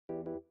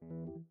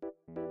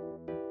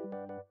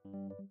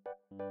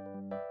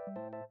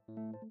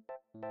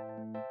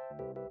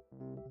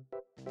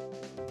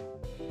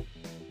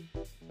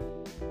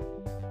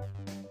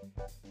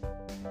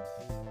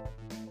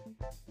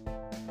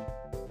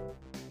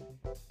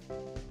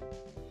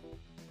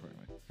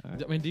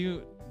I mean, do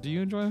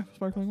you enjoy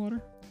sparkling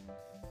water?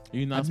 Are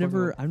you not I've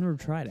sparkling water? never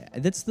tried it.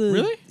 That's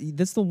Really?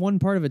 That's the one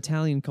part of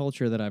Italian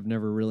culture that I've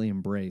never really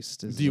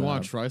embraced. Is, Do you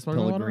want to try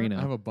sparkling Pellegrino.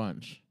 water? I have a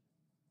bunch.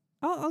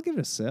 I'll give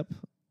it a sip.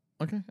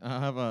 Okay. I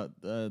have a.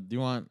 Do you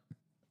want?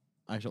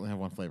 I actually only have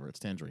one flavor. It's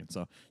tangerine.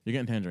 So you're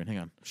getting tangerine. Hang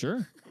on.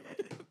 Sure.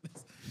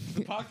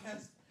 The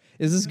podcast.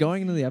 Is this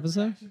going into the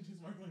episode? Reaction to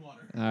sparkling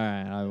water. All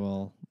right, I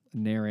will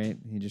narrate.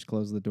 He just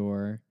closed the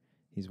door.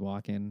 He's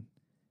walking.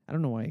 I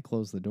don't know why he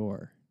closed the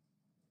door.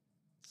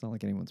 It's not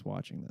like anyone's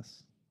watching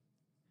this.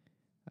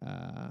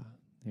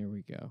 Here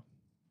we go.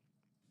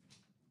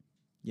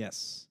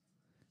 Yes.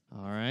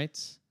 All right.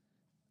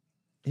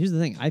 Here's the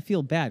thing. I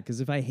feel bad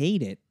because if I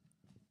hate it,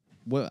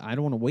 well, I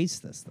don't want to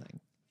waste this thing.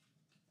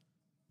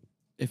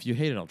 If you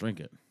hate it, I'll drink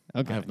it.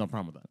 Okay. I have no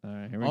problem with that. All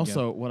right. Here we go.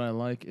 Also, what I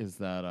like is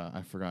that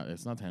I forgot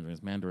it's not tangerine,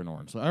 it's mandarin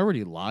orange. So I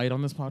already lied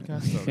on this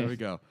podcast. So there we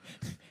go.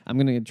 I'm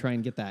gonna try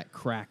and get that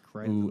crack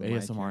right. Ooh, into the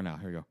mic ASMR here. now.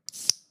 Here we go.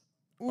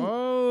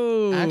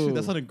 Oh. Actually,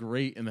 that sounded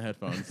great in the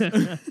headphones.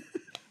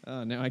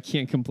 Oh, now I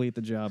can't complete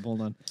the job. Hold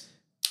on.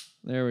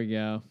 There we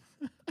go.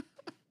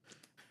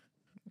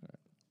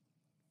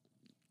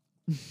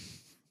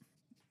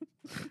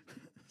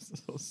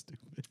 So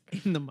stupid.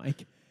 In the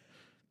mic.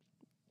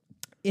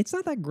 It's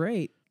not that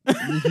great,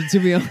 to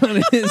be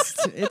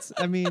honest.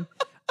 I mean,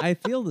 I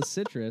feel the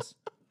citrus.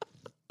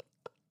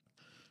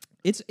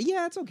 It's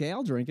okay.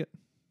 I'll drink it.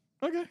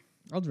 Okay.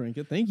 I'll drink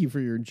it. Thank you for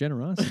your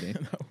generosity.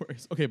 No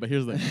worries. Okay, but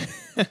here's the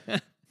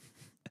thing.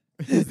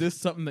 Is this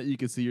something that you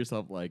could see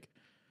yourself like,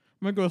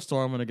 I'm gonna go to a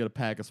store, I'm gonna get a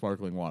pack of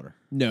sparkling water?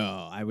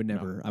 No, I would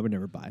never. No. I would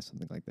never buy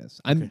something like this.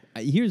 Okay.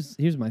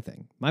 Here's my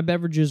thing. My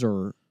beverages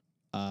are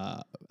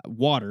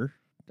water.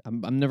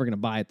 I'm never gonna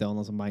buy it though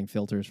unless I'm buying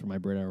filters for my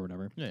Brita or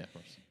whatever. Yeah, of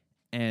course.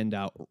 And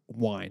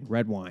wine,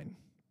 red wine.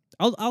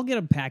 I'll get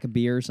a pack of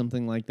beer or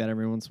something like that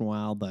every once in a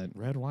while, but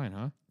Red wine,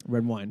 huh?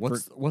 red wine.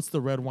 What's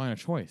the red wine of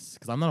choice?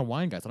 Because I'm not a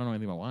wine guy, so I don't know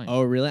anything about wine.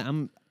 Oh, really?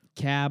 I'm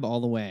cab all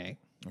the way.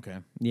 Okay.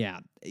 Yeah,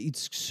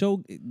 it's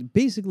so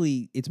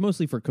basically it's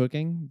mostly for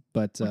cooking,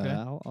 but Okay.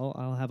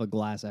 I'll have a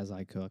glass as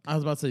I cook. I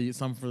was about to say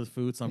some for the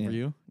food, some for Yeah.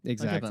 you.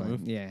 Exactly.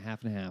 move. Yeah,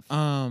 half and half.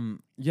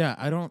 Yeah,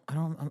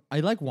 I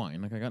like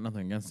wine. Like I got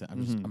nothing against it.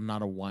 Mm-hmm. I'm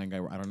not a wine guy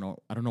where I don't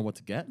know what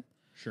to get.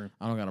 Sure.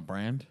 I don't got a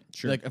brand.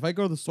 Sure. Like if I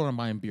go to the store and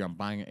buying beer, I'm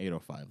buying an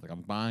 805. Like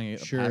I'm buying a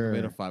pack Sure. of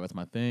 805. That's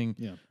my thing.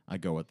 Yeah. I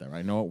go with that.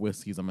 I know what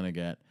whiskeys I'm gonna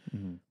get,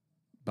 Mm-hmm.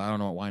 but I don't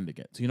know what wine to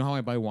get. So you know how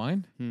I buy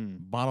wine? Hmm.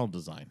 Bottle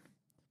design.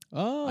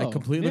 Oh, I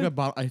completely yeah. look at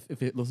bottle.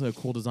 If it looks like a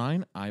cool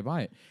design, I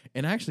buy it.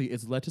 And actually,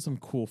 it's led to some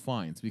cool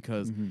finds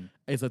because Mhm.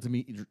 it's led to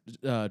me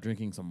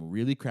drinking some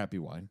really crappy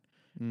wine.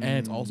 And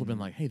it's also been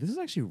like, hey, this is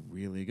actually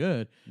really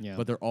good. Yeah.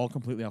 But they're all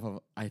completely off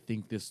of, I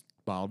think this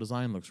bottle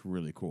design looks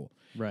really cool.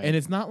 Right. And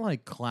it's not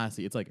like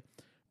classy. It's like,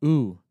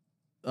 ooh,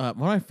 one of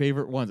my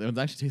favorite ones, and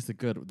it actually tasted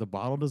good. The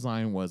bottle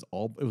design was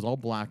all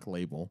black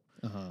label.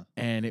 uh-huh.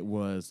 And it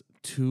was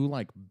two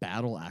like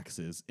battle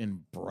axes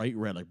in bright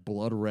red, like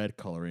blood red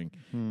coloring.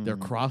 They're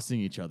crossing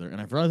each other. And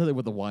I forgot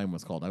what the wine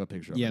was called. I have a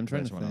picture of it. Yeah, I'm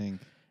trying I to just wanna-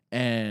 think.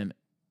 And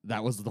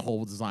that was the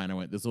whole design. I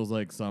went, this was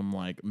like some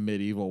like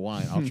medieval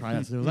wine. I'll try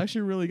that. So it was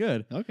actually really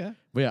good. Okay.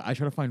 But yeah, I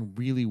try to find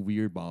really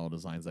weird bottle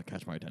designs that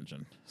catch my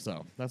attention.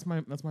 So that's my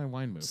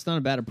wine move. It's not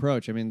a bad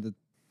approach. I mean,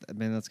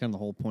 that's kind of the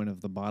whole point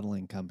of the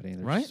bottling company.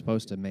 They're Right?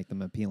 supposed to make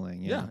them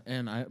appealing. Yeah,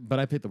 and I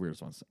picked the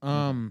weirdest ones.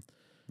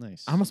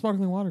 Nice. I'm a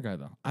sparkling water guy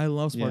though. I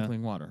love Yeah.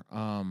 sparkling water.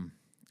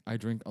 I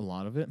drink a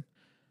lot of it.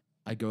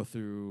 I go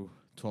through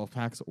 12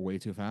 packs way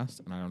too fast,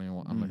 and I don't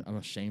even. I'm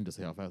ashamed to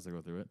say how fast I go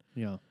through it.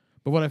 yeah.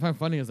 But what I find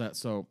funny is that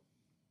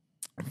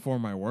for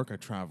my work, I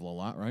travel a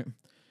lot, right?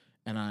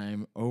 And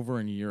I'm over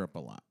in Europe a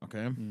lot, okay?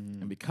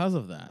 Mm-hmm. And because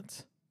of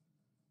that,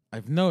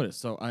 I've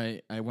noticed. So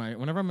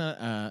whenever I'm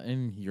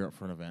in Europe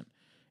for an event,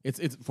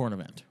 it's for an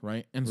event,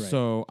 right? And Right.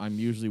 so I'm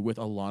usually with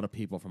a lot of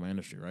people from my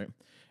industry, right?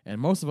 And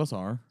most of us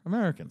are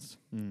Americans.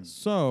 Mm.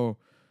 So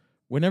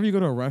whenever you go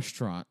to a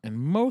restaurant, and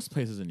most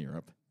places in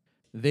Europe,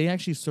 they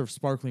actually serve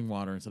sparkling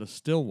water instead of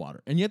still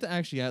water. And you have to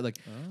actually add, like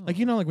when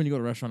you go to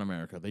a restaurant in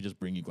America, they just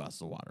bring you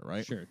glasses of water,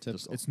 right? Sure,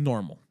 typical. It's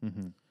normal.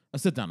 Mm-hmm. A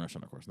sit-down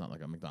restaurant, of course, not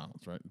like a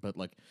McDonald's, right? But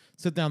like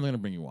sit down, they're going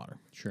to bring you water.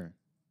 Sure.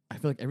 I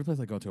feel like every place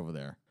I go to over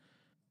there,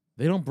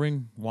 they don't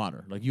bring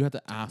water. Like you have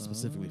to ask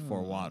specifically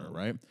for water,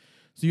 right?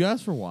 So you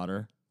ask for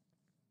water,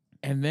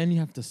 and then you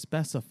have to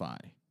specify.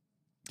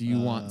 Do you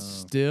want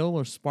still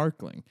or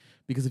sparkling?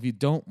 Because if you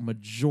don't,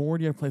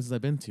 majority of places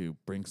I've been to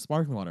bring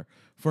sparkling water.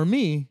 For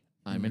me,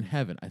 I'm in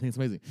heaven. I think it's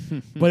amazing.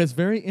 But it's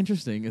very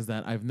interesting is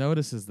that I've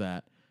noticed is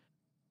that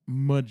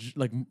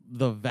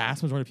the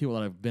vast majority of people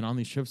that I've been on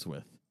these trips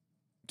with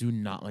do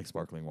not like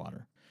sparkling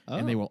water.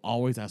 And they will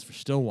always ask for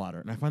still water.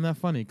 And I find that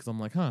funny because I'm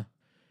like,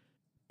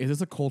 is this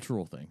a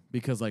cultural thing?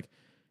 Because like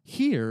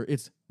here,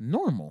 it's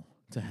normal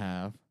to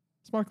have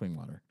sparkling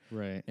water.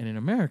 Right. And in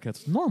America,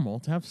 it's normal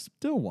to have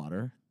still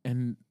water.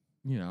 And,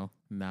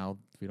 now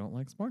we don't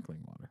like sparkling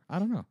water. I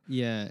don't know.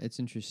 Yeah, it's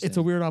interesting. It's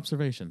a weird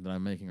observation that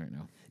I'm making right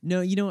now.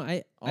 No, you know,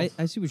 I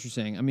see what you're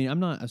saying. I mean, I'm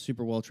not a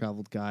super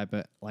well-traveled guy,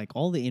 but like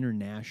all the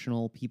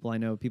international people I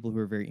know, people who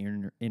are very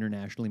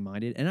internationally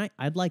minded, and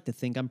I'd like to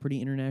think I'm pretty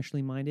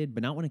internationally minded,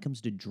 but not when it comes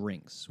to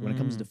drinks, when it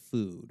comes to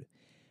food.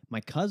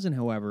 My cousin,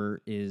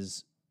 however,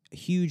 is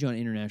huge on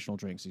international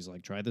drinks. He's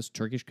like, try this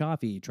Turkish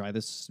coffee, try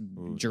this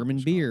German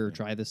Turkish beer, coffee.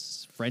 try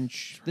this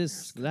French,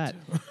 this, that.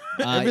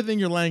 Everything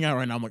you're laying out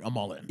right now, I'm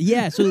all in.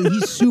 Yeah, so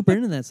he's super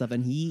into that stuff,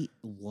 and he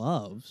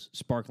loves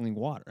sparkling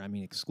water. I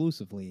mean,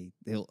 exclusively,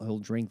 he'll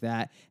drink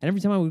that. And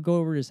every time I would go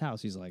over to his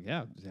house, he's like,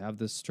 "Yeah, have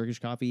this Turkish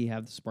coffee,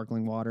 have the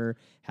sparkling water,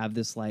 have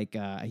this like."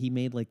 He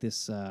made like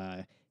this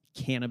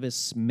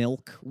cannabis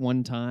milk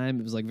one time.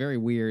 It was like very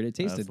weird. It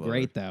tasted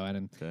great though,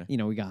 and Okay. you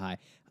know we got high.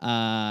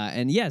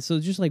 And yeah, so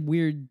just like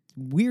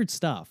weird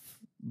stuff.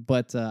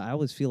 But I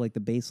always feel like the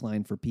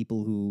baseline for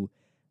people who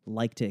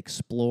like to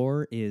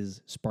explore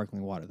is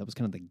sparkling water. That was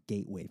kind of the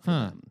gateway for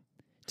them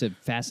to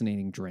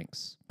fascinating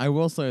drinks. I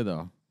will say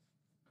though,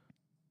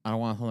 I don't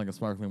want to sound like a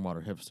sparkling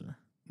water hipster,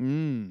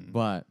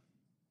 but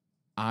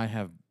I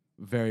have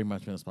very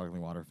much been a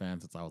sparkling water fan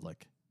since I was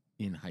like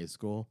in high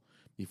school,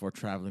 before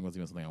traveling was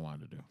even something I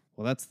wanted to do.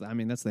 Well, that's the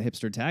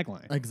hipster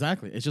tagline.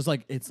 Exactly. It's just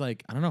like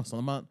I don't know,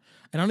 something about.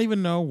 I don't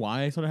even know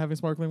why I started having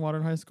sparkling water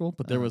in high school,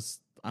 but there was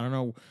I don't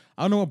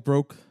know what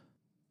broke,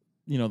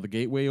 the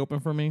gateway open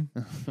for me.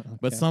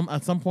 But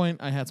at some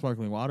point I had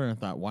sparkling water and I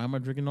thought, why am I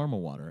drinking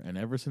normal water? And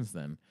ever since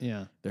then,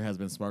 there has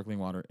been sparkling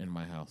water in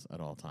my house at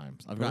all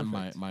times. I've gotten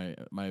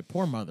my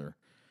poor mother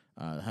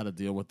had to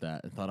deal with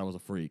that and thought I was a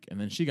freak, and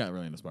then she got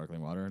really into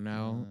sparkling water, and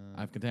now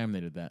I've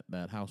contaminated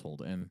that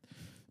household and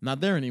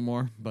not there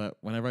anymore. But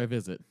whenever I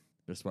visit,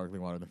 there's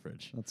sparkling water in the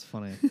fridge. That's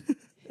funny.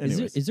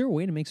 Anyways. Is there a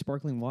way to make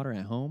sparkling water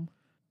at home?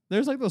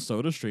 There's like those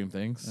Soda Stream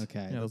things.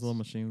 Okay, Yeah, those little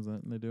machines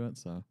that they do it.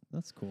 So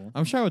That's cool.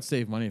 I'm sure I would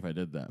save money if I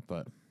did that,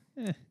 but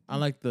Eh. I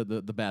like the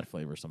bad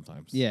flavor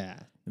sometimes. Yeah,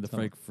 And the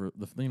fake fruit.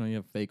 You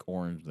have fake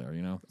orange there.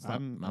 It's not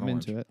I'm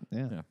orange. into it.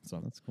 Yeah, Yeah.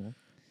 So that's cool.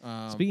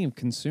 speaking, Speaking of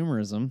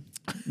consumerism,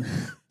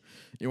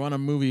 you want a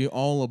movie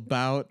all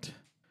about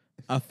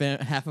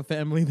half a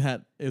family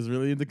that is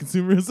really into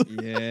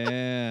consumerism?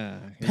 yeah,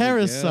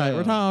 Parasite.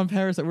 We're talking about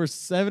Parasite. We're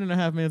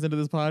 7.5 minutes into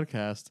this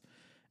podcast,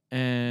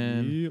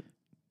 and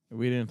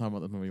we didn't talk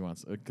about this movie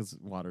once because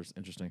water's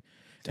interesting.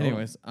 Totally.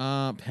 Anyways,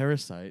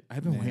 Parasite.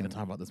 I've been waiting to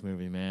talk about this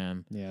movie,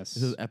 man. Yes,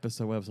 This is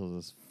episode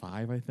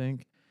 5, I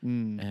think,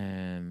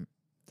 and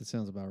that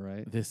sounds about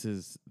right. this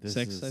is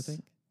 6, I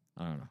think.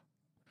 I don't know.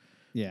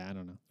 Yeah, I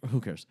don't know. Who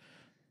cares?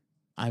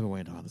 I've been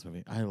waiting to talk about this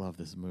movie. I love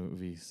this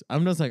movie.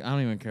 I'm just like, I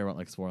don't even care about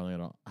like spoiling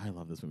it all. I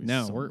love this movie.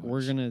 No, so we're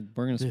much. gonna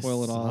This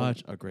spoil it is all.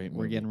 Such a great movie.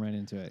 We're getting right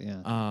into it.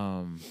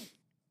 Yeah.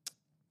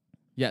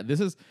 Yeah, this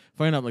is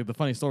funny enough. Like the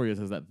funny story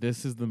is that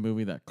this is the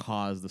movie that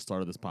caused the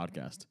start of this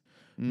podcast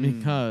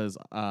because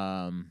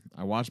I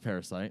watched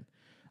Parasite.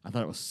 I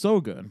thought it was so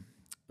good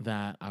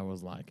that I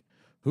was like,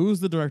 "Who's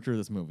the director of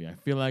this movie?" I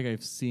feel like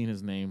I've seen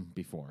his name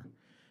before.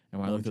 And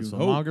when I looked at his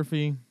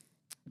filmography,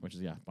 which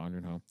is Bong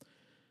Joon-ho,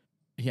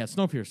 he had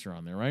Snowpiercer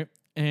on there, right?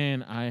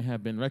 And I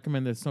have been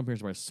recommended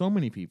Snowpiercer by so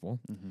many people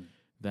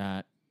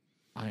that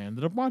I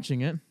ended up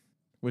watching it,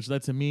 which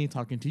led to me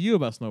talking to you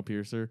about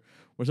Snowpiercer,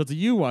 which led to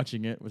you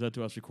watching it, which led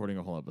to us recording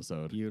a whole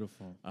episode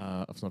Beautiful.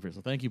 of Snowpiercer.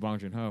 So thank you, Bong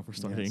Joon-ho, for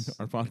starting Yes.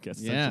 our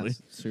podcast, Yeah, essentially.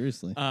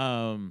 seriously.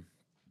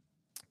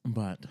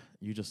 But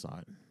you just saw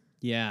it.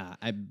 Yeah,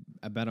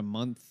 about a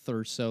month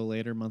or so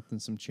later, month and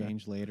some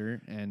change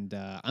later, and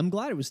I'm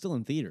glad it was still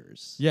in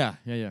theaters. Yeah,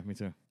 me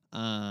too.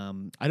 I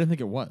didn't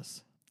think it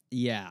was.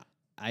 Yeah,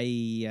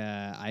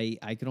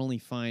 I could only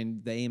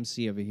find the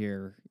AMC over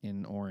here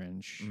in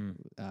Orange.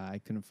 I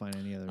couldn't find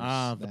any others.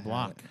 The that had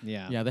Block. it.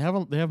 Yeah, Yeah, they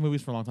have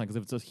movies for a long time because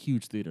it's a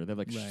huge theater. They have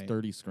like Right.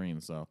 30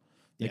 screens, so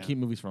they Yeah. keep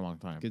movies for a long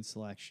time. good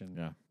selection.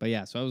 Yeah. But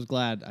yeah, so I was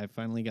glad I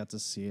finally got to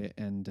see it.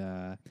 And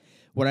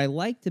what I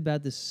liked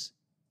about this,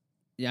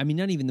 I mean,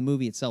 not even the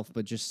movie itself,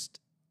 but just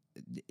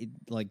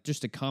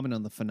just to comment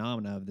on the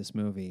phenomena of this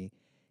movie.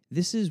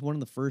 This is one of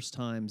the first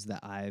times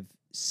that I've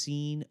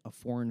seen a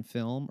foreign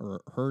film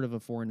or heard of a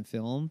foreign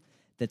film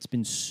that's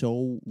been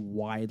so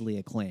widely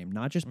acclaimed,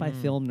 not just by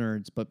film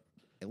nerds, but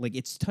like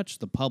it's touched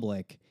the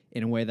public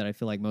in a way that I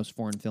feel like most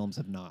foreign films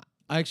have not.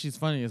 Actually, it's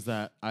funny is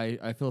that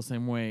I feel the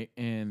same way,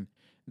 and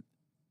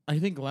I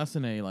think less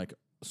in a like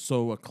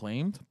so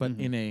acclaimed, but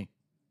in a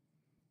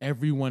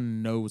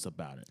everyone knows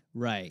about it.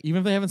 Right. Even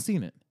if they haven't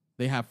seen it,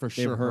 they have for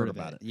They've sure heard of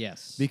about it.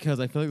 Yes. Because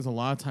I feel like there's a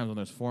lot of times when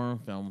there's foreign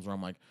films where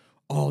I'm like,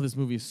 oh, this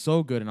movie is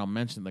so good, and I'll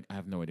mention like I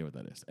have no idea what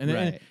that is, and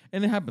Right.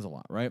 and it happens a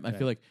lot, right? I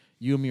feel like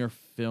you and me are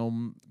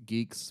film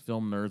geeks,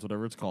 film nerds,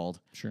 whatever it's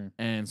called, Sure.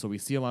 and so we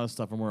see a lot of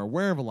stuff, and we're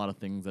aware of a lot of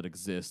things that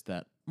exist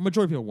that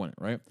majority of people wouldn't,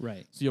 right?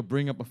 Right. So you'll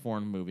bring up a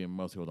foreign movie, and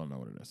most people don't know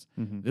what it is.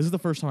 Mhm. This is the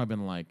first time I've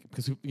been like,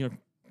 because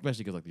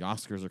especially because like the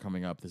Oscars are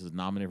coming up, this is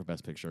nominated for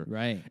Best Picture,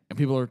 Right. and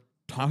people are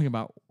talking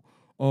about,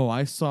 oh,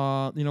 I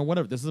saw,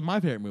 whatever. This is my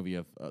favorite movie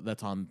of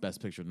that's on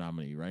Best Picture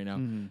nominee right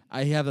now.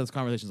 I have those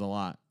conversations a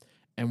lot,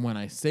 And when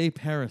I say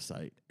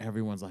Parasite,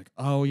 everyone's like,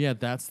 "Oh yeah,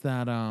 that's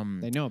that."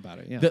 They know about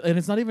it. Yeah. And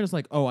it's not even just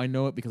like, "Oh, I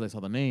know it because I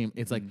saw the name."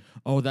 It's like, Mm-hmm.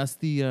 "Oh, that's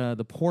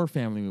the poor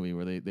family movie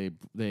where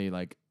they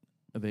like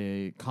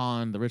they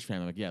con the rich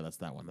family." Like, yeah, that's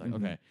that one. Like, Mhm.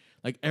 okay,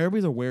 like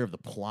everybody's aware of the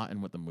plot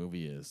and what the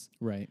movie is,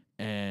 Right.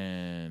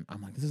 and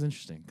I'm like, this is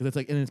interesting because it's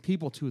like, and it's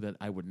people too that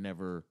I would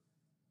never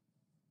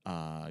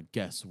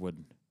guess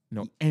would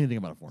know anything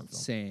about a foreign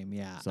film. Same.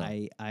 Yeah. So.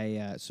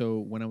 So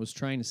when I was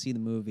trying to see the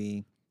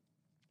movie,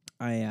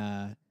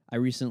 I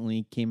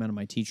recently came out of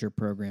my teacher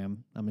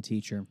program. I'm a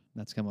teacher.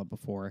 That's come up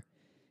before.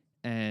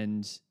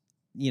 And,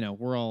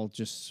 we're all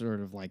just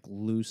sort of like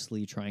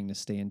loosely trying to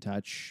stay in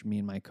touch, me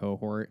and my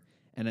cohort.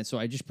 And so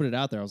I just put it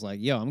out there. I was like,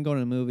 yo, I'm going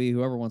to a movie.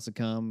 Whoever wants to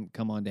come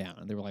on down.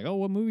 And they were like, oh,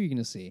 what movie are you going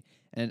to see?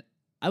 And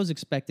I was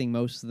expecting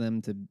most of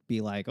them to be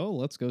like, oh,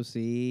 let's go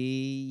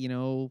see,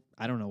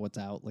 I don't know what's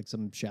out, like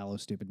some shallow,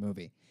 stupid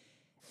movie.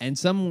 And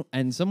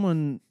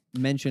someone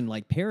mentioned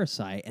like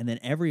Parasite, and then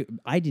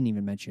I didn't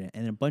even mention it,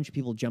 and then a bunch of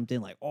people jumped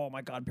in like, "Oh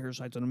my god,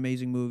 Parasite's an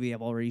amazing movie.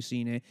 I've already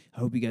seen it. I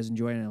hope you guys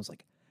enjoy it." And I was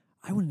like,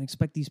 I wouldn't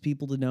expect these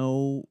people to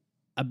know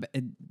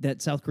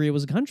that South Korea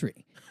was a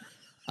country.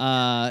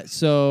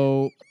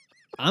 So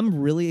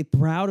I'm really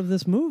proud of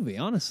this movie.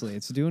 Honestly,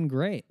 it's doing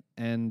great,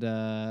 and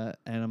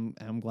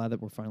I'm glad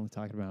that we're finally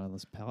talking about it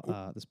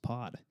on this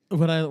pod.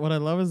 What I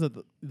love is that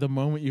the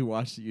moment you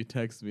watched it, you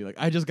texted me like,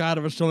 "I just got out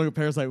of a shoulder of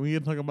Parasite. We need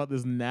to talk about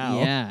this now."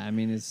 Yeah, I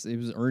mean it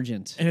was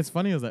urgent. And it's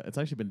funny is that it's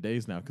actually been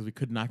days now because we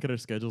could not get our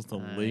schedules to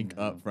I link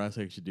know. up for us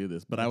to actually do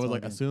this. But That's I was all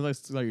like, good. as soon as I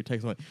saw your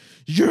text, I'm like,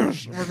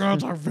 "Yes, we're gonna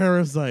talk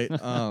Parasite."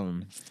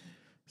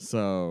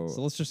 So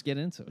So let's just get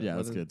into it. yeah,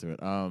 let's get to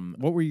it.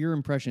 What were your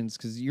impressions?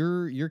 Because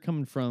you're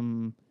coming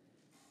from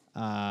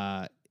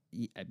a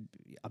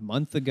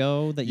month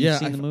ago that you've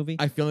seen the movie.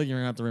 I feel like you're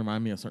gonna have to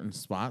remind me of certain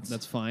spots.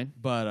 That's fine.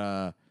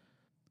 But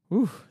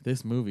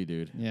this movie,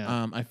 dude.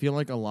 Yeah. I feel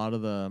like a lot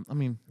of the. I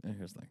mean,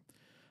 here's the thing.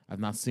 I've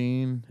not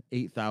seen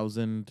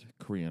 8,000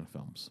 Korean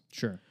films,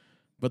 Sure.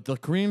 but the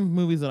Korean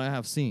movies that I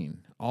have seen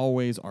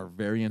always are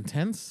very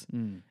intense,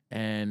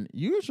 and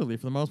usually,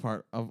 for the most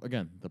part,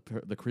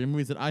 the Korean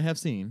movies that I have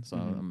seen. So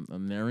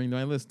I'm narrowing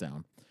my list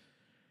down.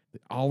 They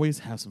always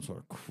have some sort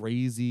of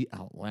crazy,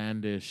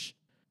 outlandish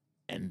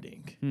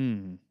ending.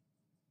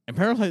 And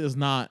Parasite does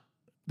not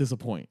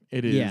disappoint.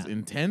 It is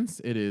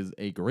intense. It is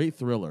a great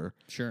thriller.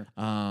 Sure.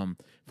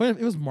 But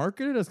it was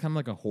marketed as kind of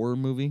like a horror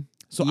movie.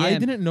 So Yeah. I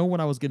didn't know what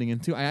I was getting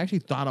into. I actually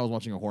thought I was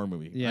watching a horror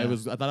movie. Yeah. I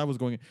thought I was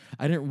going.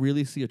 I didn't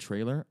really see a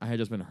trailer. I had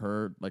just been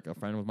heard. Like a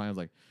friend of mine was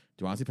like,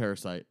 "Do you want to see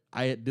Parasite?"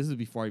 This is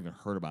before I even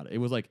heard about it. It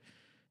was like,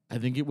 I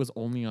think it was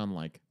only on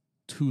like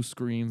 2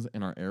 screens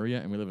in our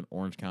area, and we live in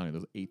Orange County.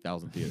 There's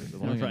 8,000 theaters.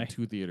 There's only Right.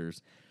 2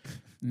 theaters.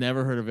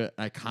 Never heard of it.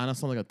 I kind of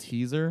saw like a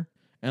teaser,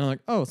 and I'm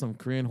like, "Oh, some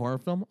Korean horror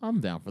film. I'm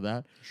down for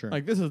that." Sure.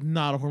 Like, this is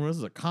not a horror movie. This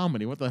is a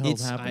comedy. What the hell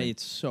is happening?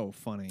 It's so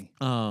funny.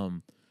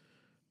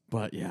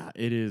 But yeah,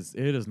 it is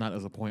not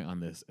as a point on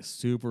this.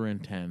 Super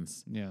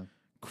intense, Yeah.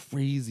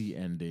 crazy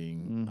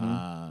ending.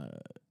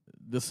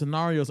 The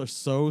scenarios are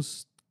so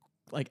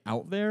like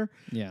out there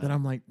Yeah. that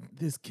I'm like,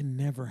 this can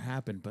never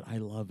happen, but I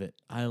love it.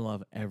 I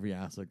love every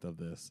aspect of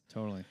this.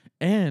 Totally.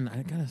 And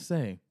I gotta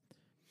say,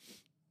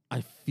 I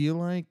feel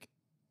like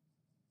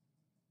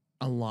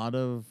a lot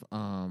of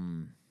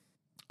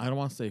I don't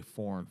want to say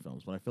foreign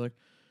films, but I feel like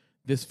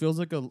this feels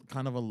like a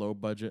kind of a low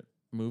budget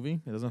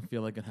movie. It doesn't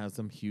feel like it has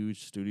some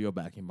huge studio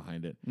backing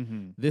behind it.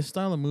 This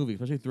style of movie,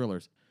 especially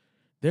thrillers,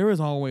 there is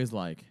always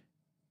like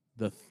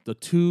the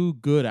 2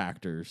 good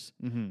actors,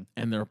 and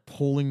they're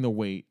pulling the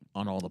weight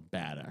on all the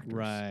bad actors.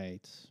 Right.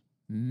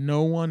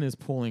 No one is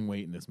pulling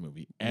weight in this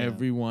movie. Yeah.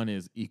 Everyone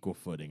is equal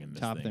footing in this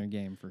Top thing. their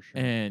game for sure.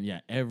 And yeah,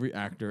 every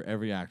actor,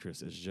 every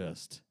actress is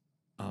just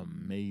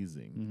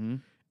amazing.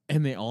 Mhm.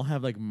 And they all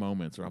have like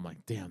moments where I'm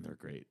like, damn, they're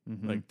great.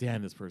 Mhm. Like,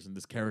 damn,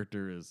 this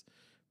character is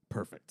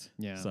perfect.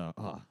 Yeah.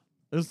 So,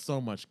 there's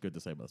so much good to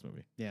say about this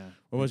movie. Yeah.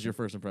 What was your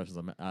first impressions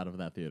out of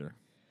that theater?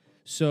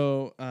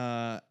 So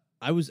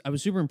I was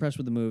super impressed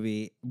with the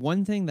movie.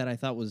 One thing that I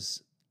thought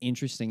was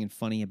interesting and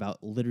funny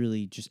about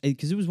literally just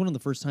because it was one of the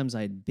first times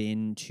I had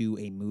been to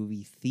a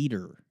movie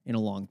theater in a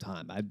long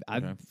time.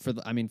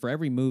 For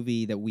every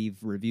movie that we've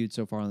reviewed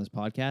so far on this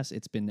podcast,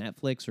 it's been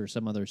Netflix or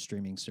some other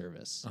streaming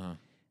service.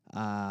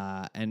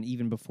 And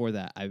even before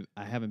that,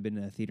 I haven't been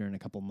in a theater in a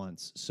couple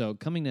months. So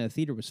coming to a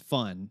theater was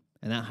fun,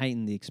 and that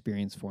heightened the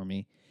experience for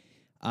me.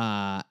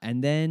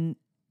 And then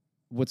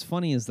what's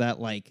funny is that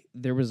like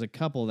there was a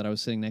couple that I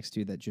was sitting next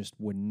to that just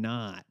would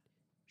not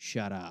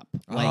shut up.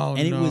 Like,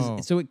 it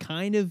was so it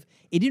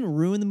didn't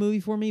ruin the movie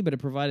for me, but it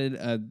provided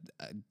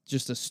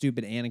just a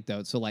stupid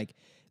anecdote. So like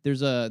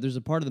there's a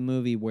part of the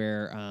movie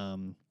where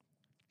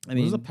It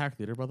was a packed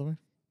theater, by the way.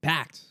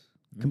 packed,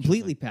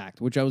 completely packed,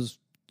 which I was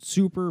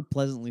super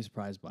pleasantly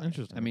surprised by.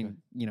 Interesting, I mean,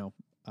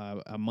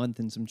 a month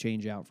and some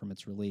change out from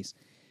its release.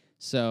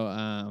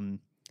 So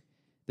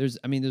there's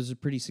a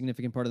pretty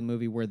significant part of the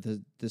movie where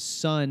the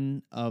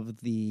son of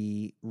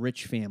the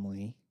rich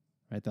family,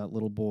 right? That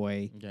little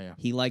boy. Yeah.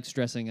 He likes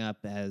dressing up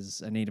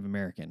as a Native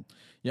American.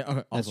 Yeah. Okay.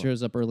 That Also,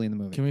 shows up early in the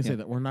movie. can we say Yeah.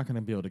 that we're not going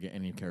to be able to get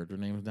any character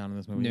names down in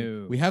this movie?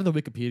 No. We have the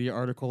Wikipedia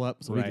article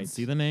up so we can Right.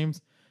 see the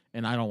names,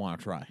 and I don't want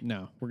to try.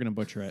 No, we're gonna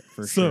butcher it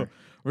for So sure.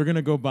 we're going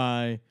to go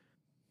by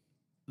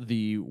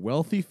the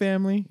wealthy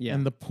family Yeah.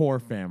 and the poor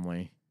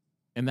family.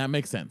 And that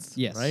makes sense.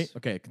 Yes. Right?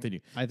 Okay, continue.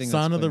 I think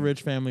Son that's of the clear.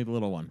 rich family, the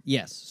little one.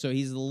 Yes. So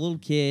he's the little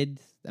kid.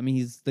 I mean,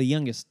 he's the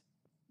youngest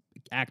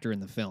actor in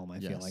the film. I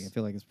feel Yes. like. I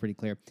feel like it's pretty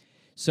clear.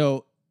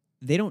 So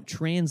they don't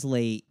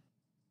translate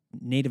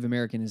Native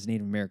American as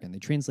Native American. They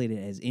translate it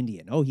as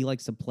Indian. Oh, he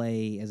likes to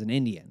play as an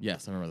Indian.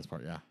 Yes, I remember this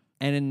part, yeah.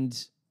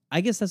 And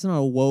I guess that's not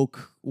a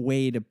woke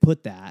way to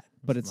put that,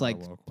 but it's not a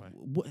like, woke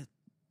way.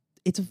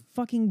 it's a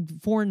fucking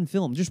foreign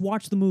film. Just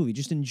watch the movie.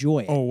 Just enjoy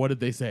it. Oh, what did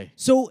they say?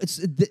 So it's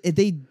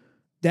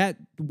that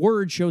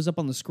word shows up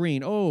on the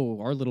screen.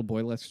 Oh, our little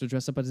boy likes to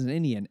dress up as an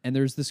Indian. And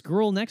there's this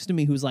girl next to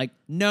me who's like,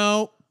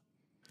 no,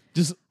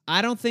 Just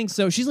I don't think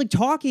so. She's like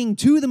talking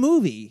to the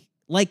movie.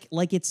 Like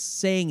it's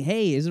saying,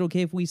 hey, is it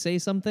okay if we say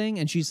something?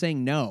 And she's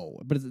saying no.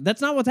 But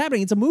that's not what's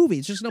happening. It's a movie.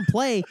 It's just gonna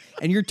play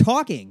and you're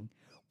talking.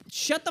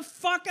 Shut the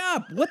fuck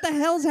up. What the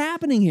hell's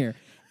happening here?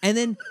 And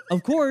then,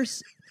 of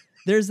course,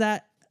 there's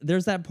that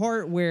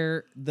part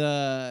where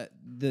the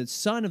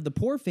son of the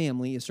poor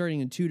family is starting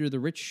to tutor the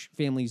rich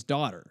family's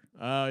daughter.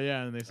 oh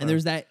yeah, And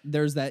there's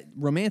that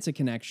romantic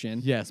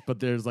connection. yes, but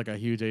there's like a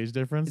huge age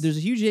difference. There's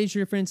a huge age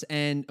difference,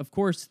 and of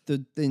course,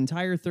 the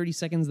entire 30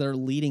 seconds that are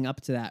leading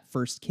up to that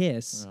first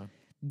kiss,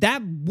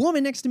 that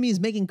woman next to me is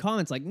making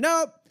comments like,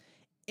 nope,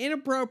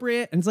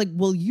 inappropriate. And it's like,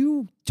 well,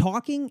 you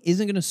talking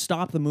isn't going to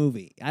stop the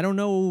movie. I don't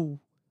know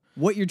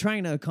what you're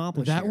trying to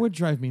accomplish that here. would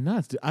drive me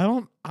nuts, dude.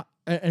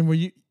 And were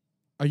you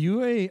are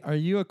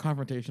you a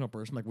confrontational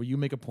person? Like, will you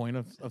make a point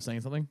of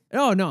saying something?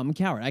 Oh, no, I'm a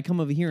coward. I come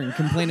over here and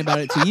complain about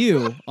it to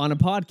you on a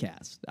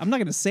podcast. I'm not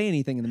going to say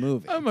anything in the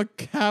movie. I'm a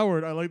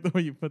coward. I like the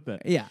way you put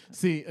that. Yeah.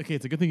 See, okay,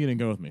 it's a good thing you didn't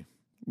go with me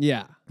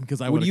Yeah. because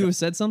Would you have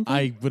said something?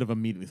 I would have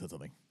immediately said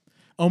something.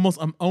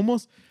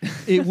 Almost.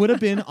 It would have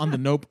been on the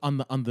nope on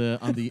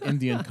the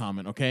Indian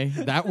comment. Okay,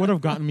 that would have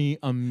gotten me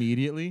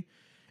immediately,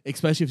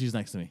 especially if she's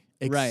next to me.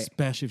 Right.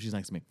 Especially if she's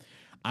next to me,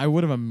 I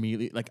would have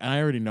immediately I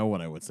already know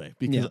what I would say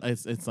because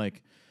Yeah. it's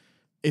like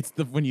it's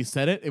the when you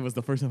said it, it was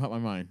the first thing that popped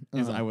in my mind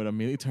is Uh-huh. I would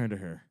immediately turn to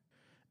her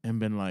and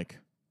been like,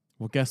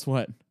 well, guess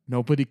what?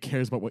 Nobody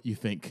cares about what you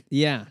think,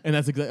 yeah. and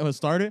that's exactly how it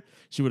started.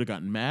 She would have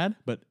gotten mad,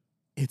 but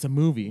it's a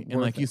movie, and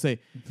Worth like you it. say,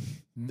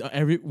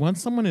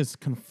 once someone is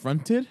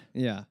confronted.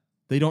 Yeah.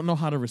 They don't know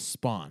how to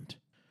respond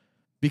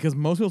because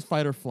most people's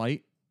fight or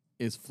flight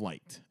is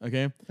flight.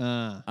 Okay.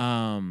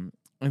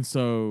 And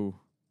so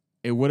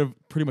it would have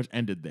pretty much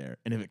ended there.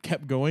 And if it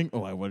kept going,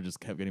 I would have just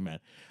kept getting mad.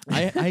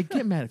 I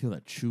get mad at people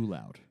that chew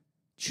loud.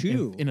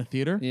 Chew. In a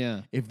theater.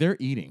 Yeah. If they're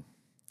eating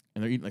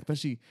and they're eating, like,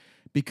 especially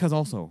because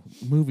also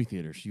movie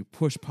theaters, you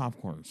push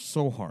popcorn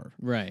so hard.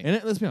 Right.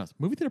 And let's be honest,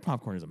 movie theater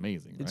popcorn is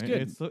amazing. It's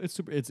right? good. It's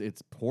super.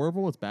 It's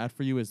horrible. It's bad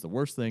for you. It's the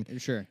worst thing,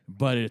 Sure.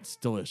 but it's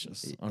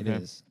delicious. It Okay?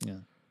 is. Yeah.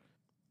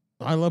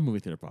 I love movie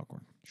theater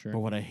popcorn. Sure. But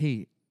what I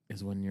hate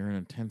is when you're in an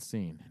intense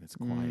scene and it's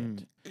quiet.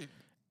 Mm.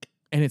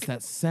 And it's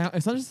that sound.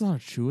 It's not just the sound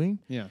of chewing.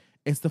 Yeah.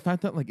 It's the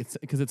fact that it's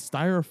because it's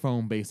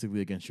styrofoam basically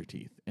against your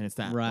teeth. And it's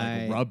that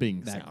Right. rubbing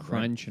That sound. Right?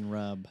 crunch and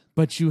rub.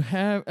 But you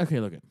have,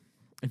 look it.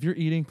 If you're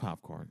eating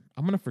popcorn,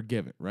 I'm going to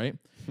forgive it, right?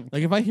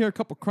 Like if I hear a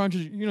couple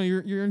crunches,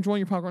 you're enjoying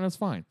your popcorn, that's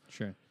fine.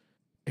 Sure.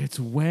 It's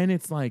when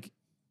it's like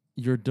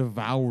you're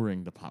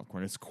devouring the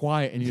popcorn. It's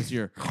quiet and you just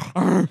hear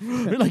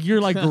like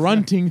you're like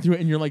grunting through it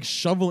and you're like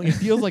shoveling. It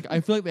feels like I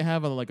feel like they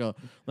have a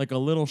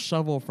little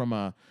shovel from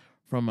a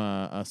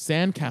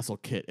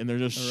sandcastle kit and they're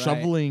just Right.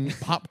 shoveling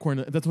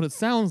popcorn. That's what it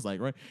sounds like,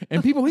 right?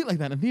 And people eat like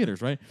that in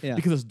theaters, right? Yeah.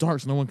 Because it's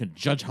dark, so no one can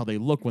judge how they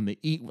look when they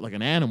eat like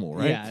an animal,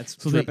 right? Yeah, it's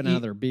so they dripping out of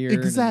eat- their beard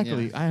and-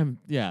 Exactly. yeah. I am.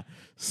 Yeah.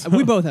 So-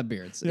 We both have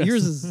beards. Yes.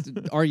 Yours is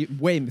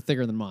way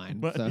thicker than mine.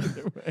 But So.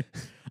 either way,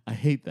 I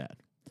hate that.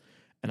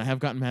 And I have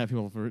gotten mad at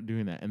people for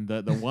doing that. And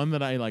the one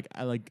that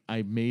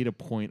I made a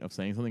point of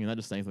saying something and not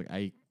just saying something,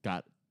 I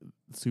got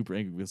super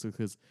angry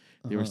because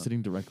they were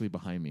sitting directly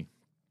behind me.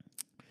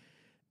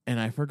 And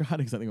I forgot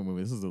exactly what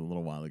movie. This is a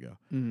little while ago.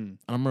 Mhm.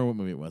 I don't remember what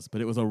movie it was,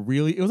 but it was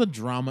a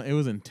drama. It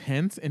was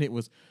intense and it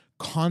was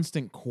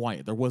constant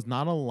quiet. There was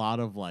not a lot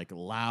of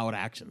loud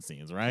action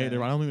scenes, right? Okay.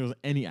 I don't think there was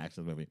any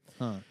action in the movie.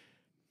 Huh.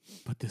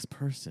 But this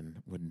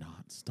person would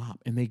not stop,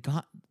 and they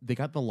got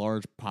the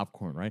large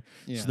popcorn, right?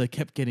 Yeah. So they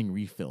kept getting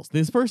refills.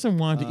 This person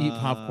wanted to eat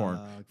popcorn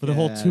for the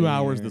whole get 2 outta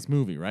hours of here. this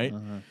movie, right?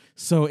 Uh-huh.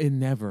 So it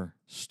never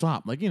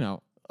stopped.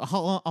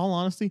 All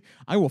honesty,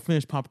 I will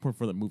finish popcorn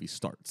before the movie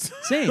starts.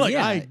 Same,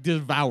 yeah. I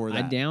devour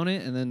that. I down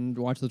it and then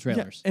watch the Yeah,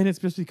 trailers. and it's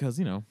just because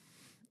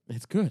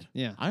it's good.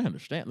 Yeah. I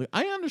understand.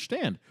 I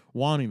understand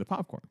wanting the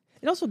popcorn.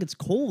 It also gets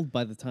cold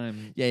by the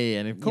time. Yeah.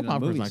 And if cold the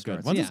popcorn's movie not starts,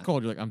 good, once it's yeah.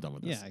 cold, you're like, I'm done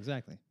with this. Yeah,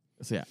 exactly.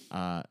 So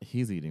yeah,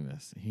 he's eating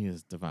this. He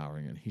is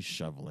devouring it. He's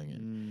shoveling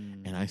it.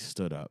 Mm. And I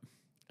stood up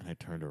and I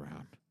turned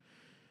around.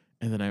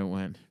 And then I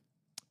went,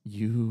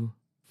 you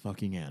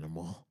fucking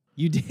animal.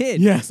 You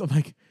did. Yes. I'm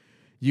like,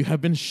 you have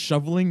been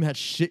shoveling that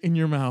shit in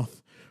your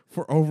mouth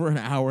for over an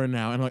hour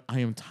now, and like I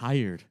am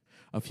tired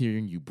of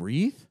hearing you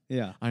breathe.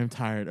 Yeah. I am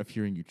tired of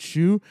hearing you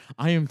chew.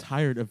 I am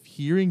tired of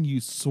hearing you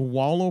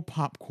swallow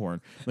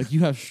popcorn. Like you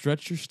have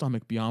stretched your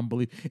stomach beyond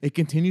belief. It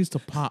continues to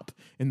pop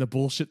in the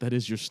bullshit that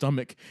is your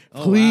stomach.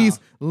 Oh, Please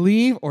wow.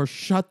 leave or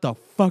shut the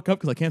fuck up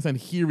because I can't stand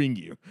hearing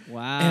you.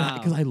 Wow.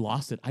 And because I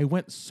lost it. I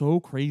went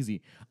so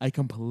crazy. I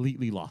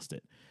completely lost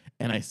it.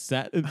 And I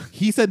sat,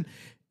 he said,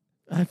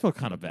 I feel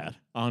kind of bad.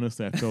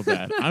 Honestly, I feel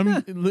bad.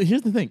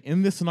 Here's the thing.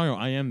 In this scenario,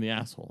 I am the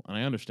asshole. And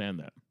I understand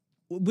that.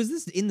 Was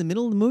this in the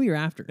middle of the movie or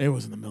after? It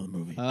was in the middle of the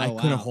movie. Oh, I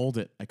couldn't wow. hold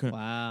it. I couldn't.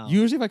 Wow.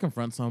 Usually, if I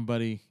confront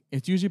somebody,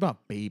 it's usually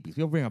about babies.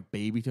 People bring a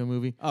baby to a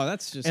movie. Oh,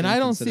 that's just And I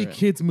don't see inconsiderate.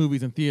 kids'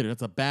 movies in theater.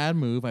 That's a bad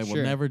move. I will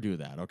Sure. never do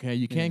that, okay?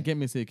 You can't get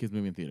me to see a kids'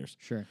 movie in theaters.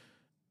 Sure.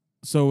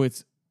 So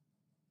it's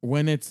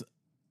when it's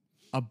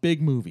a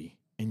big movie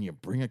and you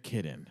bring a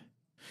kid in.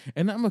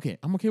 And I'm okay.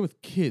 I'm okay with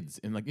kids.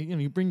 And like,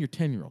 you bring your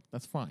 10-year-old.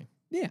 That's fine.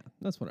 Yeah,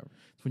 that's whatever.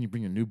 It's when you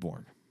bring your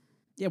newborn.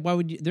 Yeah, why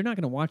would you? They're not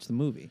going to watch the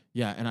movie.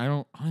 Yeah, and I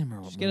don't remember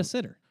what Just get a movie.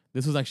 sitter.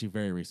 This was actually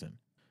very recent.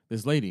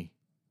 This lady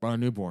brought a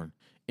newborn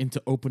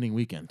into opening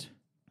weekend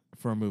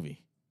for a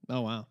movie.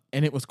 Oh, wow.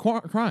 And it was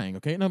crying,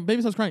 okay? Now,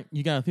 baby starts crying.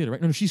 You got a theater,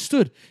 right? No, she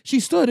stood. She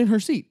stood in her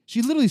seat.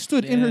 She literally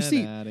stood in her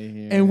seat. Outta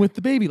here. And with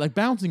the baby, like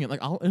bouncing it, like,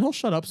 and he'll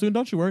shut up soon,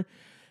 don't you worry.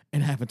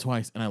 And it happened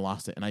twice, and I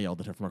lost it, and I yelled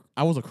at her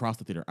I was across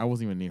the theater. I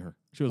wasn't even near her.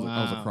 I was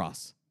Wow.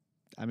 across.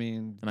 I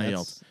mean, And I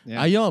yelled. Yeah.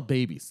 I yell at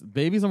babies.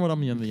 Babies are what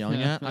I'm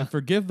yelling at. I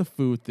forgive the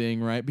food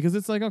thing, right? Because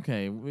it's like,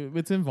 okay,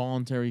 it's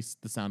involuntary,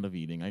 the sound of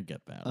eating. I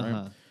get that, right?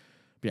 Uh-huh.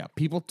 But yeah,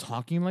 people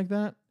talking like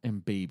that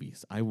and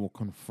babies, I will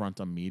confront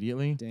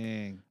immediately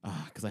Dang.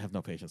 because I have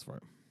no patience for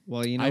it.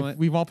 Well, you know what?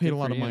 We've all paid Good a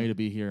lot for of money you. to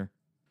be here.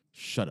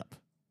 Shut up.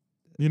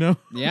 You know?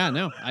 Yeah,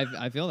 no,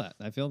 I feel that.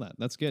 I feel that.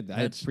 That's good.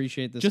 I It's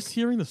appreciate this. Just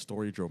hearing the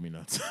story drove me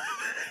nuts.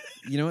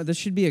 You know what? This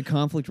should be a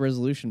conflict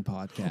resolution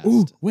podcast.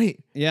 Ooh,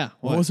 wait. Yeah.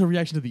 What was her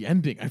reaction to the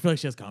ending? I feel like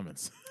she has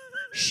comments.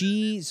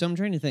 So I'm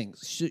trying to think.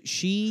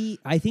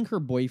 I think her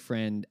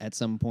boyfriend at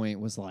some point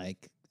was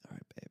like, all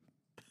right, babe.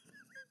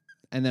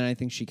 And then I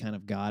think she kind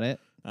of got it.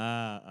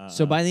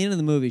 So by the end of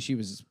the movie, she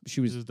was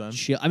was done?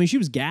 chill. I mean, she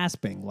was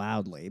gasping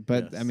loudly,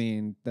 but Yes. I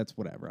mean, that's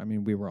whatever. I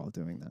mean, we were all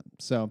doing that.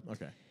 So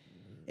Okay.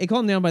 it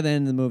calmed down by the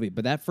end of the movie.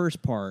 But that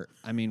first part,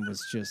 I mean,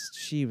 was just,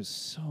 she was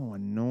so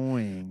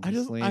annoying.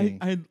 this lady.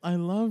 I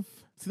love,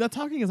 see, that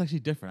talking is actually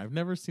different. I've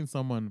never seen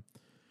someone,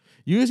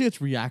 usually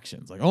it's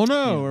reactions, like, oh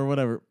no, Yeah. or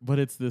whatever. But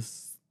it's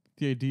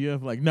the idea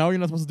of like, no, you're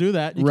not supposed to do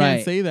that. You Right.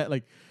 can't say that.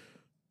 Like,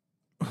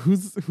 who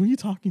are you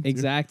talking to?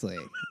 Exactly.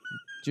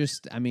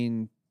 Just, I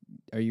mean,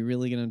 are you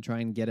really going to try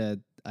and get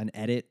an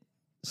edit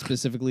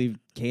specifically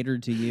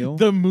catered to you?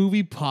 The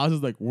movie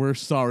pauses like, we're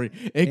sorry.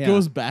 It Yeah.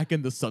 goes back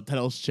and the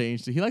subtitles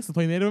change. He likes to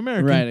play Native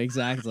American. Right,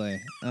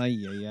 exactly. Ay,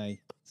 ay, ay.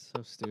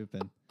 So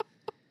stupid.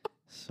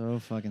 So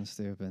fucking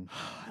stupid.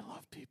 I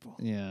love people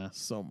Yeah.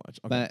 so much.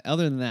 Okay. But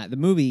other than that, the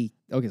movie,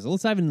 okay, so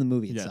let's dive into the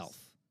movie Yes. itself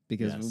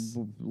because Yes.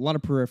 a lot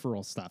of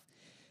peripheral stuff.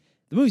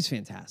 The movie's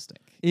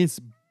fantastic. It's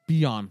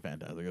beyond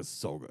fantastic. It's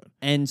so good.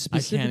 And I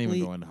specifically, can't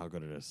even go into how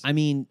good it is. I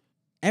mean,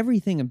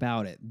 everything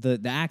about it, the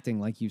acting,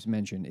 like you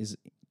mentioned, is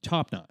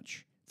top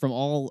notch from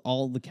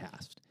all the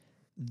cast.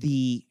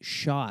 The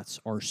shots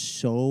are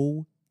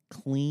so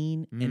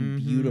clean and Mhm,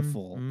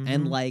 beautiful,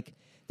 and mhm. like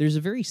there's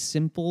a very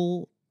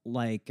simple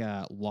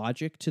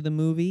logic to the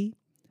movie.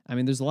 I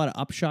mean, there's a lot of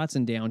up shots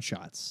and down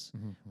shots.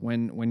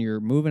 Mhm. When you're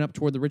moving up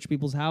toward the rich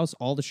people's house,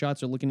 all the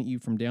shots are looking at you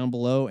from down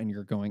below, and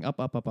you're going up,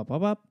 up, up, up,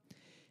 up, up,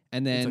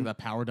 and It's then like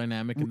that power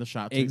dynamic in the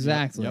shot. too. Yep,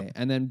 exactly, yep.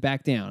 and then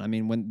back down. I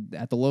mean, when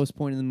at the lowest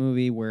point in the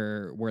movie,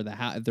 where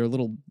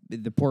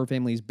the poor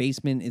family's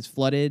basement is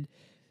flooded,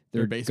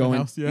 Their they're basement going,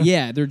 house,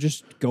 yeah. they're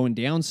just going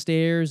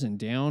downstairs and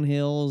down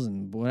hills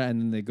and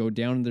then they go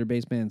down in their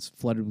basement. And it's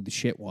flooded with the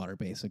shit water,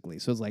 basically.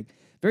 So it's like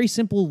very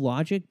simple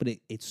logic, but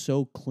it's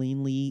so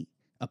cleanly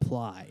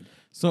applied.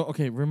 So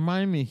okay,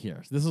 remind me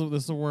here. This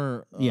is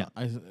where Yeah.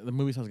 The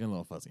movie starts getting a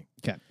little fuzzy.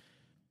 'Kay.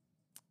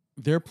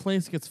 Their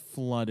place gets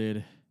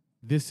flooded.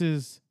 This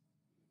is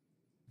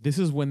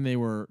when they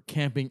were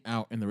camping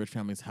out in the rich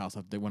family's house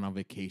after they went on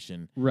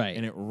vacation. Right.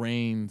 And it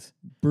rained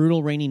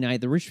Brutal rainy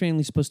night. The rich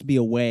family's supposed to be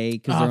away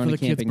because they're for on a the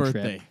kid's camping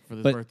birthday. trip. For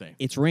the But birthday.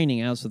 it's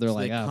raining out, so they're So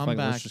like, they oh, come fuck it,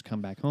 let's back. just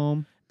come back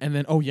home. And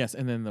then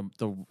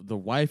the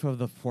wife of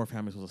the poor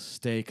family is supposed to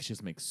stay because she has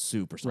to make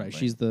soup or something. Right,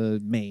 she's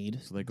the maid,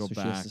 So they go She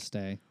has back. to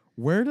stay.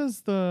 Where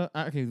does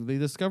they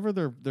discover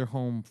their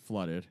home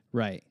flooded.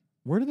 Right.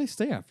 Where do they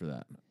stay after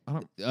that? I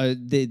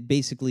don't They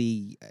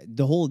basically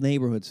the whole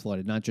neighborhood's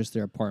flooded, not just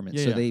their apartment.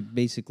 Yeah, so yeah. they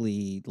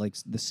basically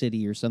the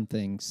city or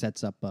something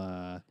sets up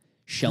a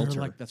shelter.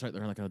 They're that's right.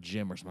 They're in like a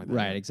gym or something like that.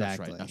 Right, That's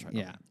exactly. That's right.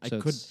 Yeah.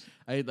 Okay. So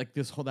I like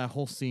that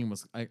whole scene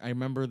was. I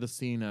remember the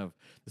scene I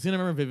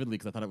remember vividly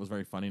because I thought it was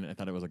very funny and I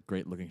thought it was a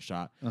great looking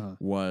shot. Uh-huh.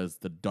 Was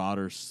the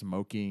daughter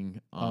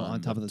smoking on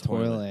top of the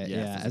toilet. Yes,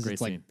 Yeah, it's a as great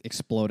it's like scene.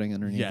 exploding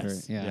underneath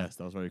Yes, her. Yeah. yes,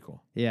 that was very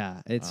cool.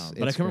 Yeah. It's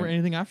But I it's can't remember great.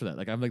 anything after that.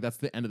 Like I'm like that's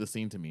the end of the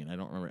scene to me, and I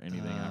don't remember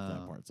anything after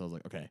that Oh. part. So I was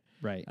like, okay,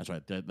 Right. that's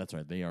right. That's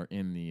right. They are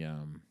in the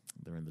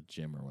They're in the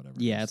gym or whatever.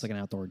 Yeah, it's like an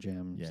outdoor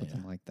gym, Yeah,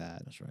 something yeah. like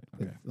that, That's right.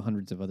 with Okay.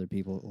 hundreds of other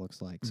people. It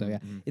looks like. So yeah,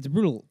 Mhm. it's a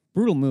brutal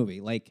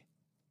movie. Like,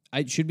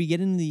 should we get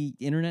into the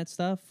internet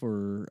stuff,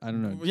 or I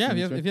don't know? Well, yeah, if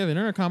you have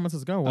internet comments,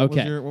 let's go.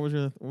 Okay. What was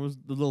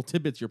the little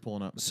tidbits you're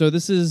pulling up? So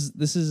this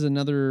is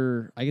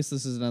another. I guess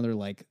this is another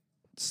like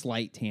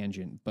slight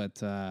tangent, but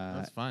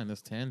That's fine.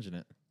 That's tangent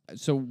it.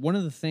 so one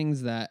of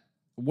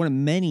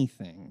many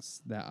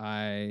things that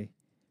I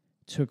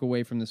took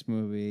away from this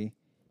movie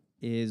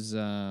is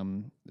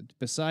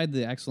beside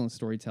the excellent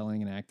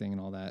storytelling and acting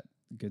and all that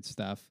good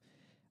stuff,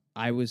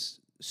 I was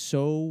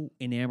so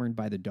enamored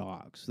by the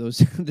dogs.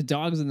 The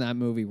dogs in that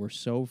movie were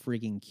so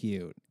freaking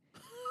cute.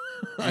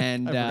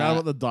 And I forgot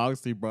about the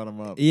dogs. So you brought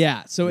them up.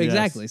 Yeah, so Yes,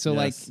 exactly. So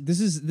like yes.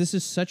 this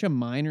is such a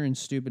minor and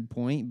stupid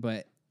point,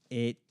 but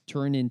it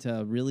turned into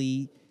a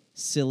really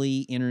silly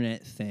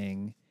internet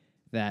thing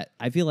that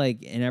I feel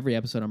like in every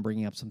episode I'm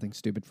bringing up something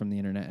stupid from the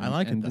internet. I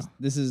like it, and though.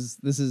 this is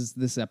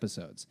this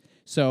episode's.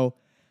 So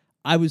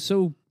I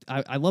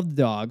love the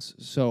dogs,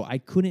 so I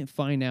couldn't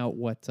find out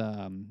what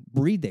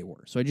breed they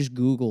were. So I just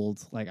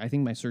Googled, like, I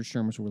think my search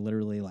terms were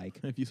literally like,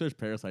 If you search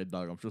parasite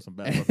dog, I'm sure some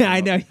bad stuff.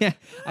 I know, yeah.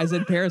 I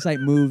said parasite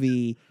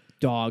movie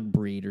dog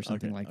breed or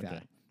something like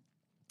that.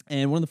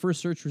 And one of the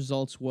first search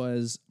results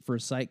was for a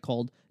site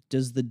called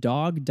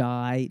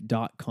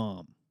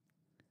doesthedogdie.com.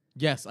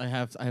 Yes, I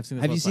have seen this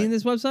website. Have you seen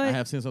this website? I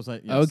have seen this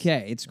website, yes.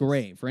 Okay, it's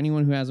great. For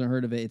anyone who hasn't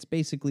heard of it, it's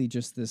basically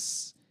just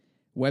this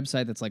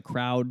website that's like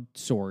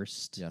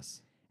crowdsourced.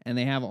 Yes. And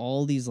they have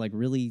all these like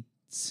really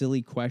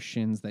silly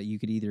questions that you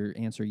could either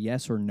answer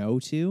yes or no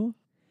to.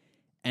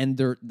 And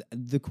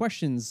the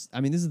questions,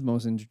 I mean, this is the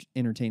most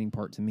entertaining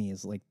part to me,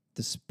 is like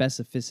the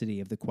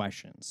specificity of the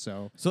questions.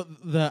 So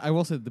I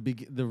will say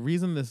the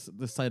reason this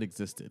site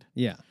existed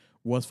yeah.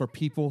 was for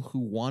people who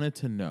wanted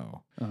to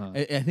know. Uh-huh.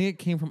 I think it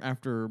came from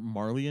after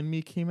Marley and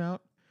Me came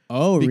out.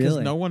 Oh, Because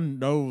really? no one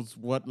knows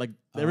what, like,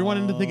 everyone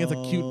into think it's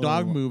a cute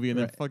dog movie, and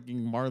right. then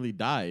fucking Marley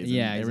dies.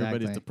 Yeah, and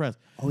everybody's exactly. depressed.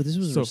 Oh, this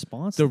was a So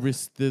response.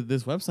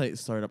 This website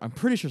started up. I'm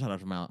pretty sure it's not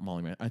after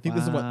Molly Man. I think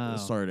this is Wow. what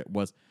started it.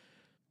 Was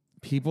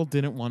people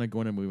didn't want to go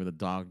in a movie where the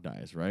dog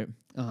dies, right?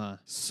 Uh-huh.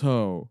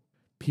 So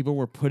people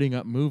were putting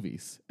up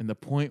movies, and the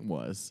point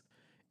was,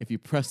 if you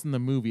press in the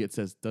movie, it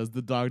says, "Does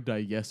the dog die?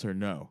 Yes or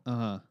no?"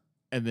 Uh-huh.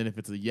 And then if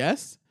it's a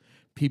yes,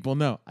 people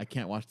know I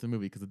can't watch the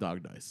movie because the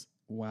dog dies.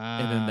 Wow.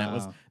 And then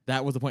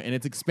that was the point, and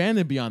it's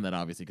expanded beyond that,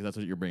 obviously, because that's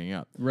what you're bringing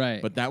up.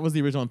 right. But that was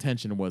the original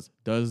intention. Was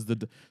so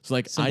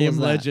like Simple I as Am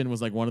that. Legend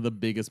was like one of the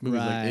biggest movies.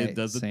 Right, Like,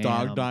 does the Sam.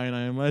 dog die in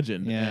I Am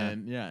Legend? Yeah.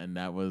 and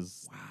that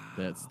was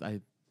that's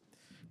I.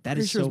 That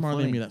Pretty is sure so it's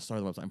Marley and funny. Me that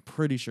started the website. I'm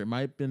pretty sure it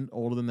might have been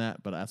older than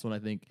that, but that's when I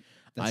think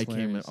That's I came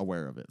hilarious.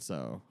 aware of it.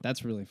 So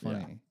That's really funny.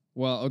 Yeah.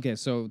 Well, okay,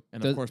 so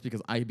and of course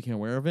because I became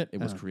aware of it, it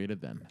was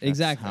created then. That's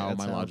exactly how that's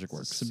my logic it's a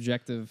works.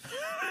 Subjective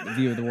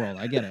view of the world.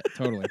 I get it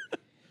totally.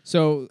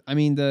 So, I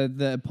mean,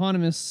 the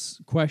eponymous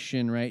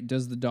question, right?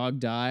 Does the dog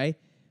die?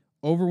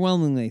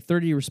 Overwhelmingly,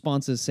 30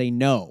 responses say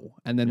no,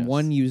 and then Yes.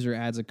 one user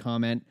adds a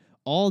comment: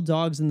 all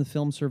dogs in the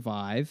film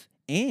survive,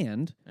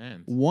 and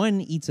And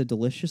one eats a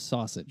delicious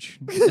sausage.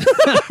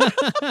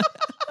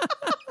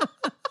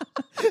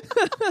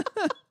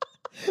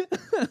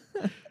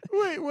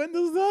 wait, when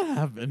does that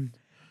happen?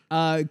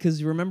 Because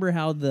you remember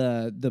how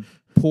the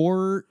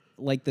poor,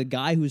 like the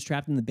guy who's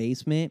trapped in the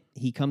basement,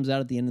 he comes out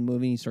at the end of the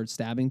movie and he starts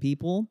stabbing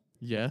people.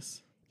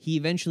 Yes, He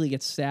eventually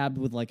gets stabbed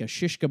with like a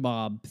shish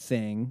kebab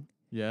thing,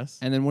 yes.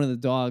 and then one of the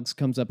dogs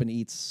comes up and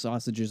eats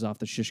sausages off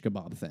the shish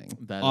kebab thing,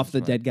 That off is the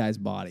right. dead guy's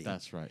body.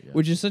 That's right. Yeah.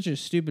 Which is such a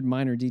stupid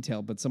minor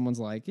detail, but someone's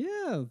like,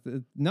 yeah,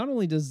 not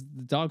only does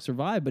the dog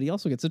survive, but he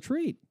also gets a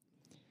treat.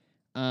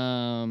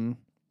 Are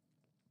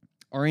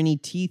any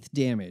teeth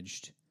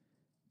damaged?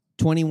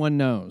 21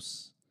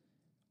 no's.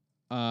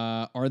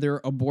 Are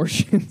there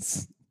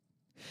abortions?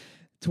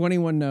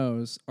 21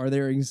 no's. Are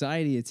there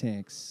anxiety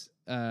attacks?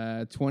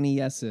 20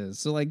 yeses.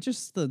 So like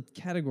just the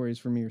categories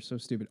for me are so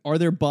stupid. Are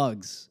there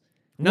bugs?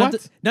 Not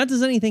What? not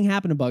does anything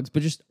happen to bugs,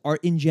 but just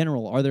in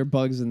general, are there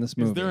bugs in this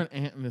movie? Is there an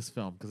ant in this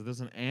film? Because if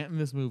there's an ant in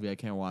this movie, I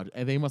can't watch it.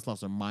 And they must have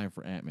lost their mind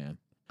for Ant-Man.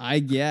 I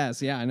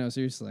guess. Yeah, I know.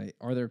 Seriously.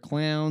 Are there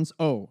clowns?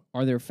 Oh,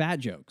 are there fat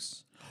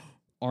jokes?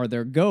 Are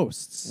there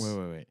ghosts?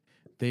 Wait.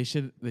 We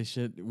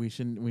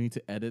need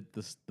to edit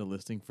the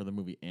listing for the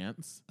movie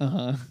Ants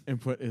Uh and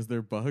put is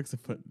there bugs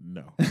and put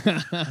no.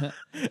 huh.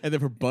 And then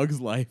for Bugs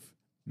Life,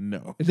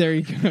 no. There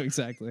you go.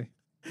 Exactly.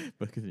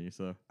 But continue.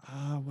 So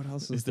What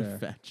else is is there there?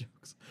 fat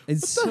jokes?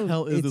 It's What the so,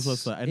 hell is this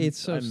it's- website? It's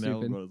so I know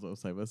stupid. what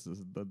this website. This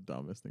is the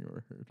dumbest thing I've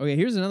ever heard. Okay,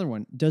 here's another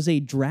one. Does a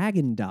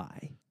dragon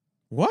die?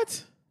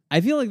 What? I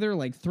feel like there are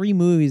like 3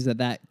 movies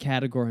that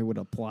category would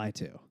apply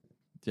to.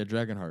 Yeah,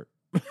 Dragonheart.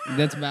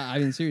 That's about. I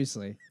mean,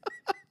 seriously.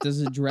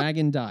 Does a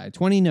dragon die?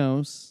 20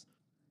 no's.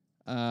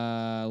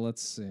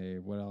 Let's see.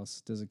 What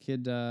else? Does a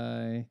kid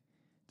die?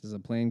 Does a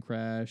plane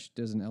crash?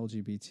 Does an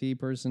LGBT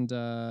person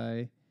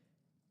die?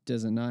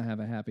 Does it not have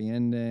a happy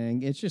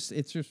ending? It's just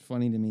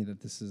funny to me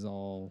that this is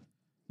all.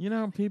 You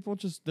know, people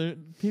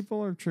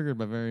are triggered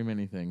by very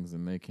many things,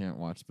 and they can't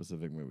watch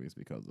specific movies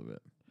because of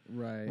it.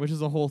 Right. Which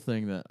is a whole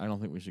thing that I don't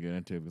think we should get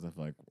into because I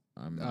feel like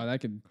Oh, that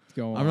could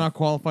go on. I'm not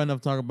qualified enough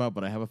to talk about,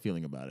 but I have a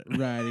feeling about it.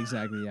 Right,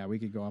 exactly. Yeah, we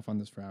could go off on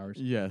this for hours.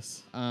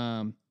 Yes.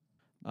 Um,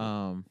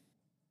 Um.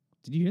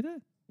 did you hear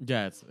that?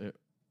 Yeah.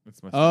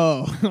 It's my.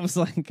 Oh, I was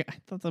like, I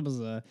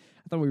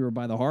thought we were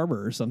by the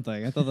harbor or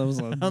something. I thought that was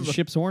a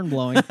ship's horn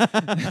blowing.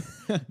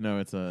 No,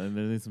 it's and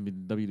there needs to be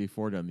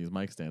WD-40 on these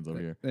mic stands over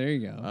here. There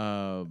you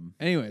go.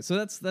 Anyway, so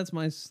that's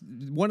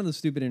one of the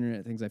stupid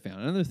internet things I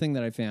found. Another thing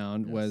that I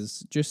found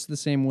was just the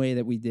same way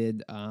that we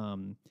did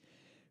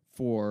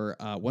for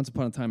Once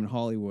Upon a Time in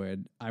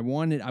Hollywood. I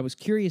was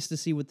curious to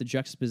see what the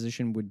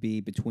juxtaposition would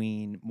be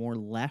between more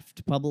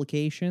left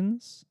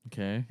publications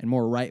Okay. and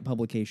more right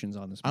publications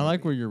on this movie. I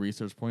like where your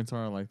research points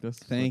are. I like this.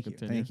 Thank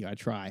you. I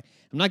try.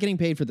 I'm not getting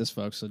paid for this,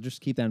 folks, so just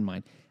keep that in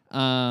mind.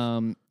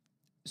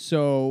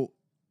 So,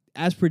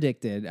 as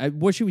predicted,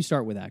 what should we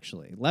start with,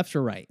 actually? Left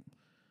or right?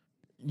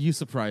 You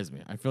surprised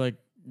me. I feel like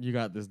you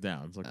got this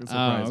down. So it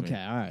surprised me.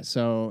 Okay. All right.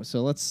 So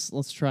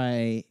let's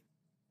try.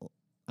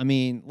 I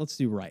mean, let's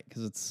do right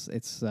because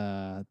it's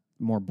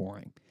more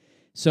boring.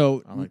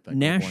 So I like that.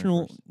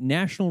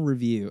 National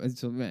Review.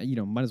 So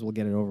might as well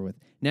get it over with.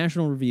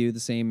 National Review, the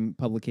same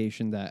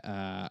publication that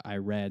I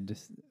read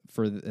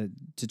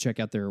to check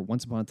out their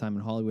Once Upon a Time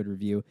in Hollywood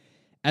review.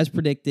 As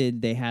predicted,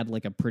 they had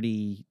like a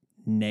pretty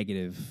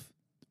negative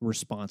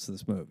response to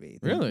this movie.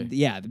 Really?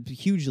 Yeah,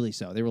 hugely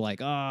so. They were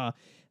like,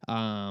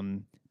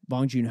 Bong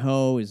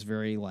Joon-ho is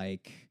very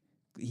like,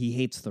 he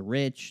hates the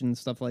rich and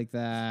stuff like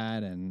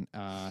that, and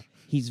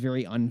he's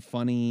very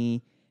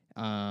unfunny,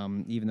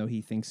 even though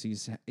he thinks he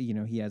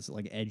has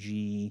like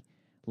edgy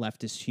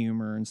leftist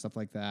humor and stuff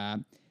like that.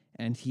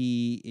 And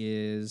he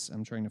is,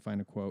 I'm trying to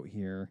find a quote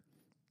here.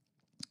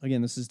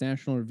 Again, this is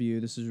National Review.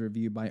 This is a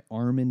review by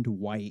Armand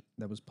White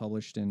that was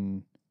published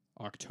in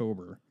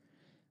October.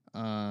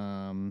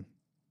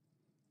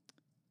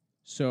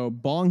 So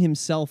Bong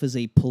himself is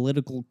a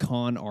political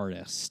con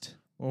artist.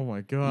 Oh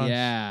my gosh.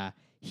 Yeah.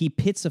 He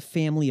pits a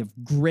family of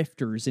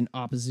grifters in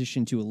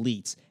opposition to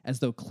elites, as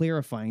though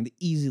clarifying the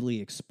easily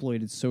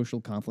exploited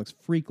social conflicts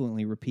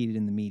frequently repeated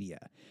in the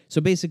media.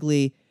 So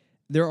basically,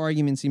 their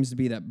argument seems to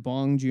be that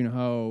Bong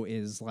Joon-ho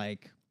is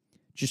like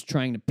just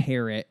trying to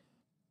parrot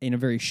in a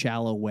very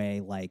shallow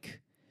way,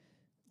 like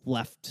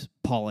left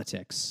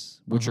politics,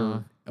 which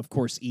are, of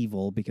course,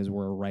 evil because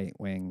we're a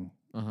right-wing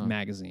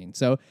magazine.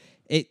 So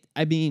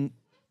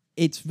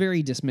it's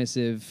very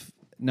dismissive,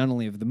 not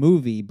only of the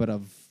movie, but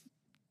of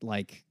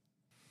like,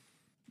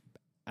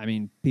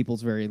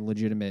 people's very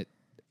legitimate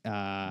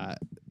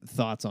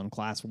thoughts on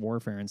class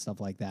warfare and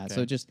stuff like that.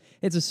 Okay. So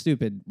it's a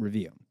stupid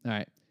review. All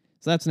right.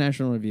 So that's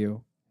National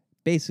Review.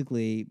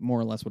 Basically, more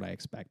or less what I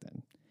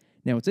expected.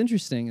 Now, what's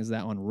interesting is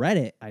that on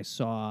Reddit, I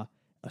saw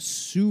a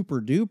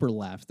super duper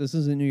left. This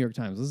isn't New York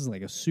Times. This is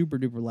like a super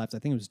duper left. I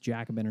think it was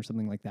Jacobin or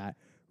something like that.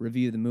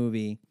 Review the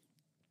movie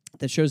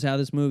that shows how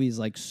this movie is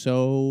like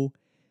so.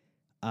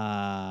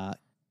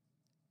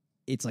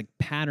 It's like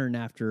patterned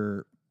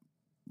after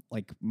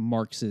like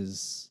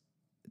Marx's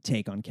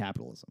take on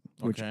capitalism.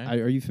 Which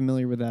are you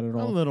familiar with that at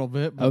all? A little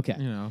bit. But,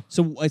 okay.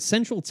 So a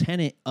central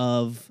tenet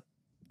of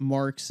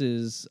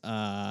Marx's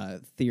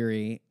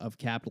theory of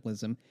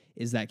capitalism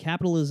is that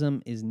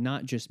capitalism is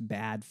not just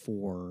bad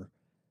for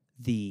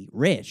the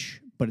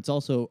rich, but it's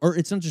also, or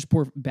it's not just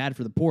bad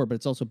for the poor, but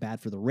it's also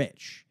bad for the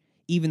rich.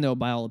 Even though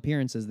by all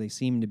appearances they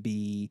seem to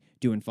be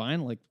doing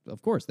fine. Like,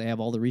 of course, they have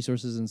all the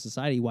resources in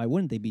society. Why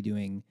wouldn't they be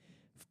doing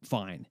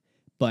fine?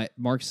 But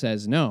Marx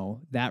says, no,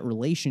 that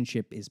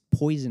relationship is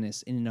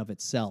poisonous in and of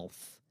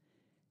itself.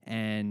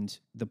 And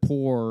the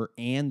poor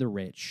and the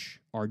rich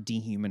are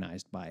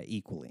dehumanized by it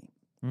equally.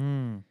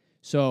 Mm.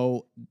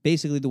 So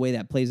basically the way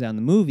that plays out in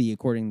the movie,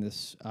 according to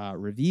this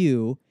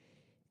review,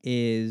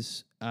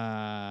 is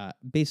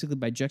basically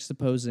by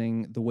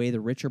juxtaposing the way the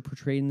rich are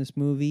portrayed in this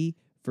movie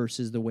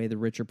versus the way the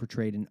rich are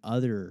portrayed in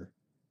other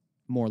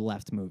more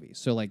left movies.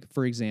 So like,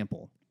 for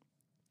example,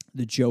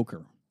 The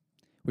Joker,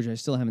 which I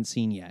still haven't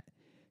seen yet.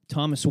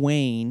 Thomas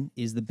Wayne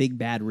is the big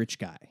bad rich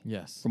guy.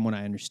 Yes. From what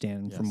I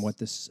understand, from what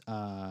this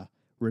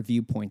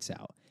review points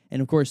out. And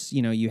of course,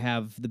 you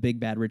have the big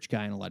bad rich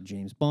guy in a lot of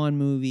James Bond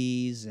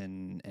movies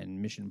and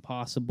Mission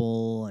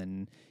Impossible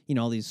and,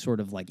 all these sort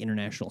of like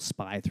international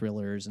spy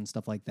thrillers and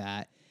stuff like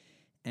that.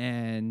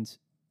 And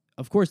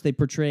of course, they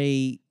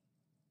portray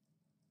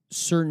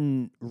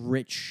certain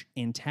rich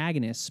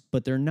antagonists,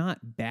 but they're not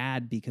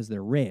bad because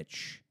they're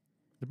rich.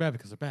 They're bad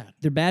because they're bad.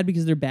 They're bad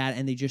because they're bad,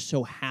 and they just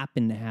so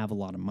happen to have a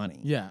lot of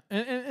money. Yeah.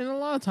 And a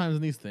lot of times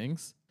in these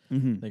things,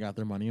 they got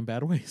their money in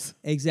bad ways.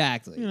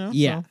 Exactly.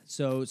 Yeah.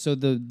 So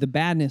the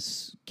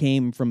badness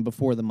came from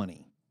before the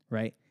money,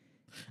 right?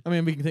 I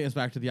mean, we can take us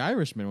back to The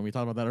Irishman when we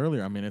talked about that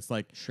earlier. I mean, it's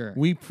like sure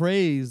we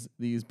praise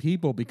these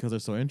people because they're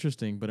so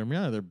interesting, but in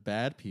reality, they're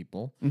bad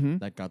people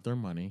that got their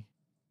money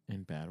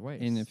in bad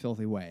ways. In a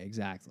filthy way,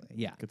 exactly.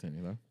 Yeah.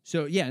 Continue, though.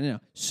 So,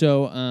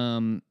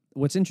 So,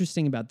 what's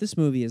interesting about this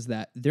movie is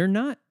that they're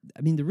not,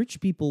 the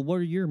rich people, what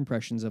are your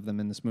impressions of them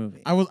in this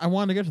movie? I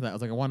wanted to get to that. I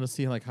was like, I wanted to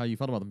see like how you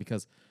felt about them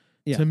because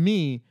to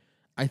me,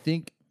 I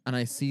think, and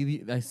I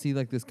see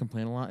like this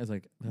complaint a lot is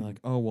like, they're like,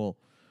 oh, well,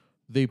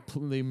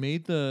 they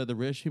made the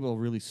rich people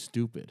really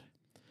stupid,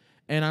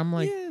 and I'm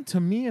like, Yeah. to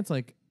me, it's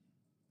like,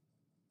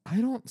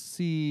 I don't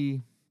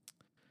see.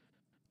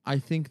 I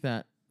think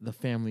that the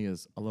family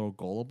is a little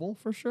gullible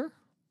for sure.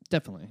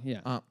 Definitely,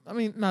 yeah. I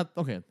mean, not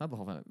the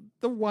whole family.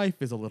 The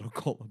wife is a little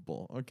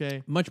gullible.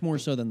 Okay, Much more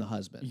so than the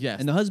husband. Yes.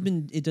 And the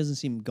husband, it doesn't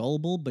seem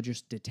gullible, but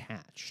just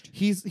detached.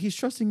 he's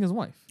trusting his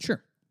wife.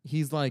 Sure.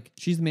 He's like,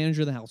 She's the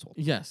manager of the household.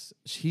 yes,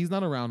 he's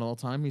not around all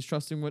the time. He's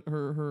trusting with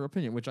her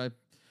opinion, which I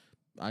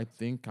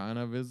think kind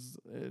of is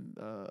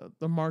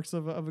the marks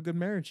of a good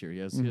marriage here. He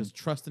has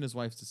trust in his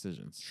wife's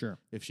decisions. Sure.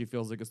 If she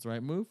feels like it's the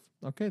right move,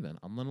 okay, then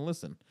I'm gonna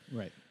listen.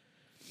 Right.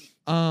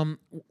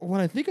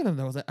 What I think of them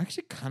though is I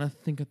actually kind of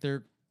think that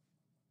they're,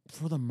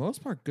 for the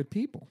most part, good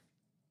people.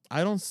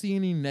 I don't see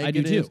any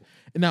negatives. I do too.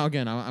 Now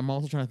again, I'm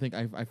also trying to think.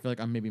 I feel like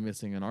I'm maybe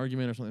missing an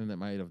argument or something that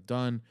might have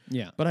done.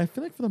 Yeah. But I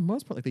feel like for the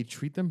most part, like they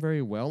treat them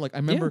very well. Like I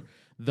remember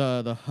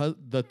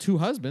the two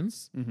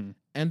husbands Mm-hmm.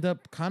 end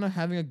up kind of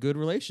having a good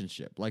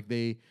relationship. Like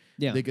they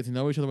get to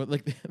know each other.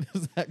 Like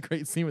there's that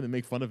great scene where they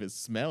make fun of his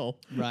smell,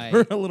 Right.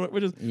 for a little,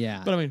 which is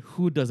Yeah. But I mean,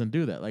 who doesn't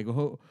do that? Like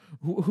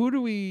who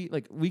do we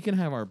like? We can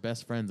have our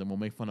best friends and we'll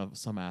make fun of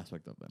some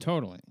aspect of them.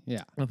 Totally.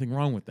 Yeah. Nothing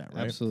wrong with that,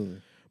 right?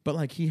 Absolutely. But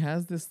like he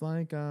has this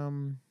like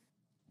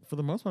for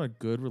the most part a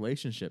good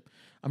relationship.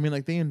 I mean,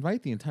 like they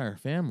invite the entire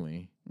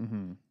family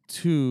Mm-hmm.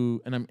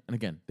 to, and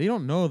again, they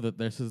don't know that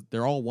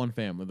they're all one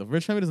family. The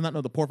rich family does not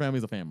know the poor family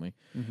is a family,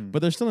 Mm-hmm.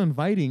 but they're still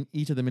inviting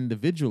each of them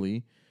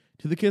individually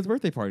to the kid's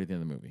birthday party at the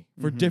end of the movie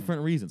for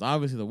different reasons.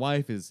 Obviously, the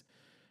wife is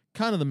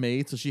kind of the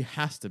maid, so she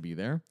has to be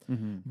there.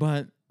 Mm-hmm.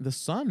 But the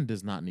son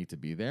does not need to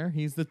be there.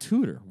 He's the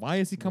tutor. Why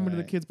is he coming to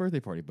the Right. kid's birthday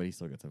party? But he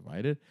still gets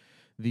invited.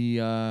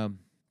 The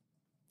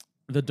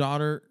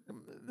daughter,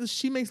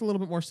 she makes a little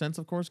bit more sense,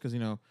 of course, because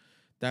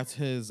that's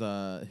his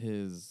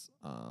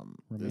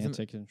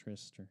Romantic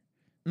interest or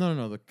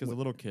no, because the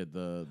little kid,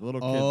 the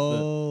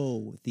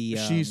little the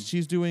kid,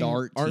 she's doing the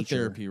art teacher.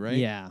 therapy, right?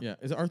 Yeah.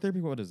 Is it art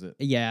therapy? What is it?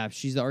 Yeah,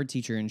 she's the art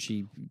teacher, and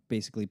she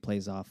basically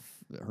plays off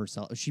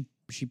herself.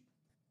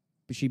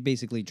 She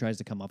basically tries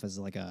to come off as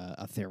like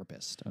a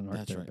therapist, an art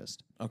That's right.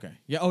 therapist. Okay.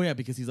 Yeah. Oh, yeah.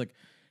 Because he's like,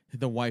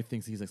 the wife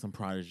thinks he's like some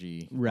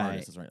prodigy Right.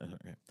 artist. That's right.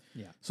 Okay.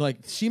 Yeah. So like,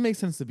 she makes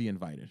sense to be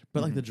invited,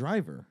 but like the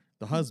driver,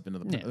 the husband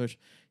of the Yeah. rich,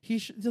 he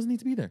doesn't need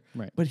to be there.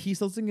 Right. But he's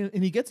still thinking,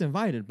 and he gets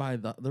invited by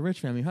the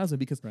rich family husband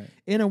because, Right.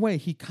 in a way,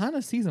 he kind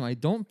of sees him.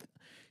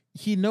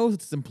 He knows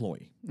it's his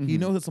employee. He Mhm.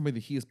 knows it's somebody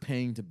that he is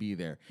paying to be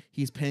there.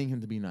 He's paying him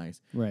to be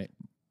nice, Right.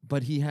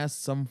 but he has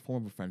some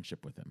form of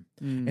friendship with him.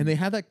 Mm. And they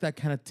have that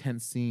kind of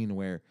tense scene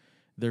where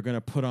they're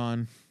gonna put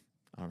on,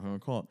 I don't know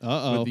what to call it.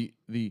 Uh-oh. With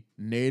the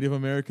Native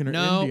American or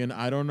No. Indian.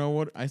 I don't know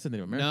what I said.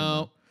 Native American.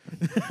 No.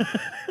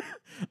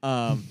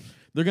 though.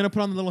 They're gonna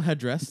put on the little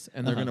headdress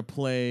and they're Uh-huh. gonna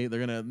play. They're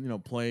gonna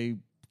play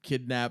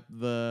kidnap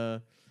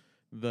the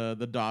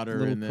daughter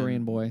Little and then,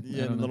 Korean boy. I Yeah, don't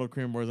and the know. little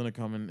Korean boy is gonna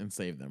come and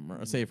save them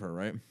or save her,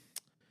 right?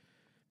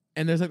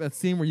 And there's like that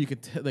scene where you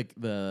could like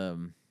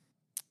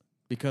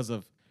because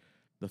of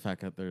the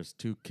fact that there's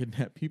two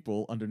kidnapped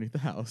people underneath the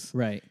house.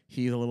 Right.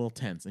 He's a little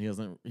tense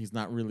and he's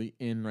not really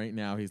in right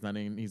now. He's not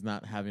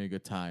having a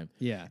good time.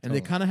 Yeah. And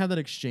they kind of have that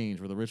exchange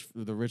where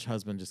the rich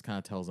husband just kind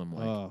of tells him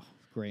like Oh,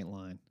 great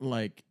line.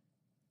 what,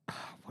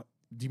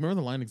 do you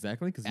remember the line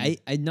exactly? Because I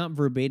not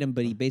verbatim,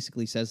 but he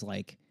basically says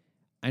like,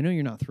 I know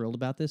you're not thrilled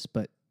about this,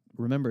 but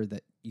remember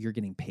that you're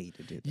getting paid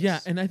to do this. yeah,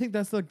 and I think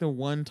that's like the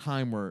one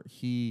time where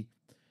he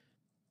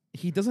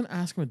doesn't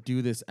ask him to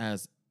do this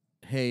as,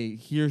 hey,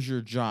 here's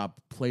your job,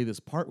 play this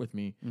part with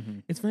me. Mm-hmm.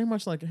 It's very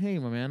much like, hey,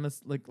 my man,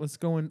 let's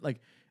go in.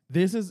 Like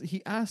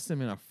he asked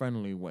him in a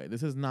friendly way.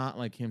 This is not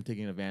like him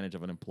taking advantage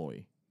of an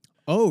employee.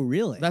 Oh,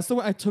 really? That's the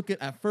way I took it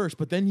at first.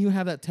 But then you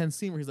have that tense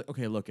scene where he's like,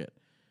 okay, look it.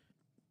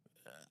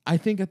 I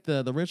think that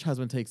the rich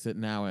husband takes it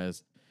now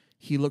as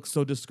he looks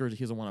so discouraged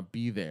he doesn't want to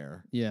be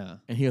there yeah.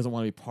 and he doesn't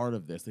want to be part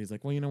of this. He's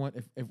like, well, you know what?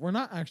 If we're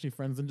not actually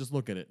friends, then just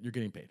look at it. You're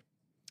getting paid.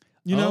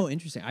 You Oh, know?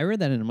 interesting. I read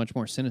that in a much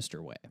more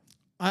sinister way.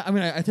 I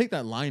mean, I take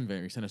that line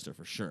very sinister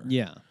for sure.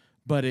 Yeah.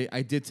 But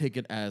I did take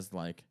it as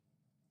like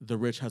the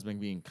rich husband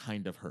being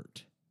kind of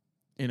hurt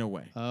in a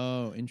way.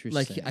 Oh,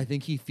 interesting. Like I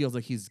think he feels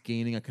like he's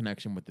gaining a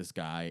connection with this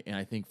guy, and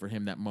I think for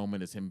him that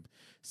moment is him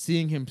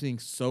being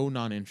so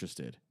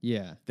non-interested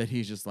yeah. that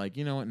he's just like,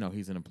 you know what? No,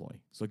 he's an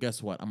employee. So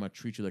guess what? I'm gonna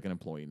treat you like an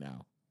employee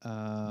now.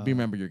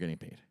 Remember, you're getting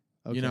paid.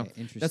 Okay, You know,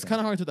 interesting. that's kind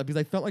of how I took that because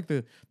I felt like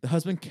the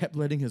husband kept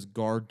letting his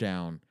guard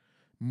down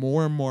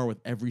more and more with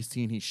every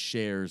scene he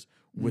shares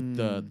with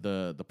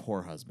the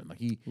poor husband.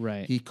 Like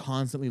Right. he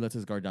constantly lets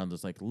his guard down,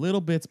 just like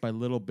little bits by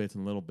little bits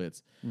and little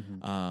bits.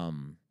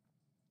 Mhm.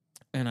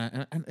 And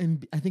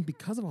I think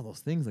because of all those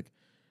things, like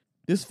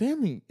this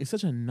family is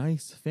such a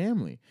nice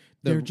family.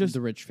 They're just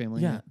the rich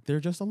family. yeah, they're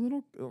just a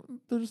little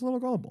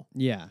gullible.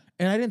 Yeah.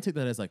 And I didn't take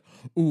that as like,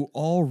 ooh,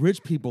 all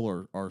rich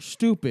people are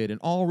stupid and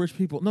all rich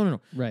people.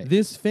 No. Right.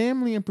 This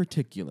family in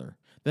particular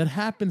that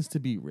happens to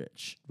be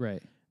rich.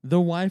 Right.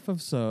 The wife of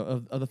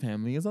the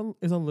family is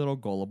a little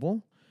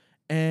gullible,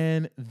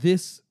 and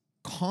this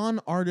con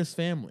artist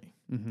family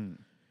Mm-hmm.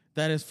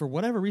 that is for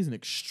whatever reason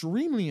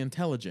extremely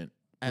intelligent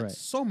at Right.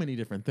 so many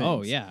different things.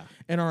 Oh yeah,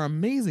 And are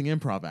amazing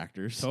improv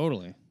actors,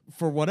 totally.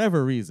 for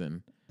whatever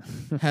reason,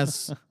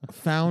 has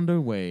found a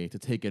way to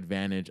take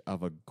advantage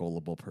of a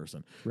gullible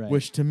person, Right.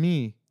 which to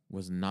me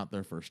was not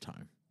their first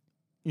time.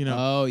 You know,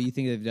 Oh, you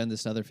think they've done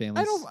this to other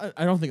families?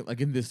 I don't think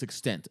like in this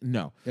extent,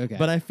 no. Okay.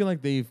 But I feel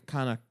like they've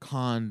kind of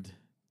conned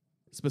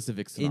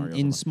specific scenarios in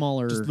along.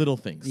 smaller, just little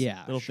things,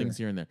 Yeah, little sure. things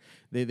here and there.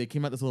 They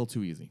came out this a little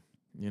too easy,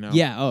 you know.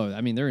 Yeah. Oh,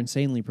 I mean, they're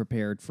insanely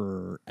prepared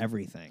for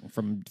everything,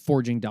 from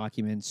forging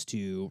documents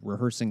to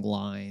rehearsing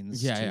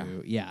lines. Yeah,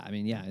 yeah. I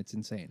mean, yeah, it's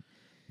insane.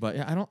 But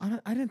yeah,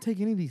 I didn't take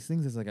any of these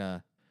things as like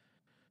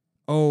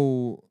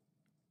oh,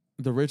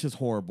 the rich is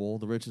horrible,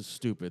 the rich is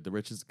stupid, the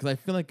rich is, because I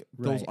feel like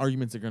those Right.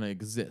 arguments are gonna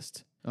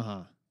exist.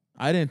 Uh-huh.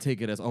 I didn't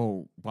take it as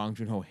Bong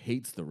Joon-ho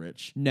hates the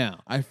rich. No.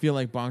 I feel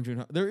like Bong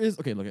Joon-ho, there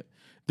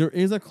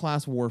is a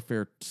class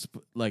warfare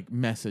like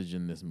message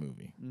in this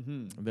movie.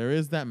 Mm-hmm. There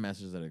is that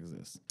message that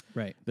exists.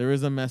 Right. There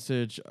is a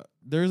message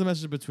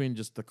between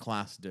just the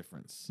class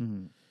difference.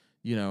 Mm-hmm.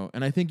 You know,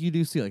 and I think you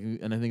do see, like,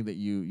 and I think that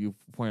you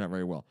point out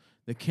very well.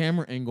 The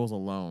camera angles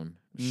alone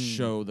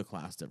show the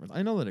class difference.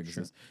 I know that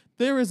exists.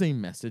 There is a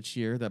message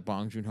here that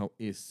Bong Joon-ho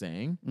is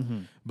saying,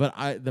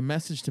 but the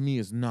message to me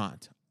is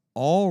not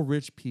all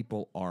rich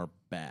people are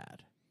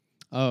bad.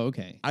 Oh,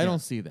 okay. I don't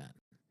see that.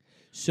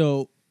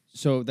 So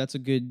that's a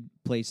good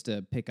place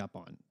to pick up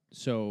on.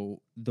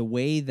 So the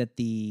way that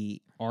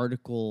the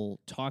article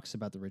talks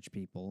about the rich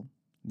people,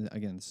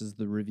 again, this is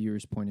the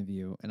reviewer's point of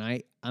view,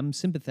 and I'm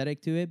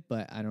sympathetic to it,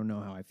 but I don't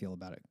know how I feel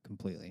about it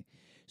completely.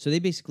 So they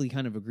basically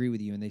kind of agree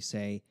with you, and they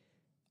say,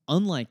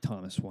 unlike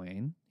Thomas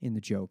Wayne in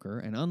The Joker,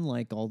 and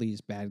unlike all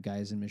these bad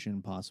guys in Mission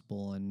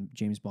Impossible and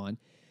James Bond,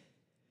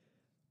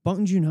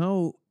 Bong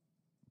Joon-ho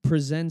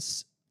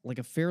presents like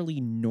a fairly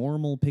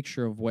normal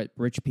picture of what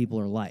rich people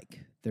are like.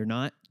 They're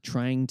not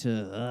trying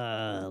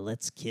to,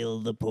 let's kill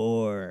the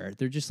poor.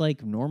 They're just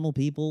like normal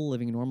people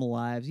living normal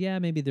lives. Yeah,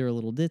 maybe they're a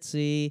little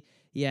ditzy.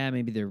 Yeah,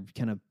 maybe they're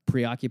kind of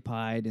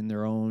preoccupied in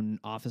their own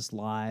office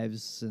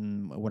lives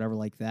and whatever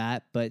like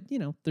that. But, you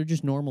know, they're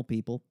just normal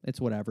people. It's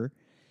whatever.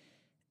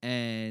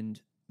 And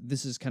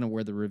this is kind of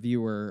where the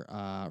reviewer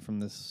from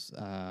this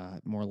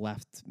more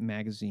left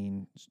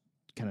magazine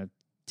kind of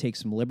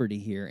takes some liberty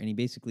here. And he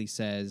basically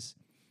says,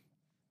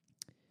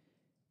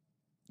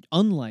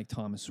 unlike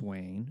Thomas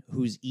Wayne,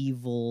 who's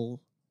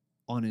evil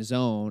on his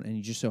own and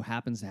he just so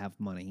happens to have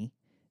money,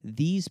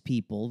 these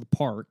people, the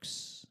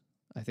Parks,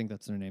 I think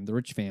that's their name, the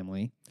rich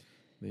family.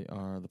 They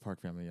are the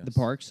Park family, yes. The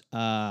Parks,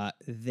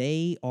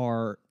 they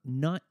are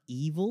not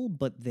evil,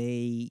 but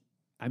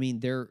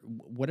they're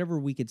whatever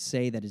we could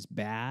say that is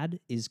bad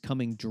is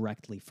coming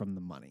directly from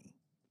the money.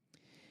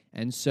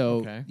 And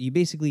so you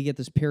basically get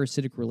this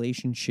parasitic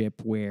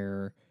relationship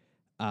where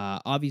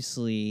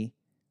obviously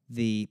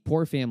the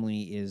poor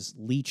family is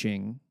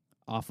leeching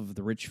off of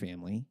the rich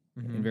family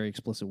in very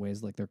explicit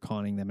ways, like they're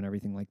conning them and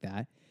everything like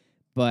that.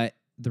 But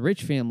the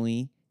rich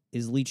family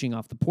is leeching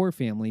off the poor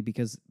family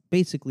because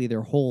basically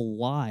their whole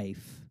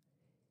life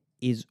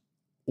is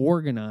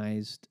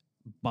organized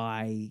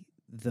by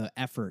the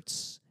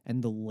efforts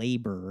and the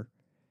labor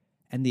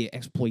and the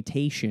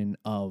exploitation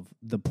of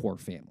the poor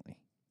family.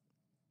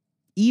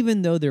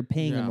 Even though they're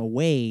paying them a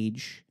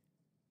wage,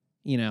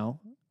 you know,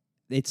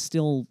 it's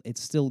still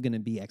going to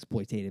be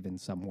exploitative in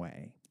some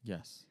way.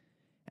 Yes.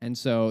 And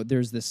so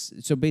there's this.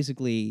 So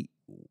basically,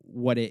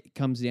 what it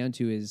comes down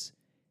to is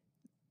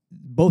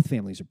both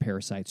families are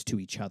parasites to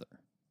each other,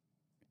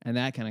 and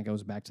that kind of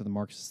goes back to the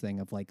Marxist thing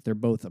of like they're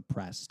both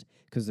oppressed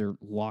because they're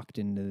locked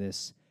into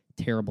this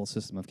terrible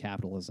system of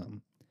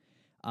capitalism.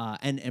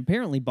 And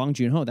apparently, Bong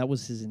Joon-ho, that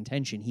was his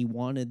intention. He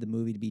wanted the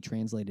movie to be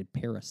translated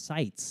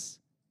 "Parasites"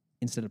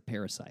 instead of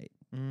 "Parasite."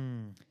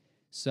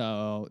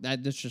 So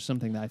that's just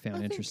something that I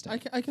found interesting.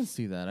 I can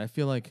see that. I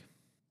feel like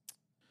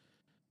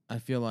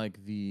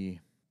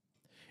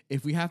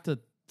if we have to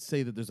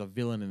say that there's a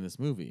villain in this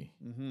movie,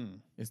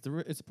 it's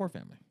the poor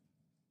family.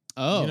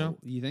 Oh, you know?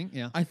 You think?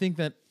 Yeah. I think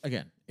that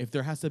again, if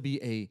there has to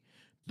be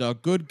the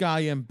good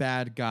guy and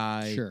bad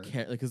guy, Sure,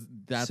 because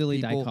that's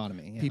silly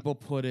dichotomy. Yeah. People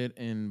put it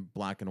in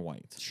black and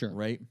white. Sure.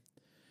 Right.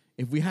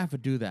 If we have to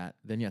do that,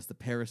 then yes, the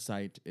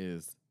parasite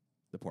is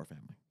the poor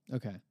family.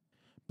 Okay.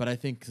 But I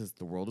think because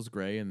the world is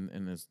gray and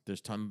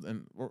there's tons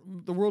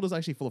the world is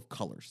actually full of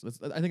colors.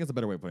 I think that's a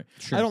better way of putting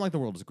it. Sure. I don't like the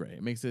world is gray.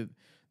 It makes it,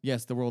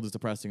 yes, the world is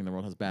depressing and the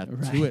world has bad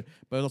Right. to it,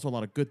 but there's also a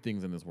lot of good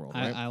things in this world.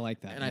 Right? I like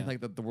that. And I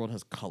think that the world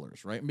has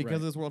colors, right? And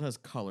because this world has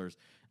colors,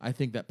 I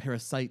think that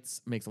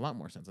Parasites makes a lot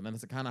more sense. And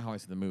that's kind of how I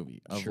see the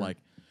movie of like,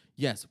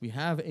 yes, we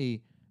have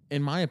in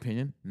my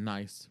opinion,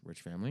 nice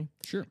rich family.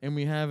 Sure. And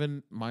we have,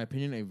 in my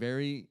opinion, a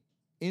very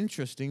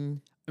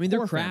interesting. I mean, they're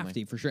poor crafty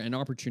family. for sure and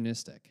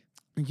opportunistic.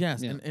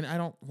 Yes, Yeah. and I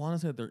don't want to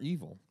say that they're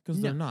evil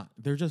because they're No. not.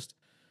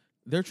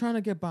 They're trying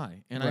to get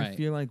by, and I Right.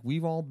 feel like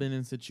we've all been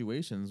in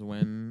situations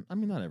when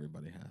not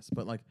everybody has,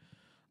 but like,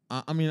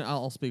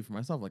 I'll speak for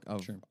myself. Like,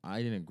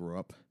 I didn't grow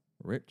up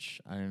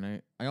rich.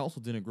 I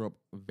also didn't grow up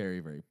very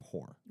very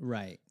poor.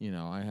 Right. You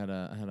know,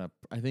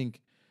 I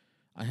think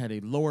I had a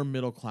lower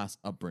middle class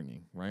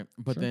upbringing, right?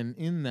 But then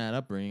in that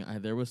upbringing,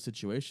 there was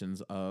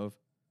situations of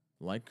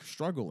like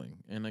struggling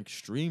and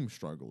extreme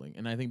struggling.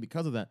 And I think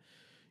because of that,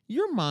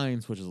 your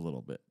mind switches a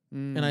little bit.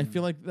 And I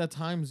feel like at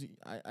times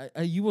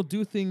you will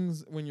do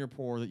things when you're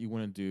poor that you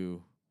wouldn't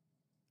do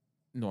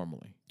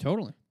normally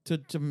Totally.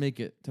 to make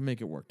it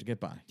work, to get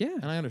by. Yeah.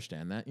 And I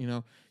understand that,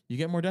 you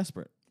get more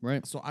desperate.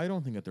 Right. So I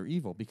don't think that they're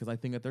evil because I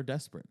think that they're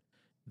desperate.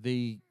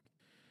 They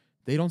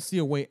don't see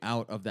a way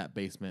out of that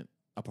basement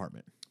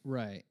apartment,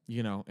 Right.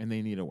 and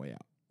they need a way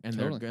out. And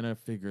Totally. they're going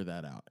to figure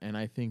that out. And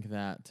I think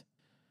that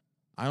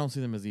I don't see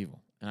them as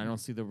evil. And I don't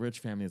see the rich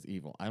family as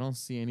evil. I don't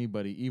see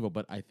anybody evil,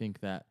 but I think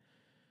that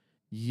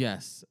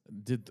yes,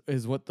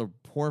 is what the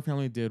poor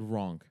family did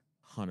wrong.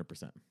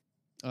 100%.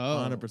 Oh.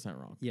 100%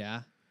 wrong.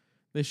 Yeah.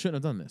 They shouldn't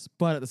have done this.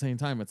 But at the same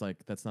time, it's like,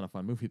 that's not a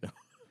fun movie, though.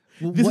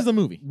 Well, This is a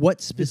movie. What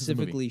This is a movie.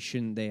 specifically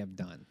shouldn't they have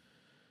done?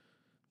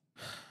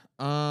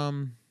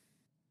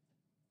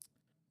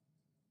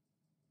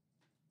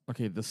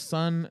 Okay, the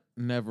son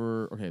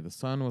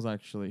was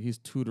actually, he's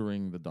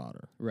tutoring the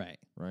daughter, Right.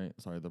 right?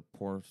 Sorry, the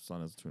poor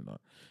son is tutoring the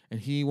daughter. And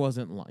he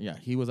wasn't,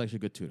 he was actually a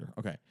good tutor.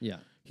 Okay. Yeah.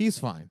 He's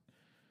fine.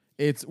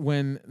 It's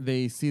when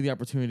they see the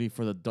opportunity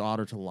for the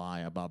daughter to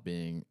lie about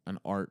being an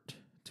art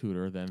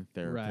tutor, then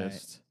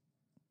therapist.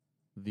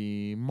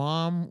 The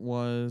mom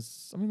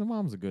the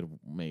mom's a good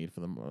maid for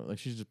them. Like,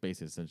 she's just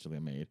basically essentially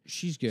a maid.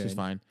 She's good. She's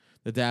fine.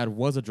 The dad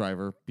was a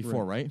driver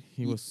before, Right. right?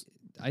 He was.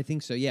 I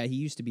think so. Yeah, he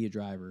used to be a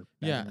driver.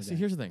 back in Yeah. the See, day.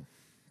 here's the thing.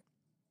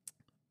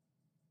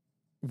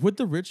 Would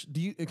the rich,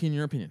 in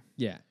your opinion,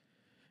 Yeah.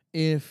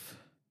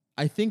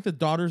 I think the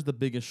daughter's the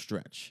biggest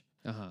stretch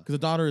Uh-huh. because the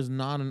daughter is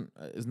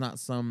not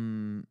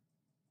some,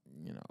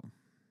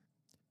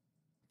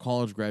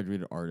 college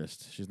graduated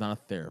artist. She's not a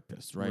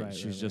therapist, right? Right,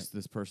 She's right, just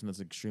this person that's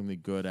extremely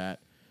good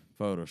at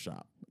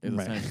Photoshop. Is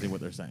Right. essentially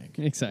what they're saying.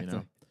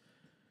 Exactly.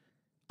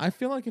 I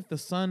feel like if the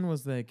son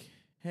was like,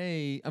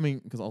 "Hey," I mean,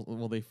 because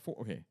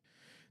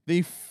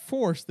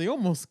they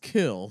almost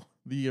kill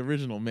the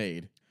original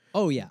maid.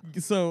 Oh yeah.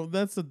 So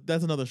that's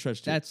another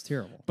stretch too. That's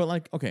terrible. But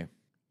like, okay.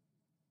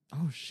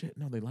 Oh shit!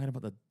 No, they lied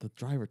about the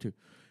driver too.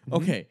 Mhm.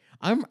 Okay,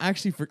 I'm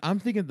actually I'm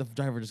thinking the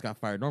driver just got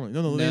fired normally.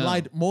 No, they No.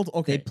 lied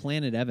multiple. They Okay,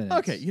 planted evidence.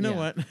 okay. You know Yeah.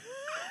 what?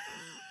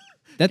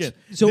 That's Again,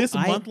 so this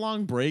I,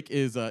 month-long break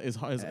is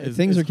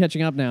things are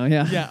catching up now.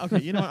 Yeah. yeah.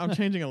 Okay, you know what? I'm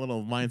changing a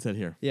little mindset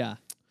here. Yeah.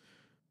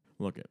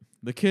 Look it.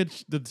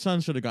 The the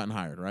son should have gotten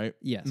hired, right?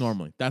 Yes.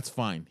 Normally, that's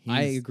fine.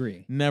 I He's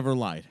agree. Never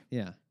lied.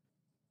 Yeah.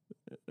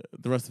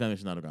 The rest of the family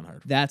should not have gotten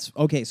hired. That's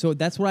okay. So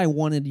that's what I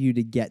wanted you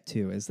to get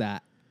to is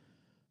that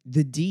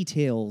the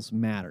details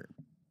matter.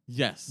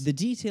 Yes. The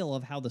detail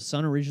of how the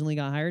son originally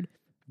got hired,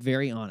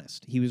 very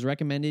honest. He was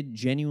recommended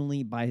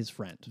genuinely by his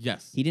friend.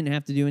 Yes. He didn't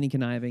have to do any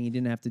conniving. He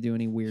didn't have to do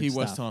any weird He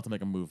stuff. was told to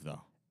make a move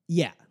though.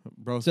 Yeah.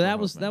 Bro, So that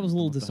was a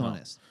little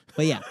dishonest.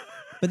 But yeah.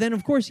 But then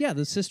of course, yeah,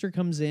 the sister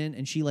comes in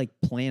and she like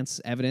plants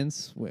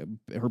evidence,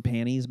 her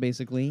panties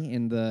basically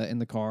in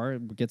the car,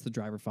 gets the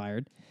driver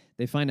fired.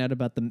 They find out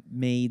about the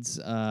maid's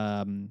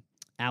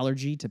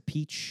allergy to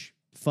peach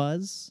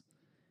fuzz,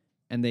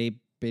 and they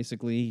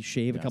basically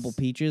shave a couple Yes.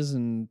 peaches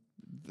and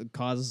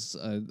cause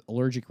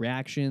allergic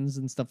reactions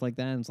and stuff like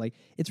that. And it's like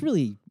it's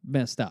really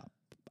messed up.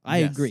 I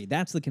Yes. agree.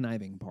 That's the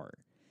conniving part.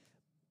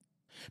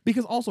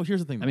 Because also here's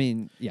the thing. I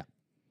mean, yeah.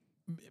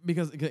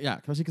 Especially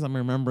because I'm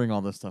remembering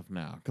all this stuff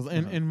now. Because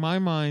in my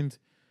mind,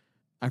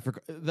 I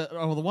forgot the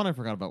one I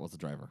forgot about was the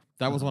driver.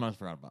 That was one I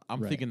forgot about.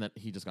 I'm Right. thinking that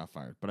he just got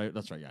fired, but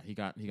that's right. Yeah, he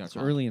got It's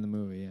caught. early in the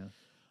movie,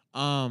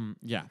 yeah.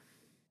 Yeah.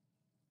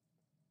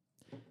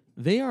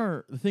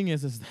 The thing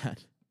is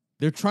that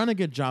they're trying to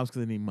get jobs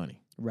because they need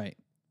money, Right.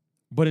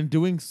 but in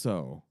doing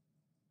so,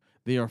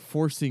 they are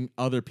forcing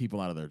other people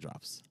out of their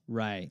jobs,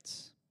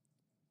 Right.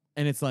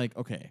 and it's like,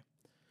 okay,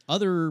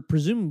 Other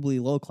presumably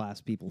low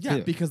class people yeah,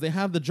 too. because they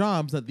have the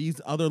jobs that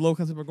these other low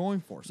class people are going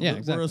for. So Yeah, we're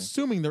exactly.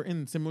 assuming they're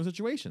in similar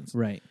situations.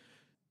 Right.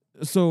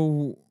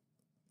 So,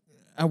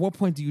 at what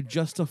point do you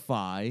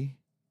justify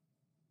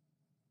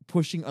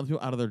pushing other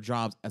people out of their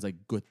jobs as a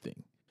good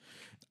thing?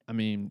 I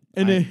mean,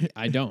 And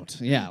I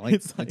don't. Yeah, like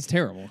It's it's, like-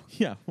 terrible.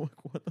 Yeah, what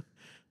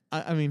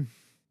I mean,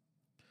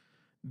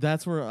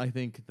 that's where I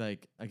think,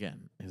 like,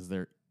 again,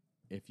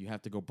 if you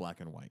have to go black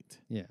and white,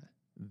 Yeah.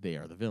 they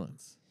are the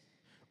villains.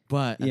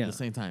 But at Yeah. the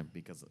same time,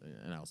 because,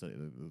 and I'll say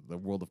the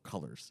world of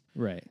colors,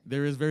 Right.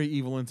 there is very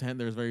evil intent.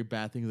 There's very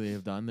bad things they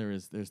have done.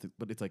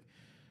 But it's like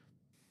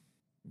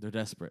they're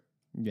desperate,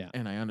 Yeah.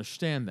 and I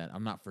understand that.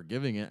 I'm not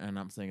forgiving it, and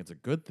I'm saying it's a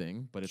good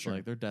thing. But it's Sure.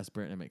 like they're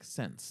desperate, and it makes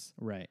sense.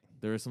 Right.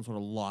 There is some sort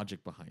of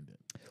logic behind it,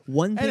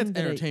 One and thing it's that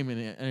entertainment.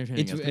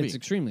 Entertaining it's as can be.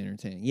 extremely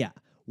entertaining. Yeah.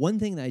 One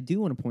thing that I do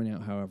want to point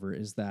out, however,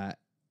 is that,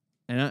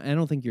 and I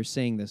don't think you're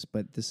saying this,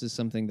 but this is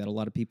something that a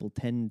lot of people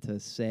tend to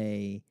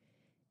say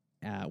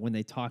when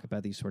they talk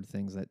about these sort of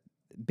things. That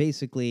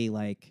basically,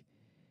 like,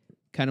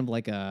 kind of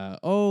like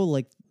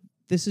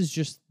this is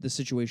just the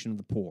situation of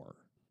the poor,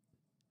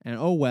 and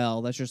oh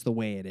well, that's just the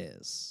way it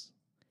is.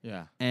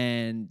 Yeah.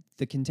 And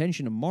the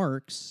contention of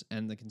Marx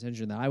and the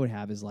contention that I would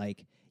have is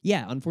like,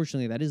 yeah,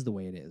 unfortunately, that is the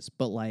way it is.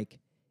 But like,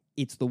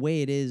 it's the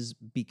way it is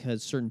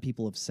because certain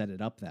people have set it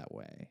up that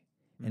way.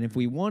 And if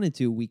we wanted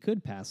to, we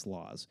could pass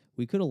laws.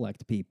 We could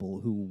elect people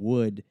who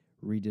would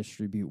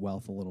redistribute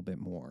wealth a little bit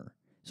more.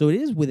 So it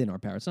is within our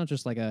power. It's not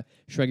just like a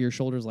shrug your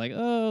shoulders, like,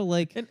 oh,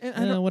 like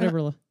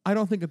whatever. I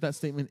don't think that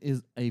statement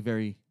is a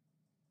very,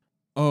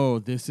 oh,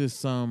 this is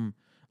some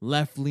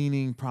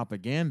left-leaning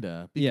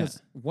propaganda,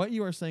 because what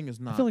you are saying is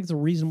not I feel like it's a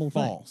reasonable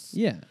false.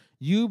 thing. Yeah.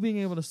 You being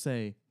able to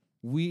say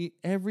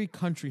every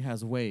country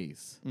has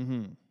ways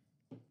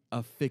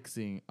of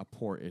fixing a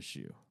poor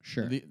issue.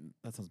 Sure.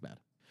 That sounds bad.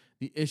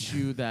 The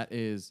issue that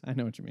is I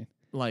know what you mean.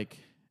 like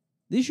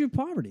The issue of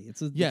poverty.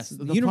 It's a yes,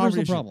 it's the a universal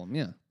poverty problem.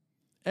 Yeah.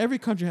 every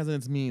country has in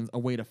its means a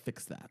way to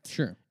fix that.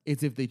 Sure.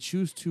 It's if they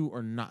choose to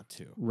or not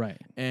to. Right.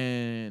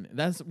 And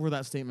that's where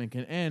that statement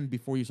can end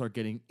before you start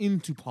getting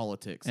into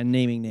politics. And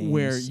naming names.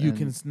 Where you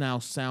can now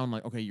sound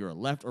like, okay, you're a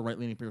left or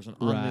right-leaning person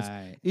on this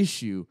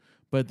issue.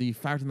 But the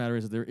fact of the matter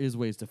is that there is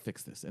ways to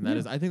fix this. And that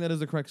is, I think that is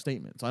the correct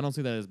statement. So I don't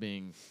see that as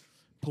being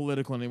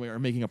political in any way or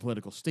making a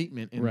political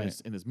statement in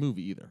this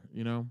movie either,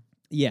 you know?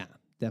 Yeah,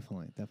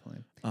 definitely.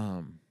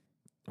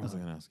 What was I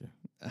going to ask you?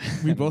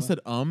 We both said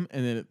and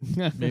then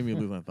it made me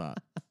lose my thought.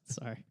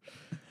 Sorry.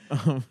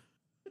 A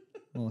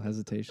little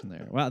hesitation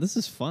there. Wow, this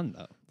is fun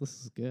though. This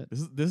is good.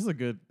 This is a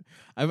good.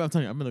 I'm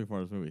telling you, I've been looking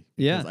forward to this movie.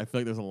 Yeah, I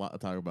feel like there's a lot to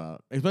talk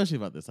about, especially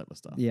about this type of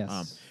stuff.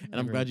 Yes, and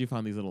I'm glad you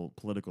found these little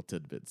political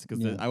tidbits,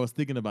 because I was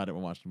thinking about it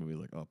when watching the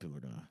movie. Like, oh, people are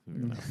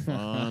gonna have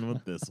fun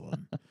with this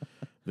one.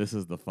 This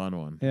is the fun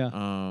one. Yeah.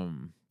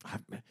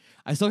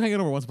 I still can't get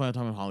over Once Upon a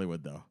Time in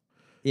Hollywood though.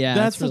 Yeah,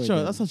 that's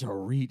such a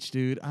reach,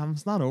 dude. I'm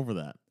just not over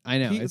that. I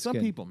know. It's some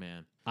good. people,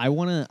 man. I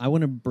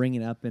wanna bring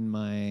it up in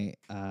my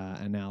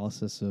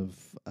analysis of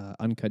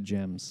Uncut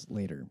Gems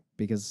later,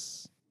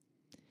 because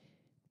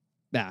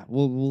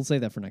we'll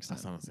save that for next time.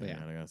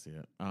 I gotta see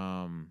it.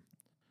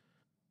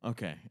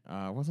 Okay.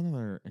 What's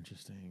another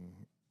interesting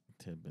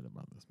tidbit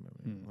about this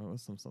movie? What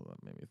was some stuff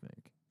that made me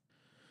think?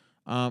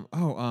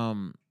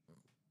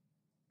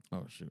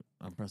 Oh shoot!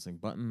 I'm pressing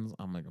buttons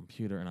on my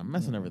computer and I'm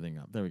messing everything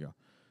up. There we go.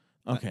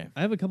 Okay.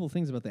 I have a couple of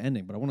things about the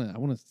ending, but I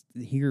want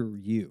to hear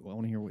you. I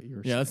want to hear what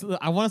you're saying.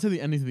 I want to say the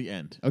ending to the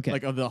end. Okay.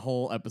 Like of the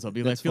whole episode,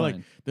 because I feel like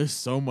there's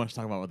so much to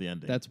talk about with the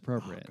ending. That's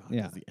appropriate. Oh,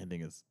 God, the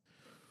ending is.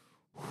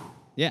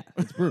 Yeah,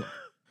 it's brutal.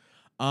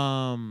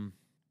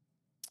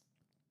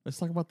 Let's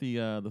talk about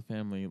the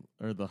family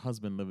or the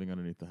husband living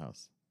underneath the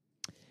house.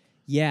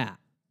 Yeah.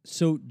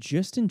 So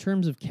just in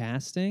terms of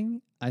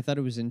casting, I thought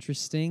it was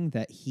interesting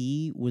that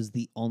he was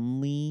the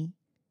only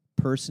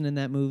person in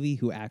that movie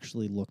who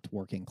actually looked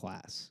working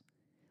class.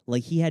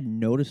 Like, he had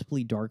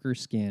noticeably darker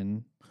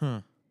skin.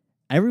 Huh.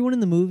 Everyone in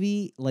the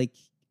movie, like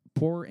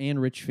poor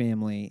and rich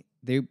family,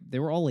 they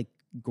were all like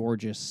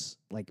gorgeous,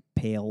 like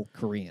pale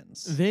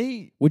Koreans.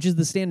 Which is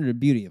the standard of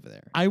beauty over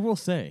there. I will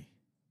say,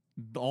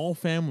 all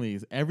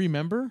families, every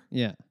member,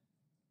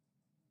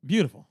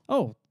 beautiful.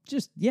 Oh,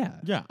 just yeah.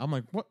 I'm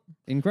like, what?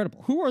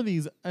 Incredible. Who are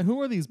these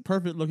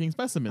perfect looking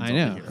specimens? I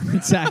know. Over here?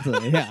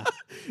 Exactly. Yeah.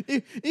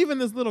 Even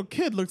this little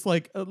kid looks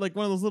like one of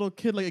those little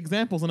kid like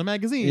examples in a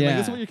magazine. Yeah. Like,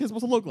 this is what your kid's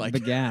supposed to look like. The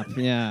Gap.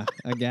 Yeah.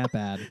 A Gap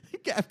ad.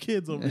 Gap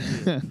kids over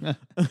here.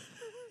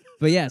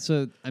 But yeah,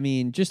 so I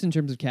mean, just in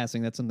terms of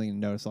casting, that's something to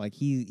notice. Like,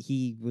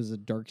 he was a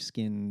dark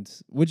skinned,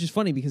 which is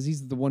funny because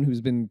he's the one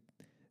who's been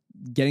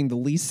getting the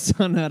least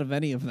sun out of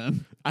any of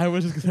them. I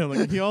was just gonna say,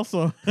 like, he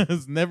also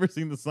has never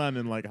seen the sun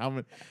in like how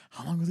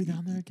long was he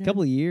down there again? A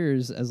couple of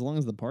years, as long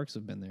as the parks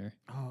have been there.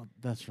 Oh,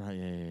 that's right.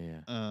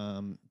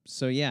 Yeah.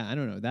 So yeah, I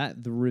don't know,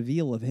 that the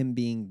reveal of him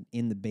being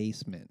in the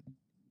basement,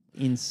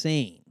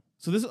 insane.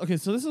 So this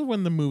is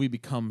when the movie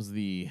becomes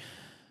the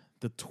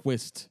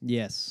twist.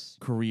 Yes.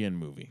 Korean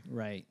movie.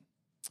 Right.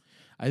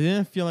 I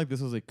didn't feel like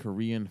this was a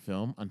Korean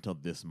film until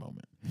this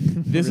moment.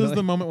 This is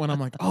the moment when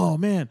I'm like, oh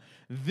man,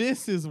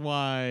 this is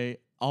why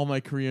all my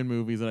Korean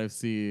movies that I've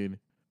seen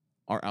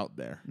are out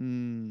there.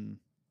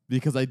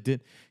 Because here's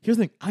the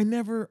thing, I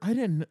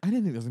didn't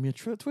think there was gonna be a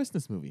twist in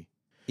this movie.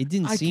 It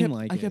didn't seem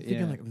like it. I kept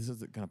thinking like, this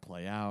isn't gonna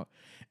play out,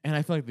 and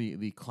I feel like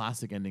the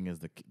classic ending is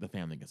the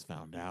family gets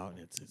found out, and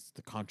it's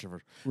the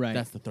controversy. Right.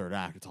 That's the third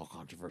act. It's all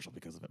controversial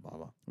because of it. Blah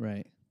blah.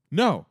 Right.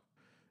 No.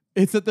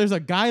 It's that there's a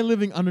guy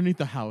living underneath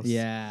the house.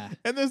 Yeah.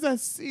 And there's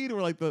that scene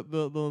where like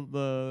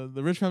the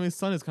rich family's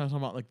son is kind of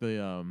talking about like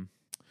the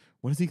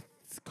what does he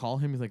call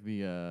him? He's like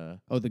the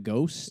the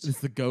ghost? It's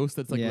the ghost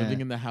that's like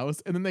living in the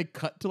house. And then they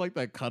cut to like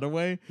that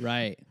cutaway.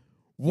 Right.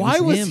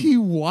 Why was he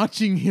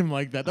watching him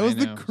like that? That was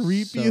the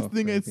creepiest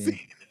thing I'd seen.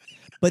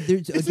 But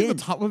there's again the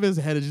top of his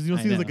head. You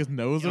don't see like his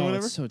nose or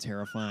whatever. It's so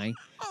terrifying.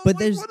 But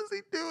there's what is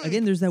he doing?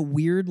 Again, there's that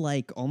weird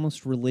like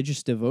almost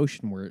religious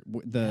devotion where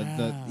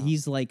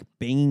he's like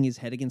banging his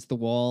head against the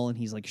wall and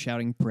he's like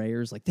shouting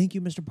prayers like, "Thank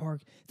you, Mr. Park.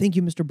 Thank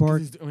you, Mr.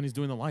 Park." When he's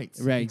doing the lights,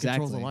 right? He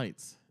Exactly. controls the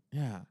lights.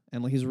 Yeah.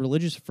 And like his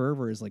religious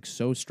fervor is like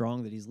so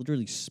strong that he's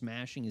literally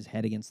smashing his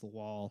head against the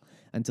wall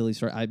until he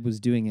started. I was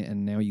doing it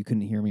and now you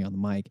couldn't hear me on the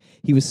mic.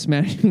 He was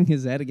smashing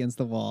his head against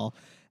the wall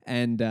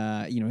and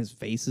his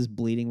face is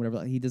bleeding,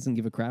 whatever. He doesn't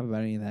give a crap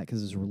about any of that because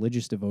his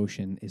religious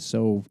devotion is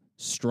so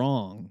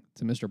strong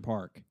to Mr.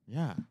 Park.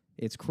 Yeah.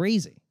 It's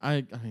crazy.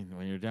 I mean,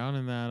 when you're down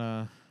in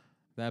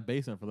that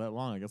basement for that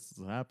long, I guess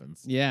this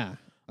happens. Yeah.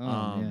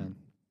 Oh man.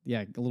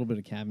 Yeah, a little bit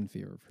of cabin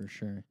fever for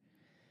sure.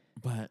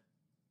 But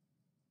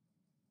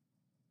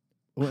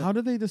What? how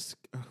did they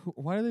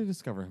why did they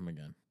discover him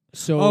again?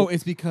 So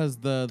It's because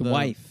the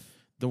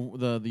wife,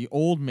 the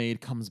old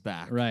maid comes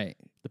back. right?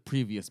 The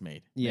previous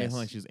maid. Made it Yes. sound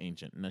like she's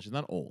ancient. No, she's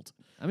not old.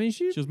 I mean,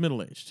 She was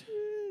middle aged.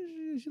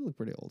 she looked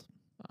pretty old.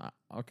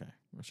 Okay,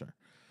 sure.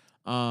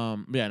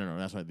 Yeah, no,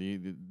 that's right.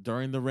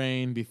 During the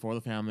rain, before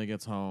the family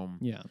gets home,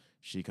 Yeah.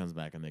 she comes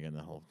back and they get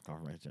the whole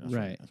confirmation.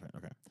 Right. That's right.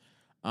 Okay.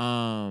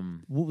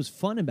 What was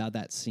fun about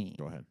that scene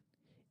Go ahead.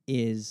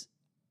 is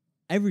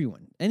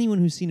anyone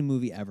who's seen a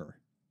movie ever,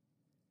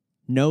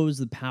 knows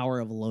the power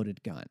of a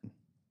loaded gun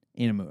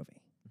in a movie.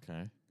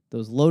 Okay.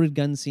 Those loaded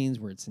gun scenes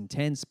where it's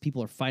intense,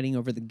 people are fighting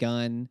over the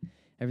gun,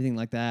 everything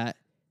like that.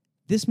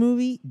 This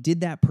movie did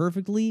that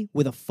perfectly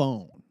with a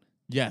phone.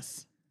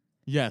 Yes.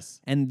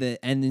 And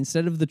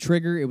instead of the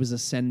trigger, it was a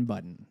send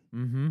button.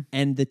 Mm-hmm.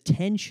 And the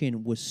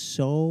tension was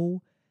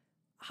so,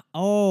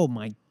 oh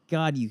my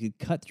God, you could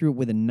cut through it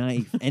with a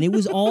knife. And it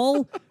was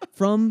all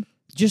from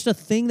just a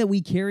thing that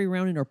we carry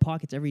around in our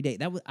pockets every day.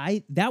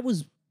 That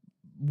was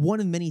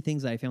one of many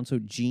things that I found so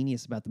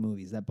genius about the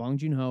movies, that Bong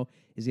Joon-ho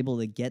is able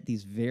to get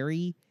these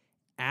very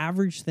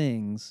average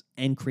things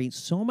and create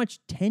so much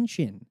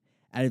tension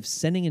out of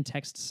sending a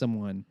text to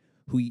someone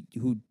who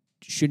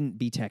shouldn't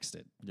be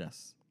texted.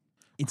 Yes.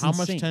 It's How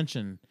insane. much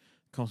tension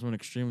comes from an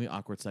extremely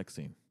awkward sex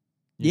scene?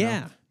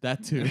 Yeah. know?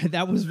 That too.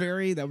 that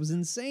was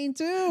insane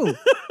too.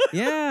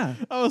 Yeah.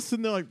 I was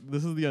sitting there like,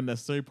 this is the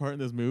unnecessary part in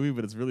this movie,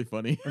 but it's really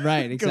funny.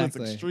 Right, 'Cause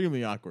exactly. It's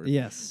extremely awkward.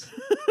 Yes.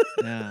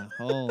 Yeah.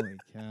 Holy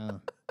cow.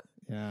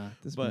 Yeah.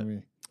 This But-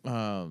 movie.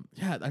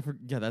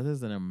 That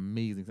is an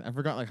amazing thing. I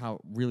forgot like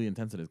how really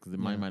intense it is because in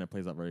my Yeah. mind it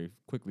plays out very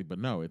quickly, but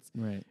no, it's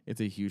Right.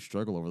 a huge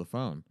struggle over the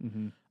phone.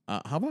 Mm-hmm.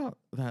 How about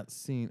that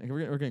scene? Like,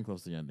 we're getting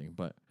close to the ending,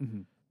 but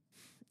Mm-hmm.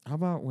 how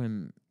about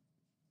when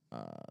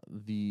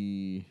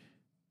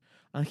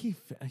I keep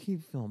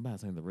feeling bad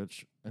saying the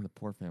rich and the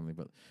poor family,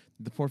 but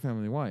the poor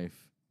family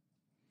wife,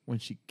 when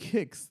she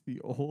kicks the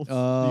old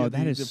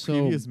That is the so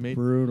previous mate,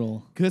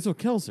 brutal. because that's what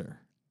kills her.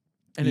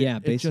 And Yeah,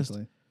 it just,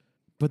 basically.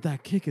 but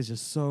that kick is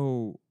just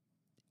so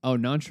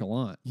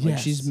Nonchalant. Like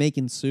she's Yes.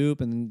 making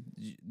soup and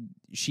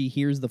she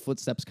hears the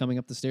footsteps coming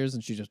up the stairs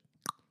and she just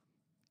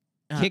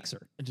kicks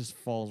her. it just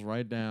falls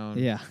right down.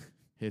 Yeah.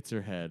 Hits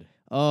her head.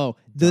 Oh,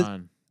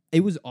 Done.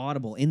 it was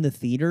audible in the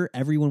theater.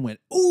 Everyone went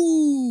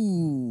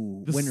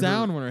ooh. The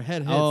sound when her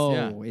head hits. Oh,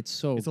 yeah, it's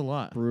so it's a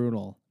lot.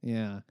 brutal.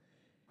 Yeah.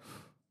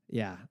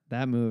 Yeah,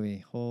 that movie.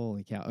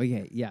 Holy cow.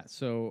 Okay, yeah.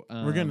 So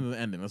We're getting to the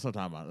ending. Let's not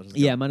talk about it. Let's just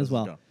yeah, go. might Let's as just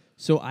well. go.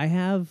 So I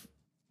have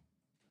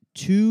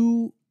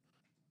two.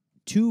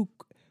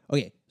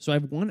 Okay, so I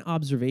have one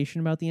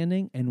observation about the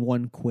ending and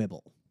one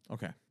quibble.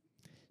 Okay.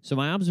 So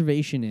my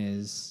observation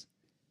is,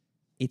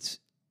 it's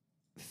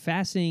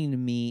fascinating to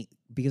me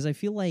because I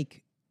feel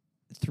like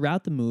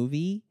throughout the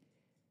movie,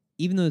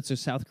 even though it's a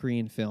South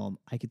Korean film,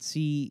 I could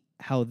see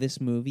how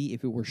this movie,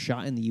 if it were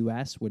shot in the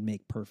U.S., would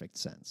make perfect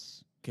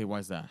sense. Okay, why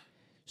is that?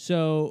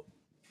 So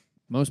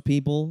most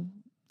people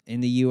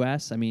in the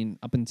U.S., I mean,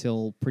 up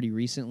until pretty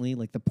recently,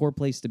 like the poor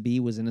place to be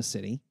was in a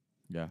city,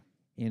 Yeah.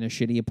 in a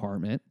shitty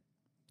apartment.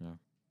 Yeah.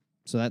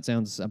 So that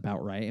sounds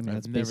about right. I mean, I've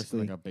that's never seen basically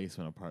like a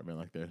basement apartment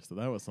like this, so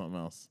that was something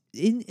else.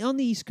 on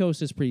the East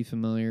Coast is pretty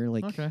familiar.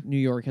 Like Okay. New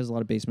York has a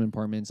lot of basement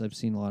apartments. I've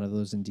seen a lot of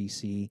those in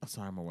DC. Oh,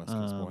 sorry, I'm a West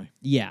Coast boy.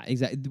 Yeah,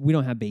 exactly. We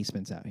don't have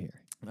basements out here.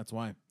 That's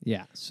why.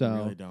 Yeah. I So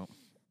really don't.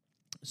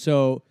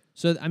 so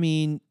I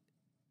mean,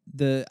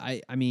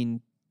 I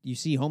mean, you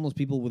see homeless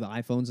people with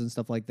iPhones and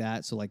stuff like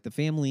that. So like the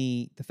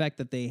fact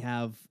that they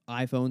have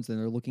iPhones and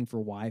they're looking for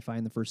Wi-Fi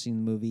in the first scene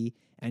of the movie,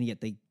 and yet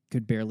they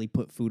could barely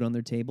put food on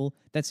their table.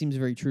 That seems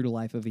very true to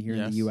life over here in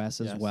the Yes,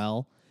 U.S. as yes.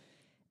 well.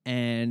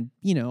 And,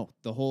 you know,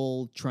 the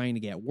whole trying to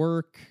get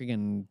work,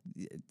 and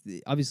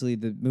obviously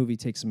the movie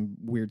takes some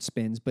weird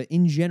spins, but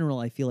in general,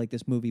 I feel like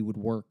this movie would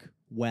work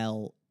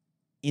well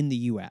in the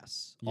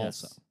U.S. Yes.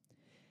 also.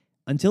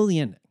 Until the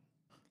ending.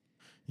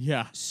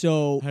 Yeah,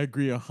 So I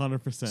agree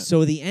 100%.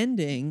 so the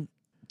ending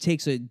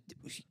takes a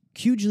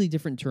hugely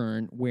different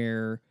turn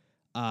where,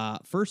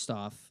 first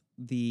off,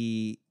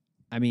 the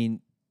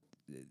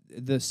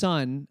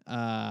son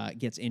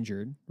gets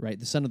injured, right?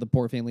 The son of the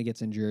poor family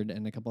gets injured,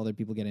 and a couple other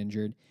people get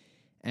injured,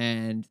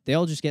 and they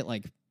all just get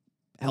like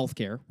health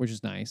care, which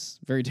is nice,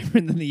 very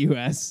different than the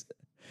U.S.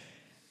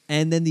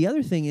 And then the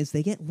other thing is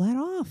they get let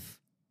off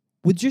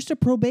with just a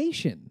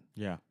probation.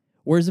 yeah.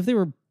 Whereas if they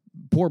were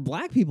poor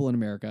black people in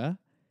America,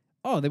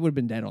 oh, they would have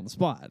been dead on the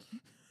spot.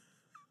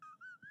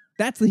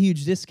 That's the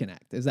huge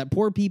disconnect, is that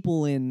poor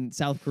people in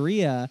South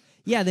Korea,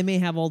 yeah, they may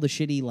have all the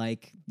shitty,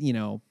 like, you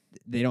know,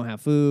 they don't have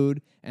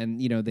food,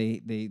 and, you know, they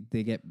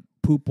get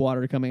poop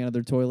water coming out of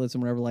their toilets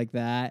and whatever like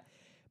that.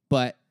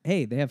 But,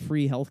 hey, they have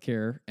free health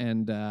care,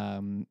 and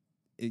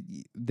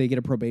they get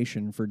a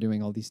probation for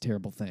doing all these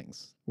terrible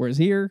things. Whereas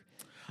here,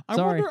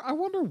 sorry. I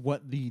wonder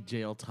what the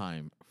jail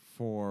time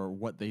for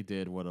what they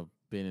did would have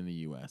been in the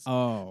U.S.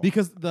 Oh.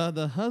 Because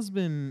the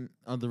husband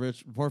of the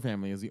rich poor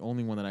family is the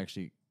only one that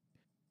actually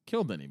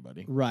killed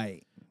anybody.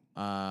 Right.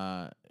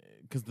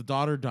 because the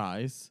daughter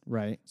dies,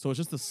 Right. so it's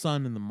just the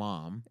son and the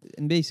mom.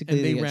 And basically,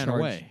 And they get ran charged.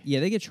 away. Yeah,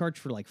 they get charged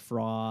for like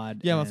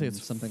fraud. Yeah, I'll and say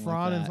it's something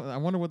fraud. like that. I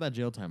wonder what that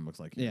jail time looks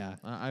like. Yeah.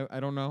 I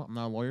don't know. I'm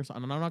not a lawyer, so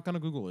I'm not gonna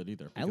Google it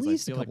either. At because I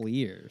least a feel like- couple of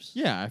years.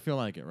 Yeah, I feel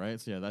like it,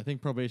 right? So yeah, I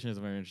think probation is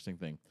a very interesting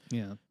thing.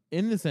 Yeah.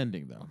 In this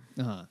ending, though,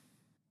 Uh-huh.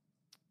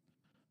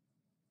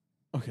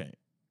 okay,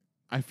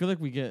 I feel like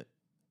we get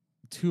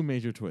two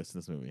major twists in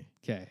this movie.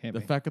 Okay.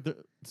 The fact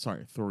that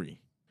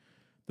three.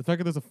 The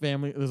fact that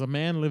there's a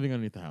man living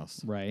underneath the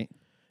house. Right.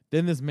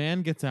 Then this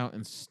man gets out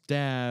and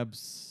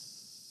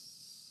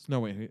stabs. No,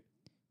 wait.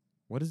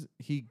 What is it?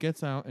 He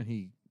gets out and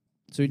he.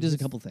 So he does a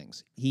just- couple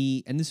things.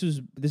 And this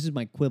is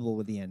my quibble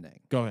with the ending.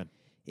 Go ahead.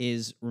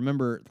 Is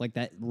remember like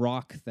that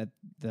rock that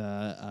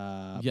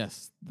the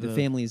Yes. the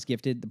family is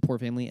gifted, the poor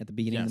family at the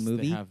beginning yes, of the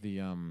movie. They have the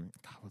God,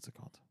 what's it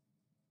called?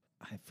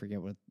 I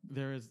forget what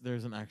There's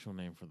an actual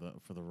name for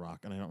the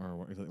rock, and I don't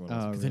remember exactly what it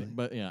Oh, is. really?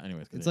 But yeah,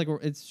 anyways. it's like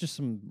it's just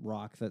some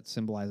rock that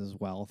symbolizes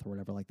wealth or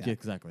whatever like that. Yeah,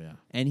 exactly, yeah.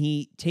 And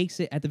he takes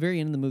it at the very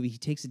end of the movie. He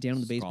takes it down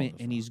to the basement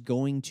Scholars and rock. he's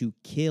going to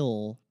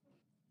kill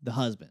the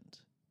husband,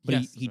 but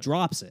Yes, he that's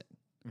drops it,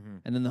 Mm-hmm.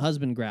 and then the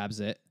husband grabs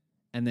it,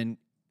 and then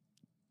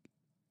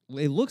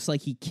it looks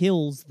like he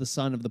kills the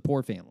son of the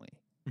poor family.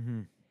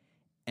 Mm-hmm.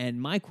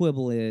 And my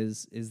quibble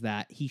is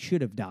that he should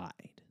have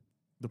died.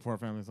 The poor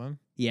family son?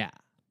 Yeah,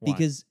 Why?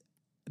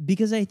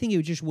 because I think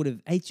it just would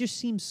have. It just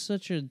seems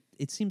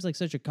it seems like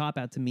such a cop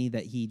out to me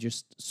that he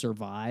just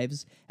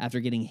survives after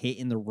getting hit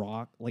in the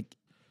rock, like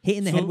hit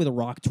in the head So- with a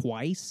rock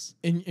twice,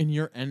 In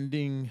your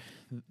ending,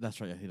 that's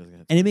right, yeah, he doesn't get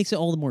hit. and it makes it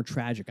all the more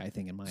tragic. I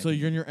think in my So opinion.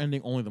 you're in your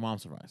ending, only the mom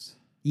survives.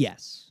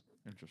 Yes,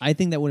 Interesting. I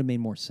think that would have made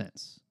more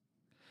sense.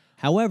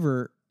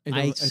 However, It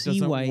I doesn't, see it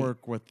doesn't why.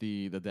 work with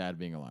the dad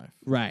being alive.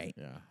 Right,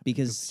 Yeah.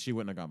 because she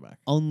wouldn't have gone back.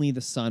 only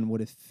the son would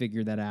have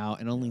figured that out,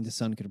 and only the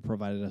son could have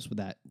provided us with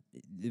that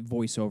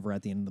voiceover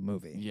at the end of the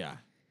movie. Yeah.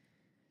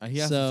 He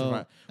has to So,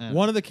 survive. uh,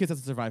 One of the kids has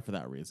to survive for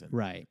that reason.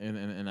 Right.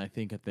 And I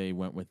think that they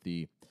went with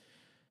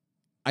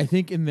I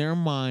think in their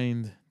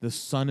mind, the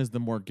son is the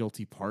more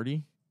guilty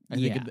party. I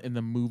think Yeah. in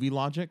the movie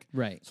logic.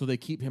 Right. So they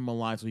keep him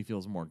alive so he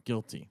feels more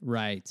guilty.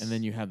 Right. And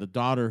then you have the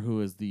daughter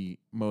who is the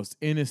most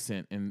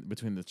innocent in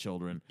between the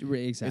children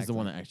exactly. is the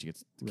one that actually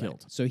gets Right.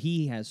 killed. So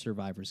he has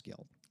survivor's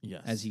guilt,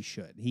 Yes. as he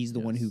should. He's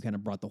the one who Yes. kind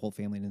of brought the whole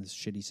family into this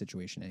shitty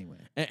situation anyway.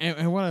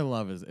 And what I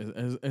love is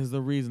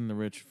the reason the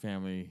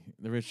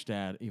rich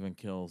dad even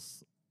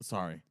kills,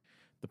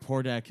 the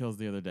poor dad kills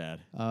the other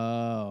dad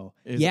Oh.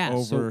 is yeah.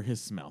 over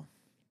his smell.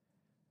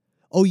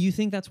 Oh, you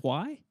think that's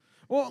why?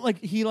 Well,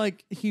 he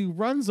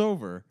runs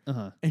over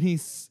Uh-huh. and he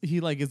is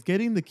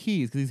getting the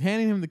keys because he's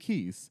handing him the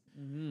keys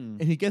Mm-hmm.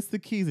 and he gets the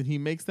keys and he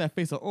makes that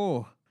face of,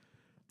 oh,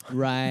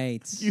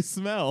 Right. you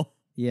smell.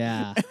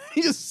 Yeah. And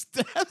he just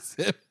stabs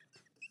him.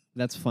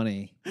 That's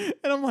funny. And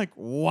I'm like,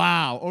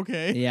 wow,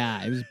 okay.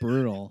 Yeah, it was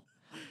brutal.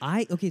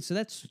 So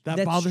that's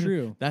bothered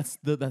true. him.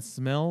 That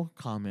smell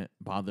comment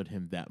bothered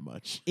him that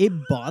much. It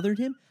bothered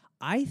him.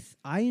 I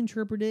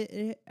interpreted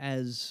it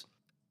as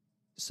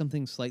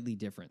something slightly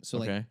different. So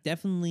Okay. like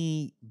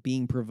definitely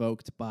being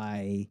provoked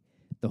by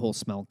the whole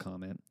smell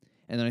comment.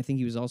 And then I think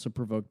he was also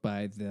provoked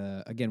by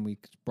we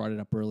brought it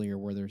up earlier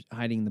where they're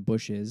hiding in the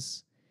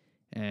bushes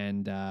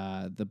and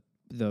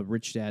the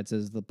rich dad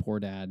says to the poor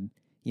dad,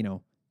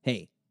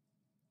 hey,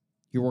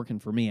 you're working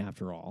for me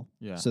after all.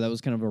 Yeah. So that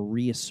was kind of a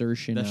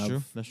reassertion That's of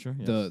true. That's true.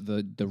 Yes.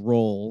 the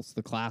roles,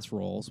 the class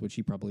roles, which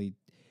he probably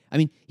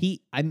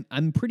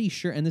I'm pretty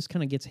sure, and this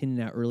kind of gets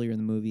hinted at earlier in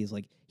the movie, is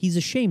like he's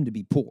ashamed to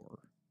be poor.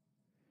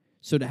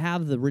 So to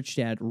have the rich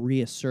dad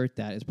reassert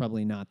that is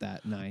probably not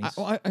that nice.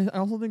 I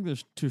also think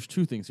there's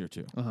two things here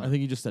too. Uh-huh. I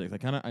think you just said it.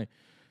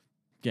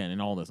 Again,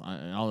 in all this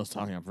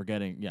talking, I'm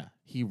forgetting. Yeah,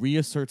 he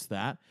reasserts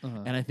that,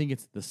 Uh-huh. and I think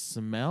it's the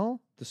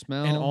smell, The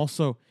smell, and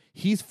also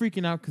he's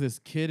freaking out because his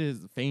kid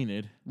is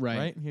fainted.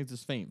 Right. He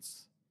just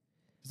faints.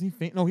 Does he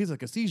faint? No, he's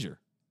like a seizure.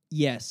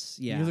 yes,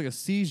 He yeah, has like a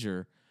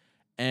seizure,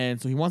 and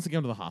so he wants to get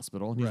him to the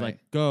hospital. And he's Right.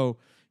 like, "Go!"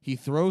 He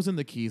throws in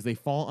the keys. They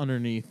fall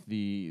underneath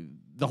the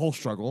whole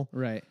struggle,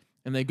 right,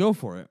 and they go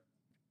for it.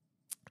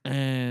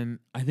 And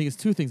I think it's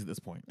two things at this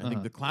point. I Uh-huh.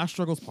 think the class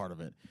struggle is part of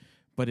it,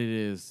 but it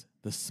is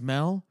the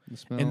smell the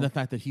smell, and the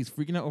fact that he's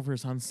freaking out over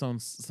his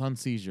son's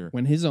seizure.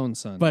 when his own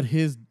son, But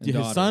his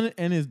daughter. son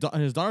and his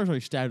daughter's already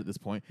stabbed at this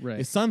point. Right.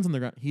 His son's on the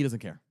ground. He doesn't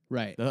care.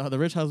 right, The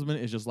rich husband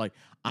is just like,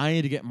 I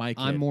need to get my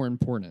kid. I'm more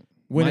important.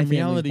 When My in family's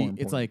reality, more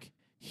it's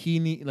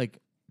important. like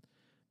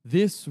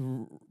this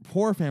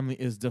poor family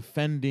is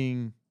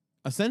defending.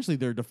 Essentially,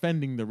 they're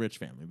defending the rich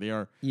family.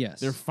 yes,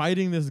 They're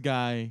fighting this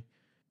guy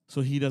so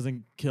he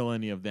doesn't kill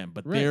any of them,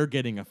 but Right. they're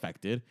getting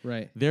affected.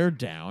 right, They're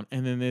down,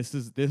 and then this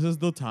is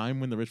the time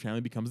when the rich family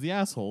becomes the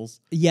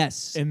assholes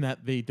yes. in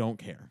that they don't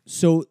care.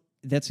 So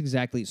that's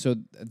exactly. So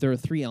there are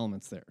three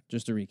elements there.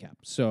 Just to recap.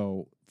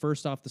 So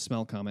first off, the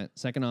smell comment.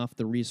 Second off,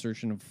 the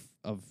reassertion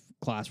of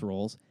class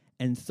roles.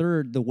 And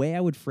third, the way I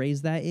would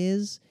phrase that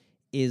is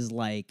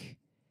like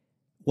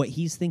what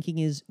he's thinking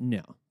is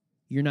no,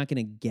 you're not going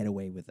to get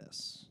away with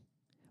this.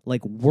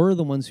 Like, we're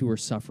the ones who are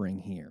suffering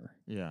here.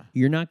 Yeah.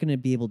 You're not going to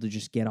be able to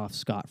just get off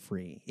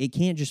scot-free. It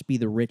can't just be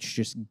the rich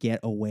just get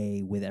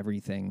away with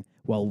everything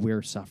while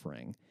we're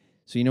suffering.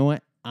 So you know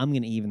what? I'm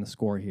going to even the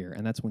score here.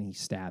 And that's when he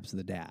stabs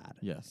the dad.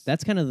 Yes.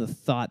 That's kind of the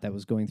thought that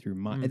was going through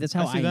my... That's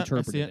how I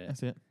interpreted it. I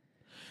see it.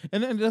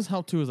 And then it does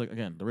help, too, is like,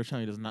 again, the rich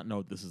family does not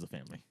know this is a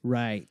family.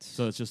 Right.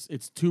 So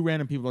it's two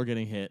random people are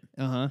getting hit.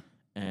 Uh-huh.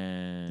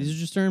 And These are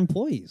just their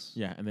employees.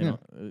 yeah, and they don't.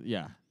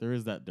 There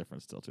is that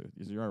difference still too.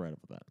 You are right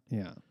about that.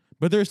 Yeah.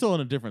 But there's still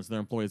a difference. Their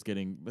employees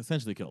getting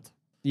essentially killed.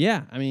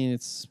 Yeah. I mean,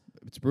 it's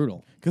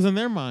brutal. Because in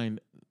their mind,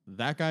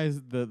 that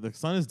guy's the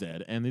son is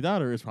dead, and the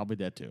daughter is probably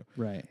dead too,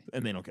 Right.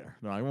 and they don't care.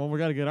 They're like, well, we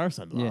got to get our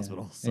son to the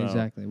hospital. So.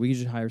 Exactly. We could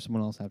just hire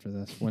someone else after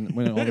this when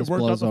all It this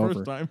worked out blows the over.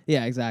 first time.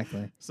 Yeah.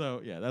 Exactly.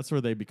 So yeah, that's where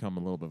they become a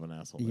little bit of an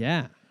asshole.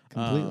 Yeah.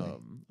 Completely.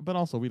 But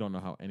also, we don't know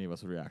how any of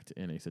us would react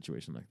in a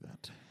situation like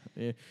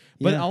that.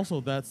 But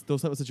also,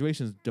 those type of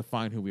situations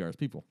define who we are as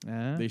people.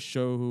 They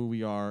show who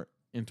we are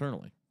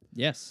internally.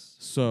 Yes.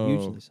 So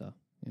hugely so.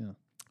 Yeah.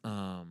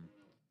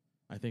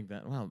 I think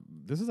that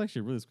this is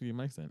actually really squeaky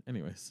mic stand.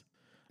 Anyways,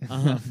 again, I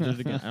don't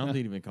think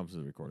it even comes to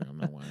the recording. I'm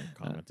not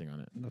commenting on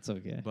it. That's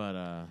okay.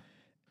 But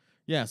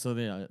yeah. So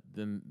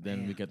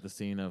then we get the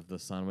scene of the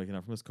son waking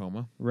up from his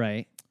coma.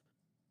 Right.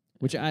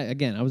 Which I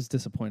was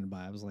disappointed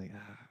by. I was like,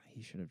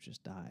 he should have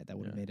just died. That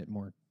would have made it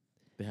more.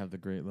 They have the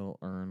great little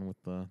urn with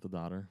the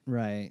daughter.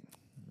 Right.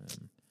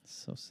 And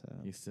so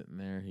sad. he's sitting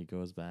there. He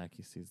goes back.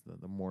 He sees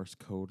the Morse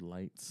code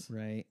lights.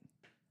 Right.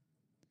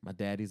 My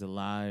daddy's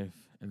alive.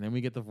 And then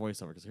we get the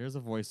voiceover. Because here's a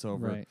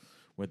voiceover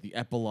with the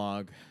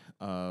epilogue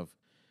of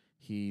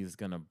he's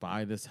going to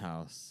buy this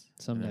house.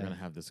 Someday. And they're going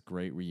to have this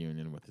great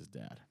reunion with his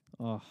dad.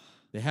 Oh.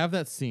 They have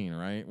that scene,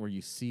 right, where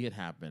you see it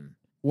happen.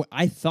 Well,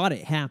 I thought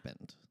it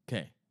happened.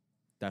 Okay.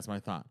 That's my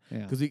thought. Yeah.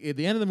 Because at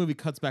the end of the movie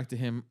cuts back to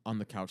him on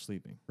the couch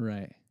sleeping.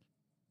 Right.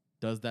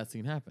 Does that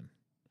scene happen?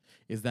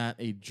 Is that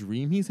a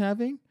dream he's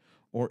having?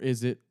 Or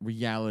is it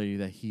reality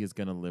that he is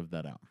going to live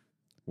that out?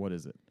 What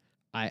is it?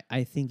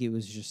 I think it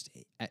was just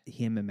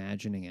him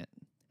imagining it.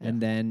 Yeah. And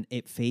then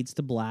it fades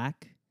to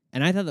black.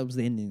 And I thought that was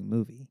the ending of the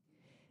movie.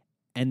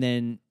 And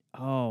then,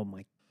 oh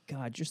my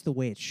God, just the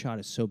way it's shot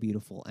is so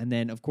beautiful. And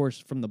then, of course,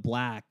 from the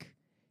black,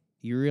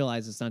 you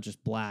realize it's not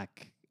just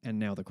black. And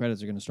now the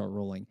credits are going to start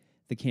rolling.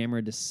 The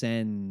camera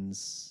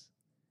descends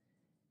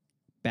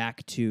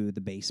back to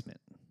the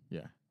basement.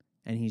 Yeah.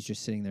 And he's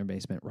just sitting there in the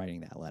basement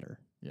writing that letter.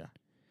 Yeah.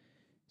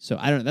 So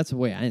I don't know. That's the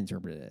way I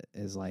interpreted it,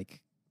 is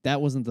like, that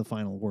wasn't the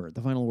final word.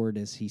 The final word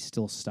is he's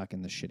still stuck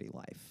in the shitty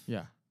life.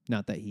 Yeah.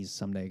 Not that he's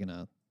someday going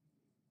to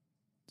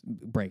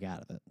break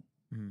out of it.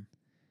 Mm-hmm.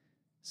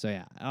 So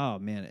yeah. Oh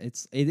man,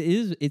 it's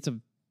a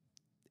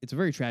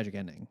very tragic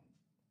ending.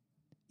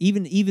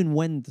 Even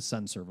when the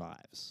son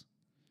survives.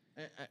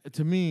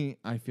 To me,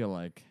 I feel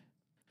like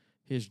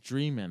his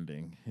dream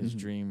ending, his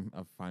dream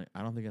of finding,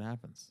 I don't think it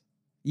happens.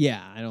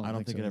 Yeah, I don't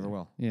think it so ever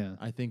will. Yeah.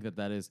 I think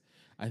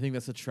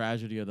that's the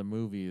tragedy of the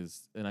movie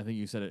is, and I think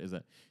you said it, is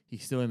that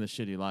he's still in the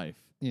shitty life.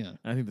 Yeah.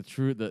 And I think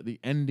the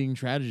ending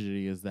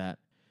tragedy is that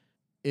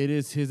it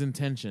is his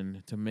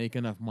intention to make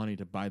enough money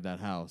to buy that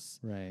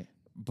house. Right.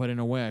 But in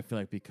a way, I feel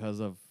like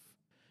because of,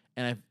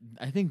 and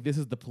I think this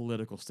is the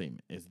political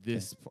statement, is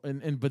this,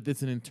 but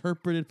it's an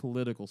interpreted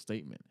political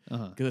statement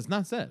because it's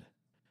not said.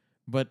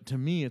 But to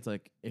me, it's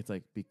like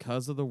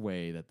because of the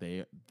way that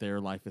their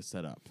life is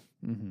set up,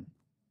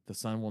 the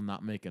son will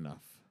not make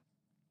enough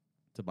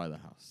to buy the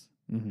house,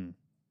 and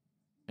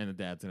the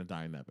dad's gonna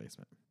die in that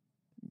basement.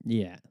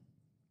 Yeah,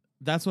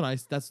 that's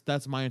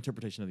that's my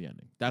interpretation of the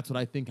ending. That's what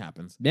I think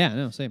happens. Yeah,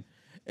 no, same.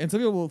 And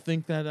some people will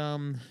think that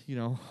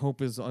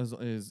hope is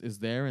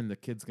there, and the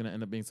kid's gonna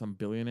end up being some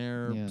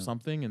billionaire or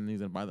something, and he's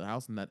gonna buy the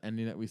house, and that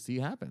ending that we see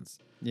happens.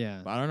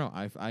 Yeah, but I don't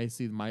know. I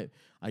see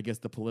I guess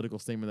the political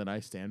statement that I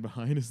stand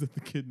behind is that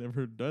the kid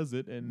never does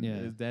it, and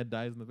his dad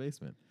dies in the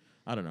basement.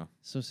 I don't know.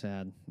 So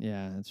sad.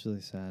 Yeah, it's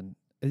really sad.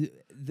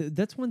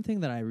 That's one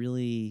thing that I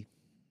really.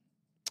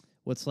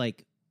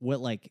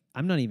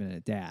 I'm not even a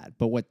dad,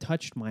 but what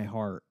touched my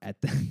heart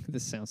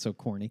this sounds so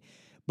corny.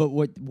 But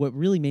what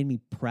really made me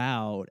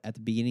proud at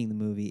the beginning of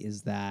the movie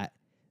is that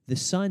the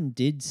son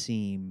did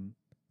seem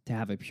to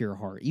have a pure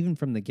heart, even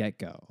from the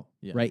get-go,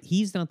 right?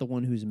 He's not the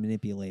one who's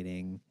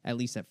manipulating, at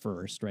least at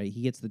first, right?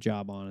 He gets the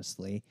job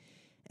honestly.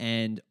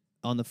 And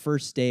on the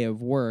first day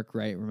of work,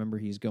 right, remember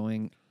he's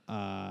going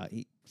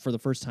for the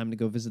first time to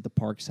go visit the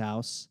Park's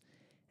house.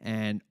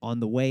 And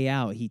on the way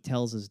out, he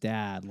tells his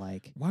dad,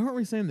 like... Why weren't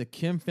we saying the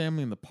Kim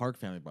family and the Park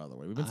family, by the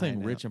way? We've been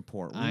saying rich and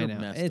poor. We're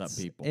messed up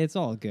people. It's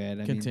all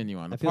good. Continue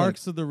on. The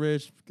Parks of the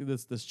rich.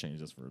 This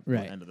changes for the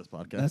end of this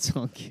podcast. That's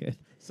all good.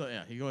 So,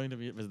 yeah, he's going to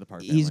visit the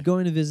Park family. He's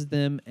going to visit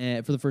them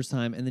for the first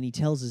time, and then he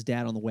tells his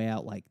dad on the way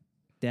out, like,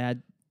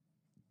 Dad,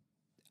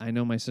 I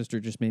know my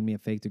sister just made me a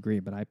fake degree,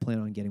 but I plan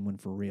on getting one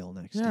for real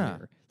next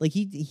year. Like,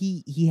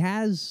 he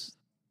has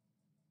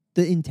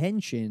the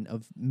intention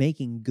of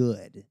making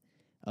good.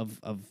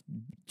 Of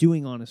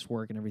doing honest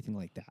work and everything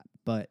like that.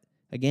 But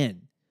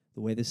again,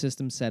 the way the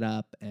system's set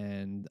up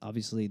and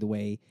obviously the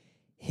way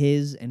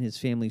his and his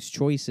family's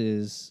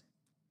choices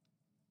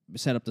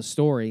set up the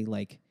story,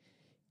 like,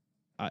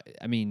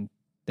 I mean,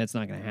 that's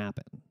not going to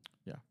happen.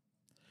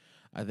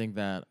 I think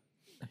that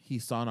he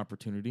saw an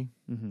opportunity.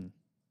 Mm-hmm.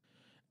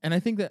 And I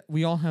think that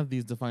we all have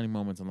these defining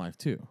moments in life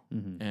too.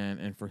 Mm-hmm.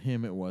 And for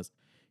him, it was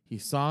he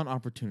saw an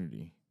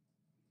opportunity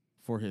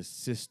for his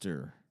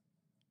sister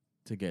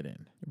to get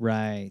in,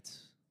 Right.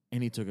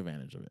 and he took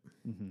advantage of it.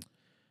 Mm-hmm.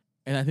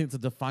 And I think it's a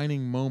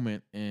defining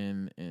moment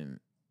in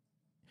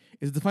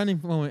it's a defining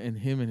moment in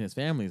him and his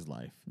family's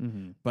life.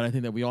 Mm-hmm. But I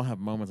think that we all have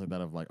moments like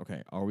that of like,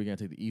 okay, are we gonna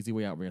take the easy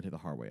way out? Or are we gonna take the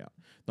hard way out?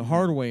 The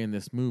hard way in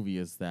this movie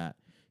is that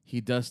he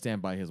does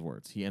stand by his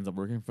words. He ends up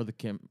working for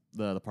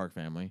the Park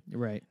family,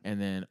 Right. and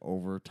then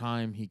over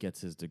time he gets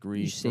his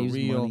degree He for saves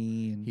real.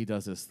 money. And, He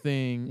does his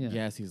thing. Yeah.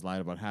 Yes, he's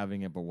lied about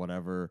having it, but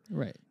whatever.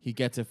 right. He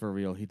gets it for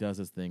real. He does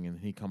his thing,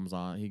 and he comes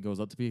on. He goes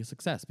up to be a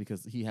success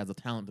because he has a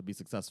talent to be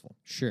successful.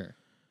 Sure.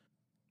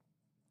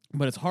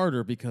 But it's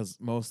harder because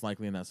most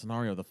likely in that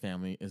scenario, the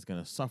family is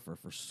going to suffer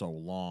for so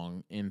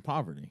long in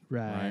poverty.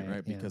 Right,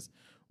 Right. yeah. Because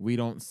we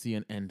don't see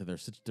an end to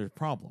their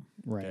problem.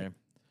 Right. Okay?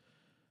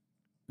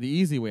 The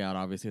easy way out,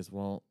 obviously, is,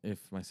 well, if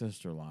my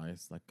sister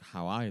lies, like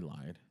how I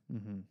lied,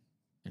 Mm-hmm.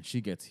 and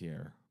she gets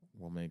here,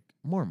 we'll make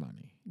more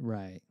money,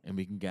 Right. and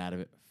we can get out of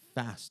it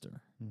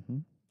faster. Mm-hmm.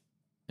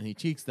 And he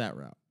cheeks that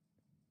route.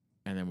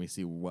 And then we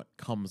see what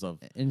comes of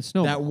And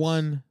snowballs. that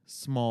one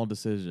small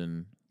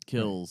decision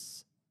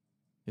kills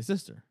his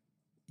sister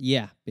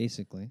Yeah,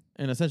 basically.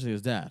 and essentially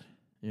his dad,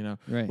 you know?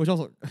 Right. Which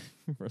also,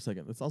 for a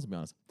second, let's also be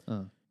honest.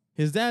 Uh,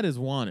 His dad is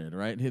wanted,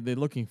 right? They're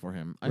looking for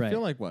him. I Right. feel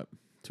like,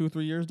 2 or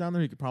 3 years down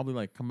there, he could probably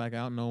like come back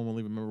out and no one will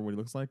even remember what he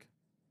looks like.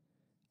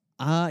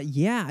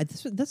 yeah,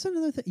 that's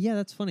another thing. Yeah,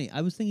 that's funny.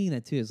 I was thinking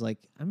that too. Is like,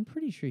 I'm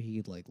pretty sure he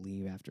could like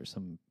leave after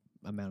some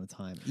amount of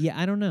time. Yeah,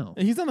 I don't know.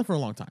 And he's done it for a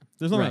long time.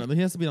 There's no Right. right.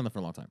 He has to be done it for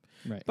a long time.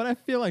 Right. But I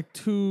feel like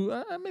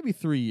 2, maybe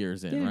 3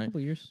 years in, Yeah, a right? couple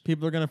years.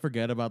 People are gonna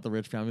forget about the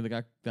rich family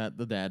that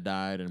the dad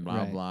died and blah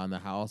Right. blah, and the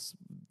house.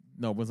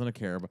 No one's gonna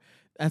care. But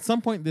at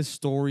some point, this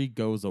story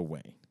goes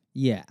away,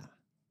 Yeah.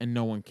 and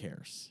no one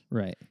cares.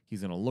 Right.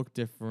 He's gonna look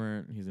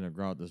different. He's gonna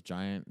grow out this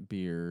giant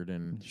beard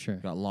and Sure.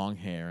 got long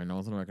hair, and no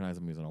one's gonna recognize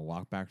him. He's gonna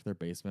walk back to their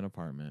basement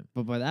apartment.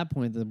 But by that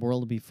point, the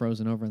world will be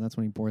frozen over, and that's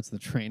when he boards the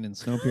train in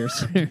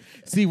Snowpiercer.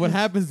 See what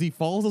happens? He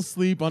falls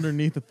asleep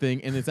underneath the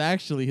thing, and it's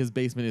actually his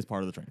basement is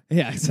part of the train.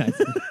 Yeah,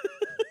 exactly.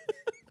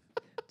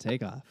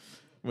 Take off.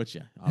 Which,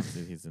 yeah,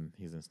 obviously he's in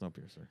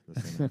Snowpiercer,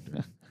 the same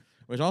actor.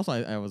 Which also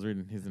I was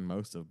reading he's in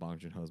most of Bong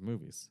Joon-ho's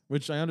movies,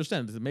 which I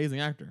understand. He's an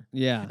amazing actor.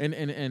 Yeah.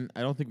 And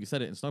I don't think we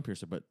said it in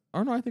Snowpiercer, but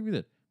no, I think we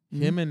did.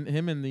 Mhm.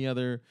 Him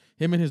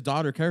and his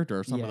daughter character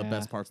are some of the Yeah.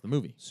 best parts of the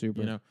movie.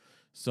 Super. You know?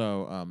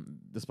 So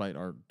despite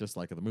our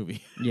dislike of the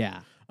movie,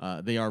 Yeah.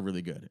 they are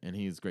really good, and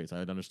he's great. So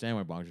I'd understand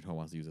why Bong Joon-ho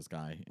wants to use this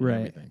guy and Right.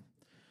 everything.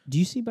 Do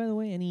you see, by the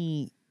way,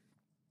 any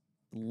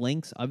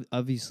links,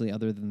 obviously,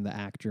 other than the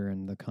actor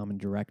and the common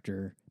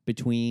director,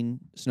 between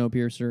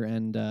Snowpiercer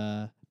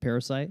and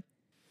Parasite?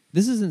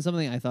 This isn't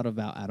something I thought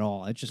about at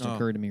all. It just Oh.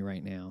 occurred to me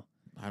right now.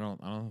 I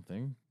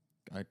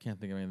can't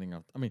think of anything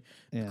else. I mean,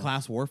 Yeah.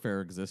 class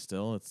warfare exists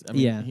still. I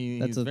mean, Yeah, he's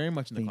that's a very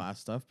much into theme. class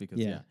stuff because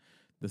Yeah.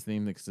 this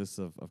theme exists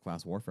of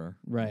class warfare,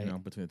 Right. You know,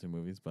 between the two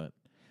movies. But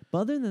But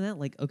other than that,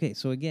 like, okay,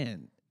 so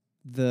again,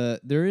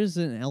 there is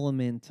an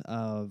element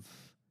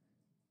of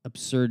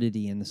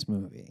absurdity in this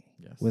movie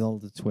yes, with all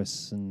the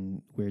twists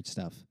and weird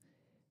stuff.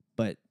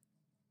 But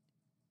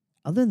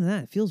other than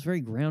that, it feels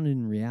very grounded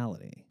in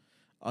reality.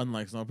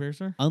 unlike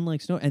Snowpiercer,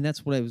 Unlike and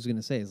that's what I was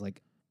gonna say is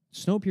like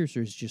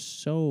Snowpiercer is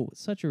just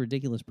such a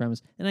ridiculous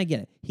premise, and I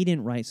get it. He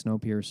didn't write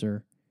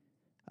Snowpiercer,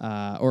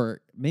 or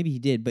maybe he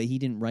did, but he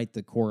didn't write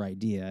the core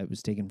idea. It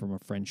was taken from a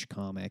French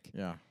comic.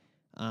 yeah,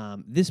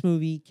 This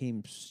movie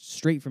came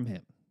straight from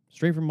him,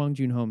 straight from Bong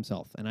Joon-ho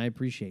himself, and I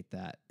appreciate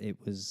that. It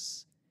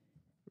was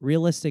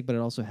realistic, but it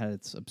also had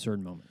its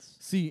absurd moments.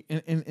 See,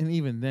 and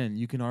even then,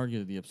 you can argue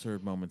that the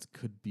absurd moments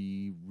could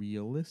be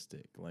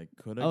realistic. Like,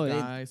 could a Oh,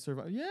 guy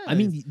survive? Yeah, I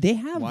mean, they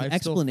have wife's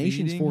still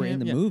explanations feeding for it in him,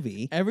 the yeah.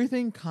 movie,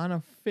 everything kind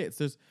of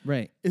fits.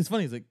 right? It's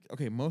funny. It's like,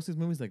 okay, most of these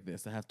movies like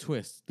this that have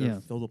twists, they're Yeah.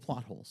 filled with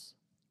plot holes.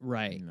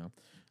 Right. You know,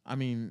 I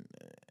mean,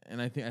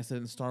 and I think I said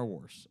in Star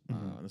Wars,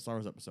 Mhm. the Star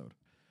Wars episode,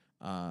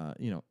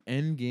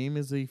 Endgame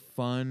is a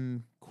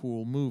fun,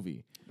 cool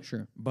movie,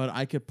 Sure. but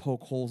I could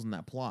poke holes in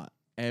that plot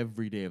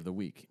every day of the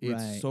week.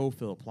 It's Right. so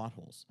filled with plot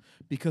holes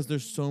because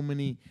there's so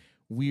many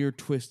weird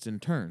twists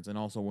and turns. And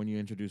also, when you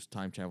introduce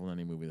time travel in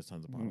any movie, there's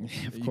tons of plot holes.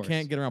 Of You course.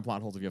 can't get around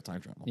plot holes if you have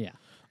time travel. Yeah.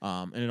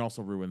 And it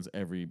also ruins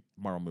every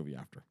Marvel movie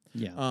after.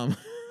 Yeah.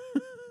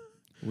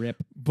 Rip.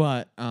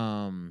 But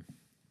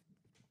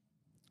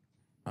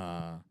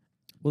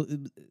Well,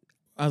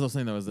 as I was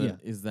saying though, Yeah.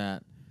 is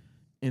that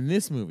in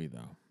this movie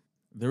though,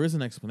 there is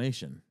an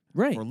explanation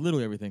right. for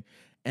literally everything,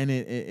 and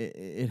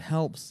it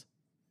helps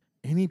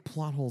any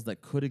plot holes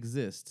that could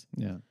exist.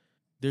 Yeah.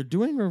 They're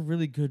doing a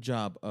really good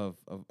job of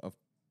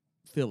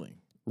filling.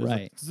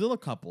 Right. Still a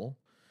couple,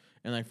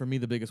 and like for me,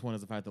 the biggest one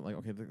is the fact that like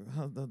okay,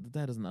 the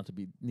dad doesn't have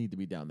to need to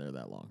be down there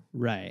that long.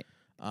 Right.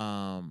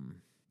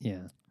 Um,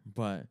 Yeah.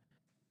 but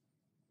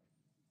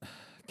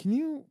Can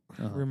you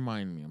Uh-huh.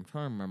 remind me? I'm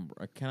trying to remember.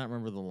 I cannot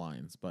remember the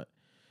lines, but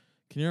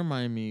can you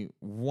remind me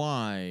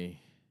why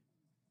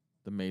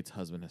the maid's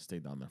husband has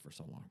stayed down there for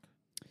so long?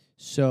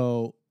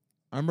 So,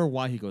 I remember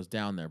why he goes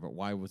down there, but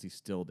why was he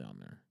still down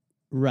there?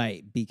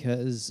 right,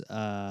 because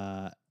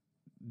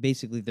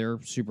basically they're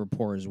super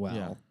poor as well,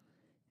 Yeah.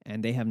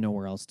 and they have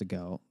nowhere else to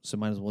go, so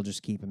might as well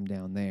just keep him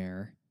down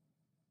there.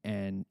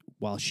 And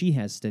while she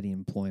has steady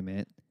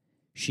employment,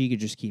 she could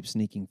just keep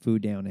sneaking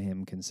food down to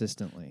him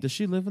consistently. Does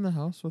she live in the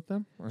house with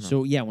them? Or no?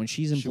 So yeah, when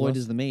she's She employed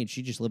was? as the maid,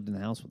 she just lived in the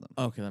house with them.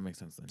 Okay, that makes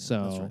sense then. Yeah,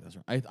 So- that's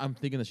right. I'm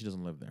thinking that she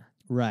doesn't live there.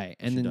 Right,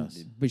 and She then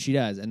does. but she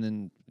does, and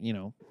then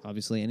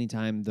obviously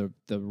anytime the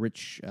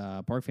rich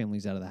Park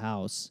family's out of the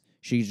house,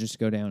 she could just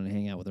go down and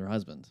hang out with her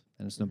husband,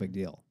 and it's no big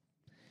deal.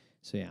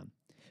 So yeah,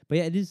 but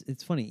yeah,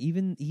 it's funny.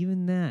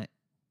 Even that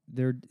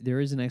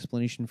there is an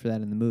explanation for that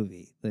in the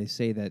movie. They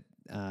say that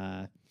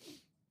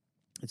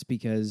it's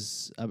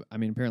because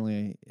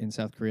apparently in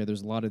South Korea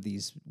there's a lot of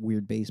these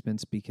weird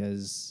basements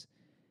because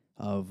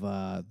of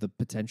the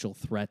potential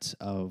threat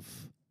of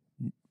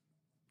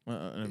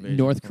An invasion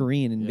North from-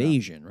 Korean yeah.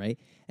 invasion, right?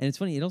 And it's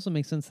funny. It also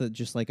makes sense that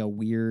just like a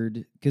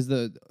weird, because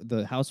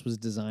the house was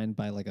designed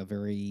by like a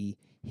very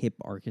hip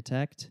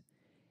architect.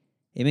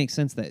 It makes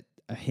sense that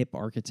a hip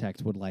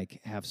architect would like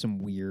have some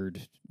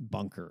weird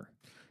bunker.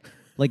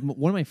 Like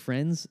one of my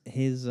friends,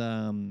 his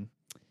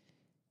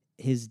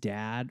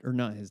dad, or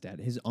not his dad,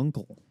 his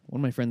uncle. One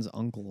of my friend's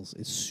uncles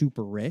is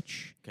super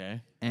rich,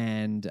 Okay.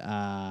 and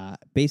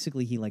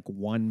basically he like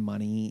won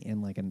money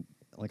in like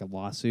a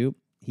lawsuit.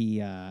 He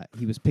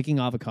was picking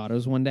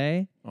avocados one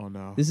day. Oh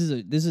no. This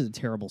is a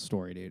terrible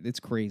story, dude. It's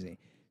crazy.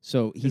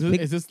 So he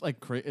Is this like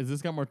is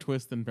this got more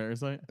twist than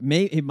Parasite?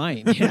 it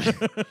might. Yeah.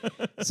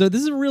 So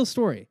this is a real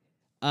story.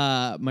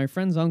 My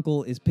friend's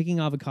uncle is picking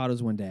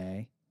avocados one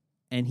day,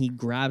 and he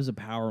grabs a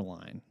power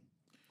line,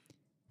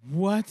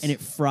 What? and it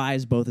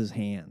fries both his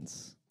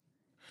hands.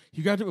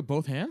 You got it with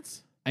both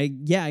hands? I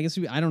guess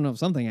I don't know if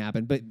something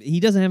happened, but he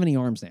doesn't have any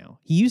arms now.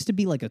 He used to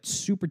be like a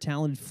super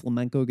talented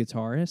flamenco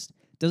guitarist.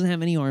 Doesn't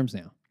have any arms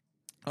now.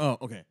 Oh,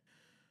 okay.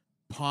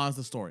 Pause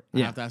the story. I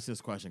Yeah. have to ask you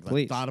this question because I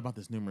Please. thought about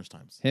this numerous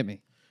times. Hit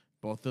me.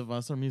 Both of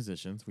us are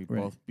musicians. We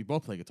Right.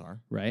 both play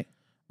guitar, Right?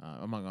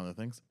 among other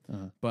things.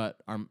 Uh-huh.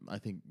 But I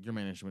think your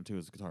main instrument too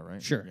is guitar,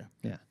 right? Sure. Yeah.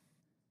 Yeah.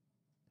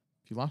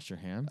 If you lost your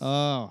hands,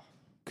 Oh,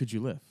 could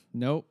you live?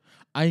 nope.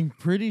 I'm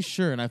pretty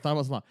sure, and I thought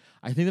about this a lot.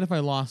 I think that if I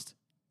lost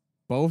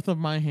both of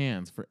my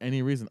hands for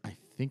any reason, I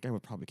think I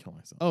would probably kill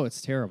myself. Oh,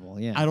 it's terrible.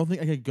 Yeah. I don't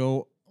think I could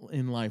go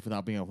in life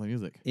without being able to play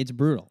music. It's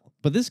brutal.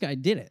 But this guy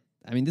did it.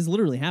 I mean, this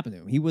literally happened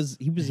to him.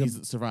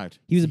 He's survived.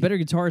 a better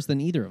guitarist than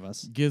either of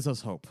us. Gives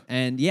us hope.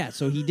 And yeah,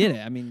 so he did it.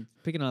 I mean,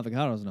 picking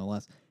avocados, no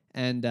less.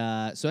 And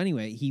so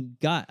anyway, he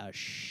got a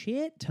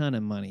shit ton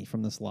of money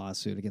from this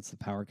lawsuit against the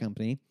power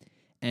company.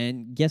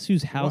 And guess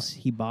whose house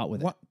he bought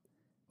with What? it?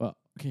 Well,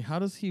 Okay, how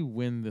does he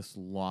win this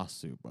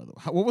lawsuit? By the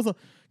way, what was the?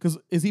 Because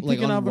is he Like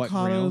picking on what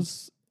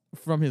avocados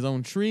from his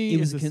own tree? it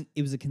was Is this-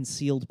 it was a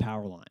concealed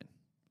power line.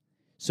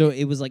 So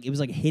it was like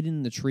hidden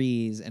in the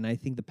trees, and I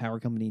think the power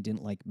company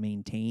didn't like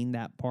maintain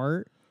that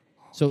part.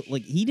 So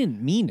like he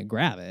didn't mean to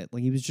grab it.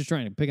 Like he was just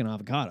trying to pick an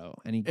avocado,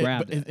 and he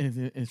grabbed but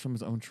it. It's from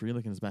his own tree,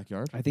 like in his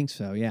backyard. I think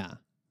so. Yeah.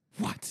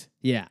 What?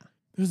 Yeah.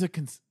 There's a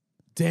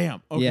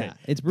damn. Okay. Yeah.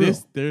 It's brutal.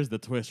 There's the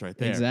twist right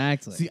there.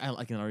 Exactly. See,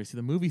 I can already see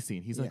the movie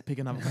scene. He's Yeah. like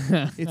picking up.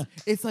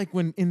 It's like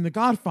when in The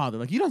Godfather,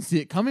 like you don't see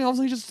it coming. All of a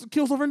sudden, he just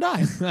kills over and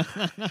dies.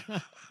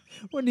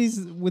 When he's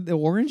with the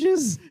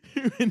oranges?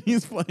 and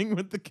he's playing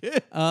with the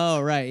kid. Oh,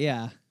 right.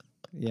 Yeah.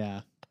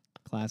 Yeah.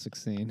 Classic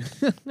scene.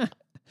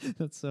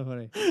 That's so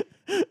funny.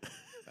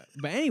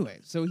 But anyway,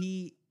 so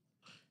he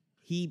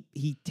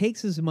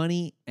takes his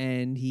money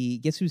and he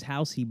guess whose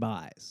house he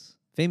buys?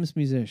 Famous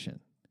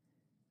musician.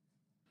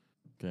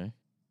 Okay.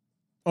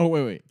 Oh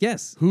wait.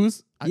 Yes.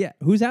 Who's? Yeah.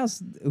 Whose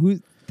house?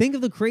 Think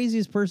of the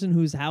craziest person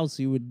whose house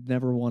you would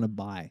never want to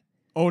buy.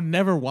 Oh,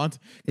 never want.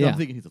 Yeah. I'm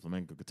thinking he's a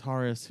flamenco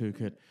guitarist who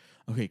could.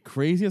 Okay,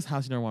 craziest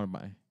house you never want to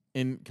buy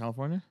in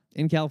California.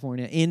 In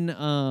California.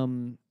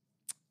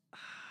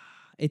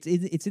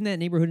 It's in that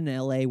neighborhood in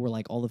LA where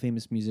like all the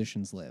famous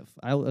musicians live.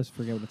 I always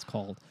forget what it's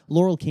called.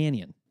 Laurel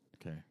Canyon.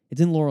 Okay.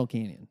 It's in Laurel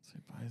Canyon. So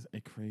he buys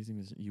a crazy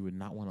musician. You would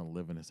not want to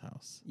live in his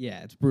house.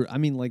 Yeah, it's brutal. I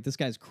mean, like this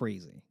guy's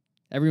crazy.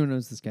 Everyone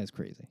knows this guy's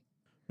crazy.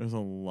 There's a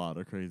lot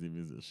of crazy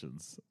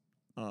musicians.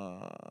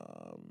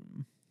 All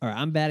right,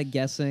 I'm bad at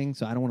guessing,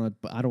 so I don't want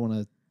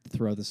to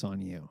throw this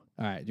on you.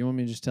 All right, do you want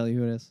me to just tell you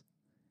who it is?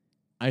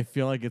 I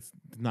feel like it's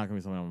not gonna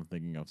be something I'm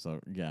thinking of. So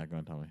yeah, go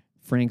and tell me.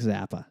 Frank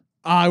Zappa.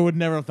 I would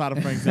never have thought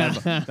of Frank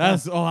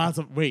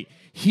Zappa. Wait.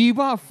 He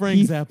bought Frank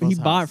Zappa's He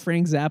house. bought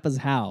Frank Zappa's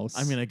house.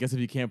 I mean, I guess if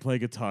you can't play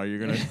guitar, you're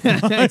gonna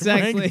buy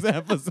Exactly.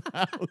 Frank Zappa's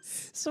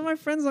house. So my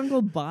friend's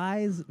uncle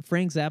buys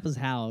Frank Zappa's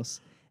house,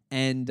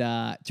 and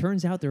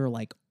turns out there are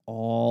like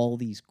all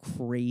these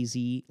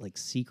crazy like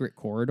secret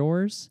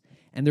corridors,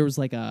 and there was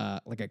like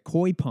a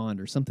koi pond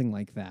or something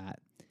like that.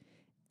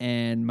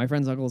 And my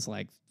friend's uncle's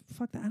like,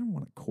 "Fuck that! I don't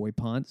want a koi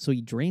pond." So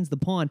he drains the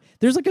pond.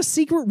 There's like a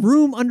secret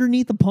room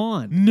underneath the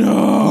pond.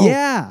 No.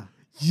 Yeah.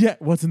 Yeah.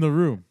 What's in the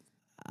room?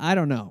 I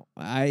don't know.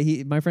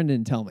 My friend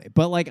didn't tell me,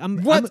 but like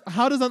What?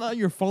 How does that not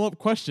your follow-up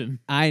question?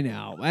 I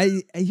know.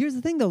 Here's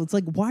the thing though. It's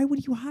like, why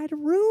would you hide a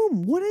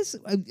room? What is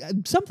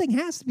something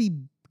has to be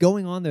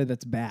going on there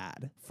that's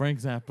bad. Frank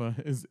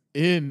Zappa is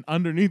in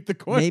underneath the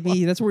coin.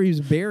 Maybe that's where he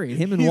was buried.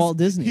 Him and He's- Walt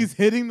Disney. He's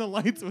hitting the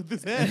lights with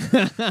his head.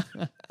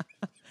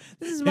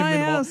 This is Him my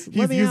and Walt- house. He's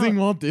Let me using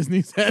out. Walt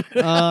Disney's head.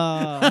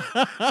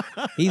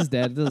 He's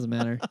dead. It doesn't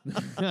matter.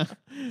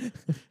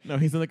 No,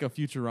 he's in like a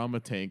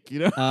Futurama tank, you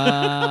know?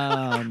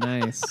 Oh,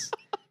 nice.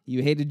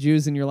 You hated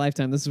Jews in your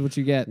lifetime. This is what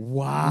you get.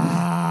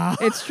 Wow.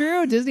 It's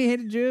true. Disney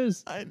hated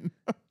Jews. I know.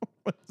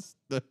 What's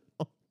the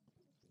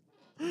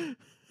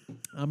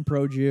I'm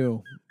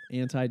pro-Jew,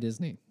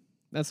 anti-Disney.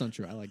 That's not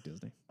true. I like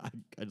Disney. I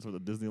just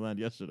went to Disneyland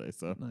yesterday,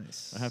 so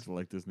Nice. I have to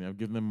like Disney. I've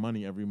given them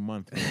money every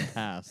month for the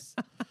pass.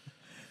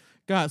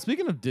 God,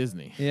 speaking of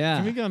Disney, Yeah.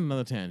 can we get on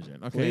another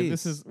tangent? Okay,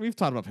 Please. we've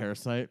talked about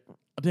Parasite.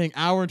 Dang,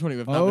 hour and 20.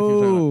 We've not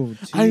Oh,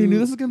 I knew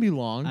this was gonna be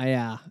long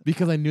yeah.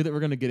 because I knew that we're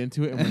gonna get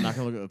into it and we're not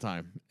gonna look at the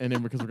time, and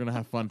then because we're gonna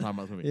have fun talking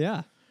about this movie.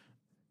 Yeah.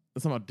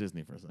 Let's talk about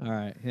Disney for a second. All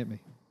right. Hit me.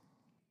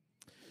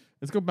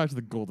 Let's go back to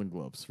the Golden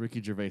Globes.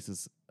 Ricky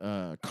Gervais's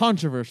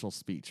controversial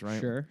speech, right?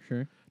 Sure.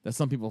 That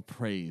some people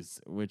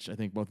praise, which I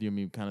think both you and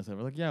me kind of said.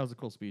 We're like, yeah, it was a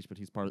cool speech, but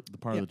he's part of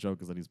Yeah. the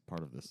joke is that he's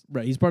part of this.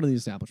 Right. He's part of the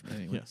establishment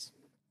anyway. Yes.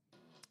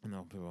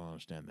 No, people don't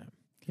understand that.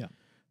 Yeah.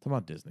 Talk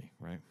about Disney,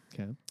 right?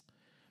 Okay.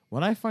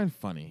 What I find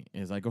funny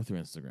is I go through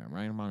Instagram,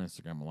 right? I'm on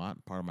Instagram a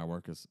lot. Part of my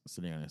work is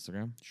sitting on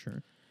Instagram.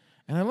 Sure.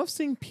 And I love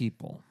seeing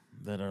people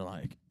that are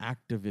like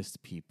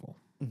activist people.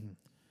 Mhm.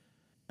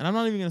 And I'm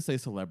not even going to say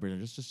celebrity,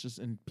 just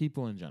in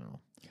people in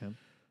general. Okay.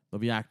 They'll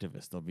be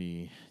activists. They'll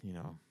be,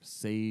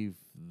 save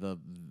the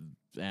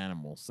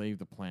animals, save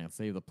the plants,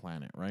 save the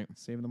planet, right?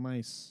 Save the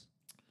mice.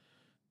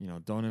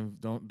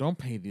 Don't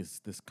pay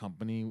this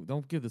company.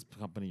 Don't give this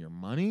company your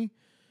money.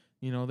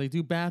 They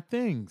do bad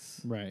things.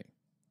 Right.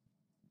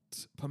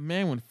 But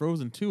man, when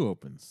Frozen 2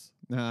 opens,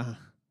 Ah.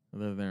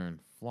 they're there in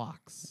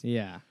flocks.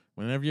 Yeah.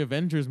 When every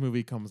Avengers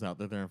movie comes out,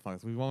 they're there in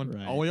flocks. We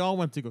all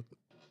went to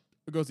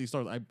go see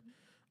Star Wars.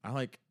 I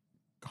like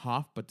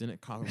coughed, but didn't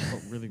cough. It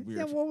felt really weird.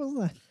 Yeah. What was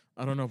that?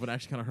 I don't know, but it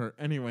actually kind of hurt.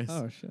 Anyways,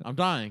 Oh shit. I'm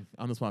dying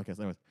on this podcast.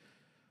 Anyways,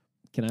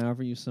 Can I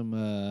offer you some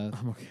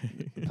I'm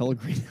okay.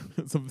 Pellegrino?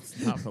 It's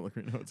not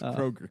Pellegrino. It's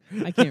Kroger.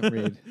 I can't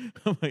read.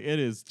 I'm like, it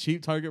is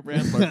cheap Target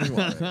brand sparkling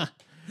water.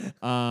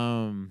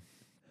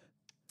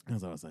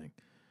 As I was saying,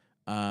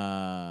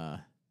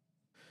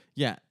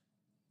 yeah,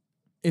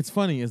 it's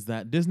funny is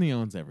that Disney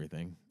owns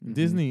everything. Mhm.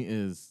 Disney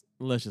is,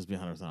 let's just be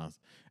 100% honest,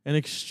 an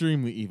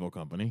extremely evil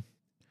company.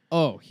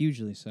 Oh,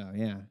 hugely so.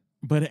 Yeah.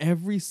 But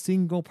every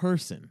single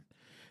person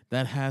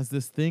that has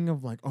this thing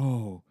of like,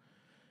 oh,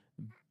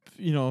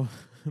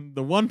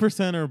 the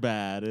 1% are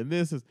bad, and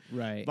this is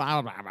Right.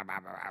 blah, blah, blah, blah,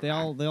 blah, They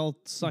all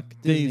suck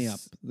They Disney up.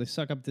 s- They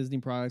suck up Disney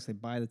products. They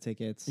buy the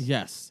tickets.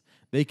 yes,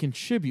 they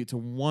contribute to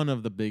one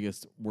of the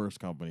biggest, worst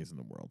companies in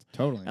the world.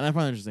 Totally. And I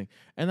find it interesting.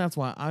 And that's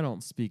why I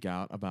don't speak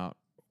out about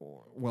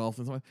wealth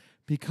and stuff,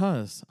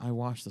 because I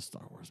watch the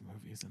Star Wars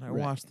movies and I Right.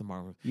 watch the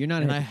Marvel, You're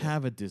not. and a I hypocrite.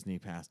 have a Disney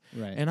pass.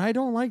 Right. And I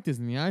don't like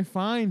Disney. I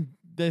find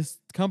this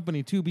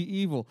company to be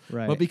evil.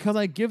 Right. But because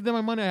I give them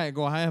my money, I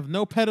have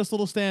no pedestal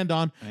to stand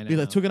on I because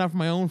I know. took it out from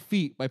my own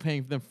feet by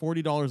paying them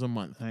 $40 a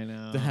month I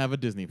know. to have a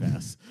Disney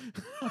pass.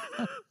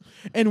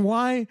 And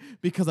why?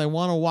 Because I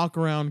want to walk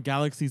around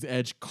Galaxy's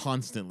Edge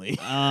constantly.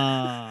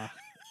 I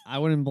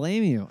wouldn't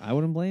blame you. I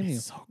wouldn't blame you.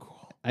 It's so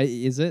cool.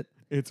 Is it?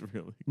 It's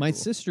really My cool.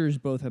 sisters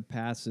both have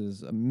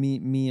passes.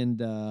 Me and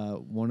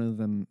one of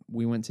them.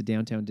 We went to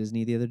Downtown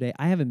Disney the other day.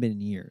 I haven't been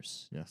in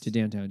years Yes. to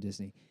Downtown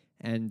Disney,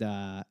 and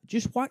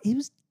just what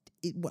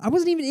I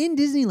wasn't even in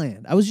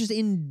Disneyland. I was just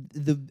in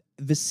the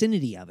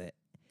vicinity of it,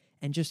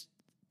 and just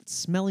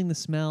smelling the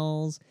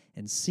smells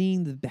and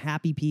seeing the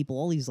happy people.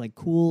 All these like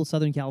cool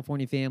Southern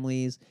California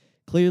families,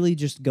 clearly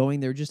just going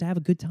there just to have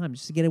a good time,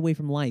 just to get away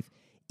from life.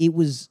 It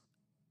was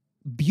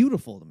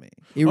beautiful to me.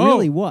 It Oh,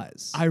 really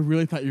was. I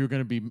really thought you were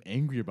going to be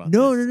angry about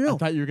No, this. no, no. I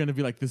thought you were going to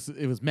be like, this.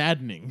 It was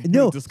maddening.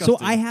 No, It was disgusting.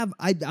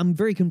 so I'm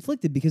very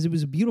conflicted because it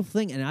was a beautiful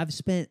thing, and I've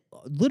spent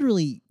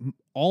literally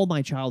all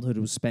my childhood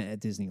was spent at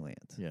Disneyland,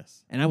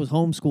 Yes. and I was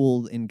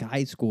homeschooled in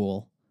high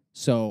school.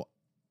 So,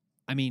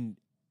 I mean,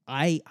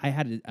 I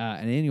had an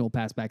annual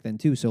pass back then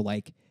too. So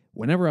like,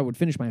 whenever I would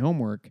finish my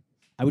homework,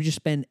 I would just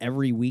spend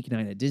every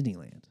weeknight at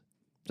Disneyland.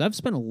 So I've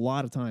spent a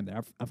lot of time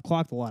there. I've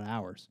clocked a lot of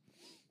hours.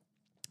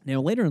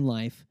 Now later in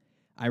life,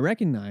 I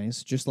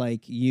recognize, just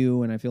like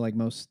you and I feel like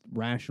most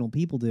rational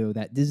people do,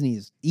 that Disney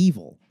is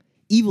evil.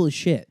 Evil as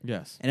shit.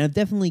 Yes. And I've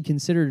definitely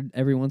considered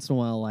every once in a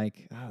while,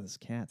 like, this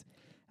cat.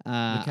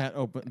 The cat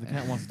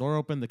wants the door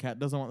open. The cat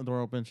doesn't want the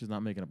door open. She's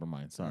not making up her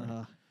mind. Sorry.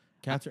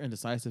 Cats are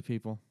indecisive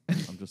people.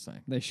 I'm just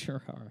saying. They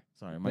sure are.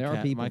 Sorry. They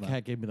are people, My though.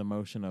 cat gave me the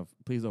motion of,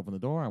 please open the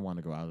door. I want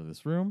to go out of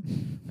this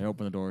room. I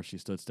opened the door. She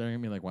stood staring at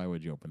me like, why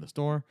would you open this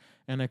door?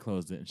 And I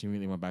closed it. And she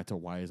immediately went back to,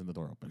 why isn't the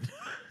door open?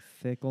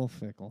 Fickle,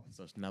 fickle.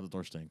 So now the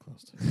door's staying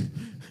closed. All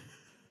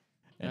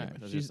Anyway, right,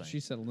 that's just saying.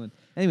 she's settled in.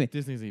 Anyway,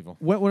 Disney's evil.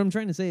 what I'm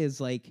trying to say is,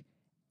 like,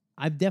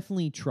 I've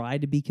definitely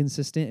tried to be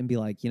consistent and be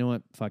like, you know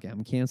what, fuck it,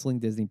 I'm canceling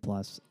Disney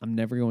Plus. I'm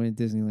never going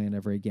to Disneyland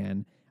ever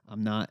again.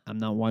 I'm not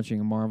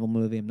watching a Marvel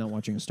movie. I'm not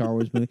watching a Star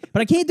Wars movie.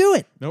 But I can't do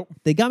it. Nope.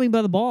 They got me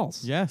by the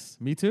balls. Yes,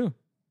 me too.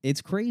 It's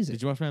crazy.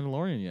 Did you watch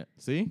Mandalorian yet?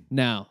 See?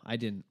 No, I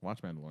didn't.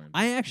 Watch Mandalorian.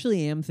 I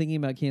actually am thinking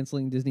about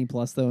canceling Disney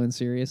Plus though, in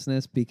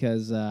seriousness,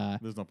 because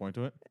There's no point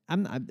to it.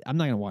 I'm not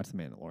gonna watch The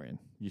Mandalorian.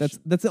 You That's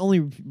the only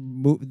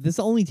that's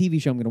the only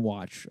TV show I'm gonna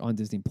watch on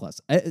Disney Plus.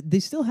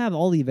 They still have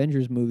all the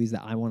Avengers movies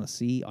that I want to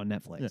see on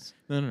Netflix.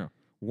 Yeah. No.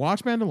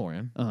 Watch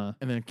Mandalorian Uh-huh.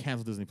 and then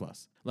cancel Disney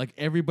Plus, like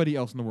everybody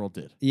else in the world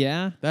did.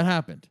 Yeah. That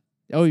happened.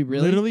 Oh, you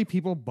really? Literally,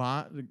 people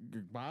bought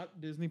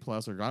Disney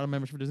Plus or got a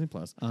membership for Disney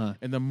Plus, Uh-huh.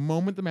 and the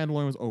moment The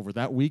Mandalorian was over,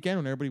 that weekend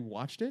when everybody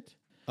watched it,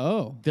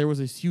 Oh, there was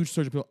a huge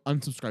surge of people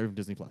unsubscribing from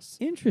Disney Plus.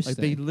 interesting. Like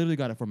they literally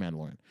got it for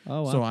Mandalorian.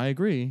 oh, wow. So I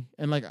agree,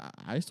 and like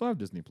I still have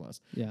Disney Plus.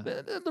 yeah.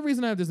 The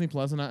reason I have Disney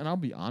Plus, and I'll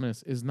be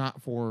honest, is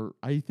not for.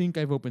 I think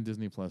I've opened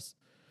Disney Plus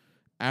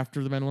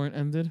after The Mandalorian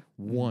ended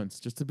once,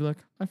 just to be like,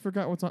 I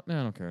forgot what's on.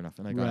 Nah, I don't care enough,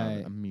 and I got out of Right.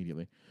 it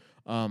immediately.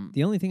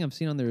 The only thing I've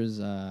seen on there is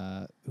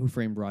Who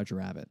Framed Roger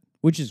Rabbit,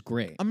 which is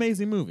great.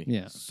 Amazing movie.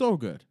 Yeah. So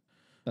good.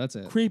 That's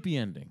it. Creepy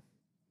ending.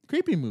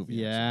 Creepy movie.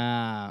 actually.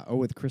 Yeah. Oh,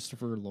 with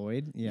Christopher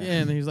Lloyd. Yeah. Yeah,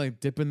 and then he's like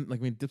dipping, like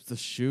when he dips the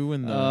shoe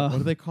in the what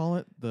do they call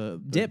it? The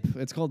Dip.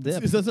 It's called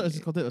Dip. It's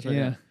called dip. That's right.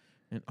 Yeah.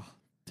 And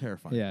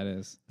terrifying. Yeah, it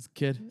is. This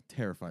kid,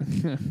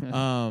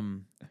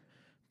 terrifying.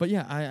 But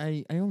yeah,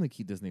 I only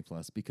keep Disney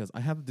Plus because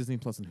I have the Disney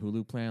Plus and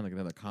Hulu plan, like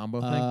another combo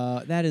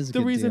thing. That is a The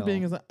good reason deal.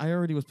 being is that I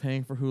already was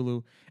paying for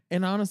Hulu,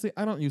 and honestly,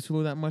 I don't use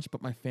Hulu that much,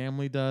 but my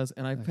family does,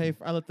 and I pay.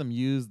 I let them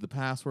use the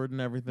password and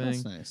everything.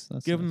 That's nice.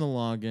 That's Give nice. them the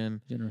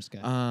login. Generous guy.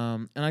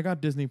 And I got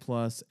Disney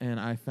Plus, and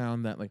I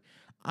found that like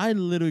I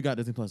literally got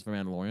Disney Plus for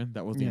Mandalorian.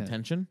 That was the Yeah.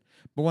 intention.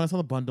 But when I saw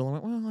the bundle, I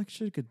went, well, I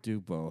should could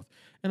do both.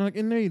 And I'm like,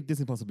 and maybe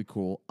Disney Plus would be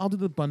cool. I'll do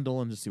the bundle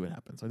and just see what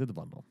happens. So I did the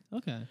bundle.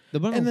 Okay. The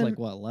bundle's then- like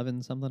what,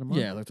 11 something a month?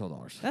 Yeah, like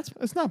 $12. That's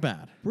It's not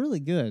bad really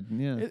good.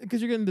 Yeah.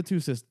 because you're getting the two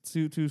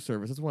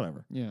services,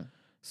 whatever. Yeah.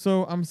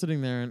 So I'm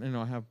sitting there, and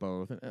I have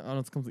both. And I know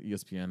it comes to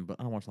ESPN, but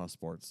I don't watch a lot of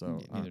sports, so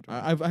Yeah, neither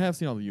do I have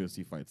seen all the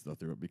UFC fights though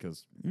through it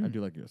because I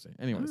do like UFC.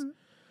 Anyways,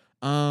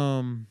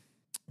 Alright.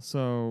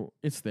 so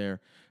it's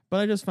there. But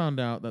I just found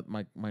out that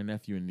my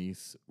nephew and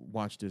niece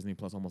watch Disney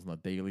Plus almost on a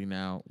daily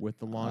now with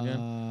the login.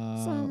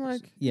 So I'm like,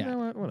 yeah. you know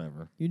what,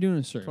 whatever. You're doing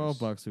a service.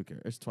 $12, who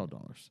cares? It's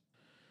 $12.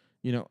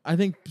 You know, I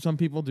think some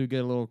people do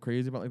get a little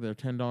crazy about like their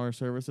 $10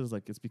 services.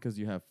 Like it's because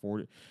you have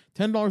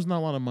 $10 is not a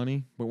lot of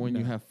money, but when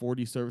you No. have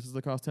 40 services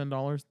that cost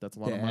 $10, that's a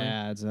lot of money.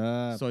 adds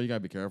up. So you gotta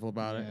be careful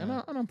about it, and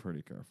Yeah. I'm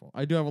pretty careful.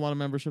 I do have a lot of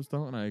memberships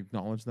though, and I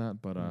acknowledge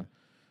that. But Mm.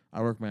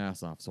 I work my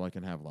ass off so I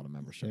can have a lot of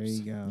memberships. There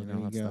you go, You there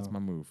know, you that's go. my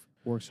move.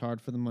 Works hard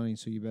for the money,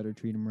 so you better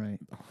treat him right.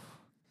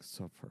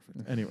 So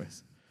perfect.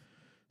 Anyways,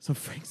 so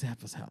Frank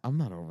Zappa's house. I'm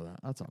not over that.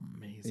 That's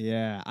amazing.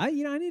 Yeah. I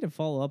need to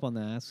follow up on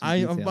that. Ask some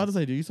I'm about to details.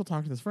 say, do you still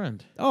talk to this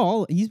friend?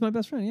 Oh, he's my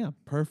best friend. Yeah.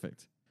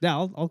 Perfect. Yeah.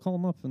 I'll call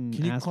him up and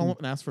Can you ask call him. him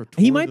and ask for a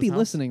tour? He of might this be house?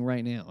 listening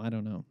right now. I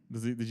don't know.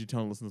 Did you tell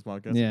him to listen to this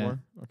podcast Yeah.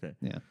 before? Okay.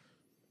 Yeah.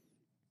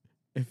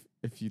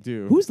 If you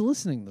do, Who's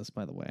listening to this,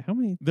 by the way? How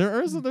many?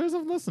 there's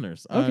some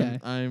listeners. Okay.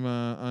 I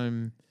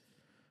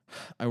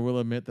will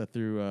admit that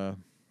through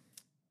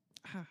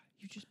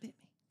You just bit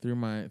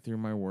me. through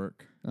my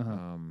work,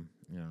 Uh-huh.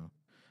 you know,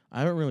 I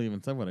haven't really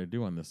even said what I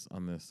do on this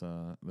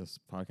this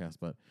podcast,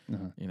 but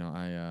Uh-huh. you know,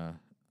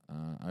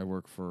 I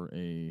work for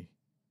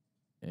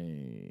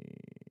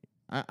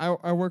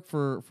I work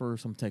for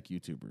some tech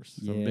YouTubers,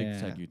 some big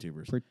tech Yeah.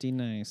 YouTubers, Pretty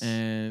nice.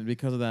 and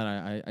because of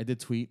that, I did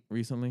tweet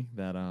recently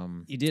that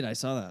You did. I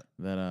saw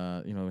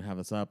that. you know, we have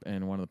this up,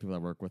 and one of the people I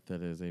work with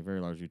that is a very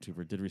large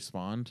YouTuber did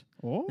respond.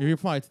 Oh. He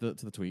replied to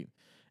the tweet,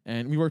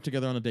 and we work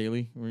together on a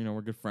daily.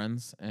 We're good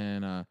friends,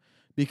 and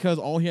because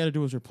all he had to do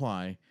was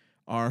reply,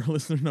 our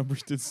listener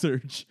numbers did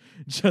surge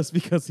just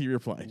because he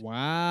replied.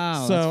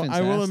 Wow. So that's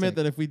I will fantastic. admit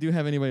that if we do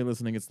have anybody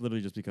listening, it's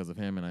literally just because of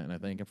him, and I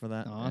thank him for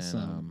that. And,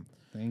 Awesome.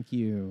 Thank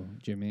you,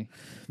 Jimmy.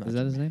 not Is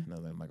that his Jimmy. name?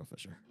 No, that's Michael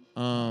Fisher.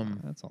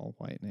 That's all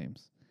white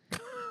names.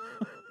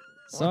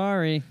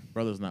 Sorry.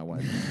 Brother's not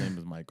white. His name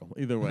is Michael.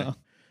 Either way.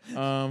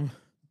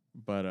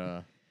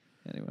 But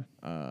Anyway.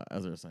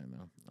 as I was saying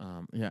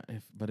though, yeah.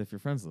 If your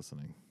friend's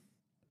listening,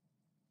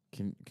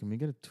 can we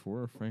get a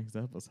tour of Frank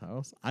Zappa's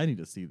house? I need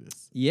to see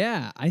this.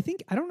 Yeah, I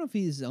don't know if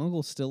his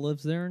uncle still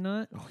lives there or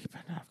not. Oh, you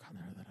better not have gone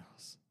there to that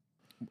house.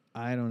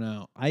 I don't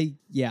know. I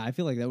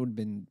feel like that would have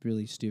been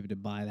really stupid to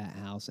buy that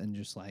house and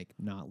just like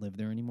not live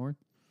there anymore.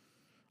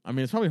 I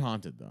mean, it's probably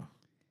haunted though.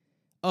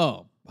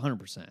 Oh,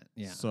 100%.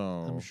 Yeah. So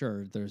I'm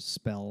sure there's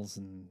spells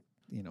and,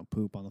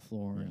 poop on the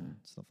floor Yeah. and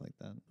stuff like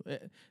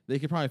that. they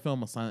could probably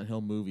film a Silent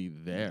Hill movie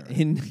there.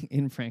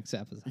 In Frank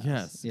Zappa's house.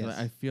 Yes. 'Cause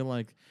I feel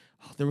like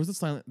there was a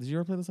Silent. Did you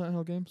ever play the Silent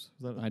Hill games?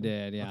 Was that I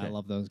did. Yeah, I Okay.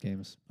 love those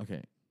games.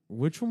 Okay.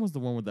 Which one was the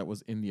one that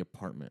was in the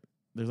apartment?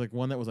 There's like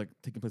one that was like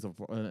taking place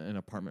in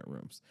apartment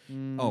rooms.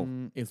 Oh,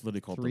 it's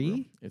literally called The Room.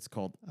 3? It's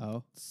called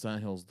Oh,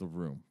 Silent Hill's The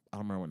Room. I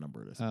don't remember what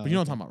number it is. Oh, But you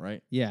know what okay. I'm talking about,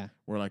 right? yeah.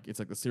 Where like it's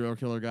like the serial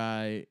killer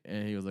guy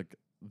and he was like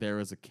there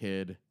as a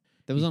kid.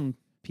 That was on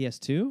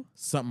PS2?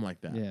 Something like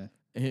that. Yeah.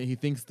 He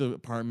thinks the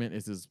apartment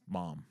is his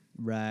mom.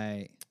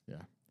 Right.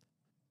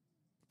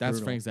 That's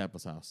Brutal. Frank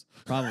Zappa's house.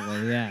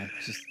 Probably, yeah.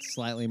 Just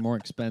slightly more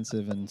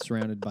expensive and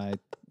surrounded by.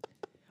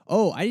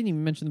 Oh, I didn't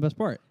even mention the best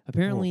part.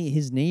 Apparently,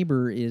 his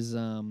neighbor is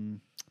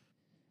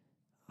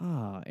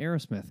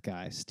Aerosmith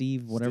guy,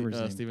 Steve, whatever his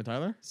name. Steven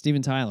Tyler.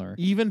 Steven Tyler.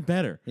 Even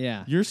better.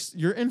 Yeah.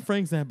 You're in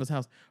Frank Zappa's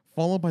house,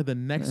 followed by the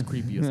next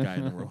creepiest guy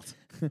in the world.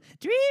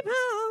 Dream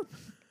home.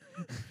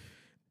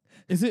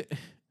 Is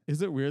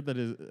it weird that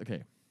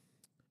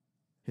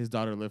his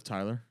daughter Liv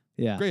Tyler,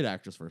 Yeah. great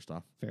actress first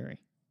off, Very.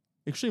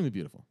 extremely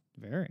beautiful,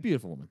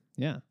 beautiful woman.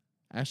 Yeah.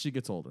 As she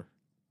gets older,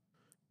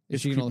 Is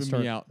it's she gonna creeping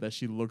start? me out that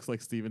she looks like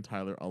Steven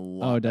Tyler a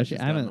lot. Oh, does as she?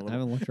 she's I gotten a haven't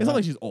little- looked her It's not up.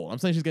 like she's old. I'm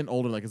saying she's getting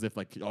older, like as if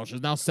like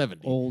she's now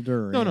 70.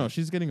 Older. No, yeah.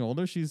 she's getting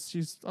older.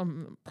 She's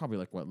probably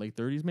like what, late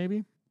 30s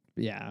maybe.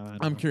 Yeah. I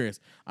don't I'm know. curious.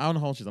 I don't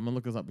know how old she is. I'm gonna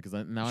look this up because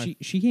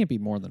She can't be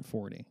more than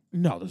 40.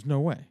 no, there's no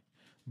way.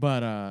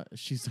 But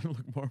she's starting to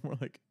look more and more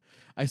like.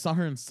 I saw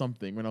her in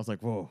something when I was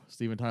like, whoa,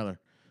 Steven Tyler.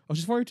 Oh,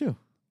 she's 42.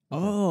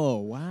 Oh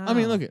wow. I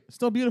mean, look,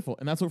 still beautiful,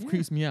 and that's what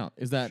creeps me out.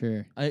 Is that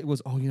Sure. it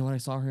was? Oh, you know what I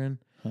saw her in?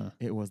 Huh.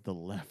 It was The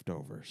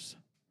Leftovers.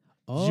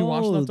 Oh, Did you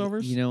watch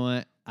Leftovers? You know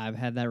what? I've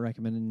had that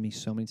recommended to me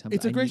so many times.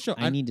 It's a great show.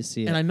 I need to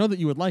see it. And I know that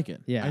you would like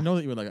it. Yeah. I know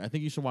that you would like it. I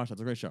think you should watch it.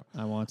 It's a great show.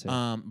 I want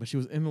to. But she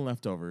was in The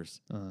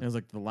Leftovers. Uh-huh. And it was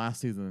like the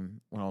last season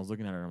when I was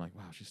looking at her. I'm like,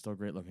 wow, she's still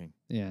great looking.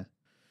 Yeah.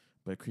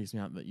 But it creeps me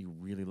out that you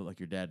really look like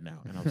your dad now.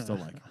 And I'm still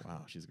like,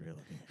 wow, she's great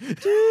looking.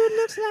 Dude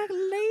looks like a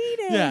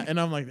lady. Yeah, and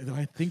I'm like, do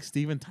I think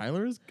Steven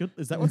Tyler is good?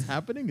 Is that what's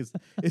happening? Is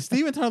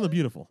Steven Tyler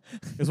beautiful?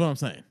 Is what I'm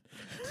saying.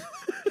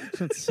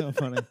 That's so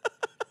funny.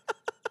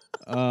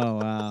 Oh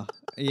wow.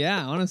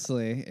 Yeah,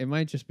 honestly, it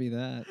might just be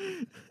that.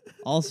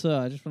 Also,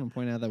 I just want to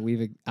point out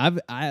that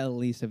I at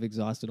least have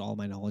exhausted all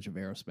my knowledge of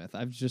Aerosmith.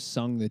 I've just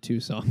sung the 2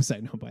 songs I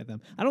know by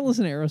them. I don't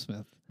listen to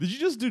Aerosmith. Did you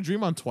just do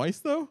Dream On twice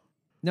though?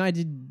 No, I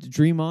did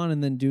Dream On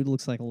and then Dude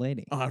Looks Like a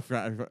Lady. Oh, I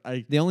forgot.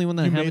 The only one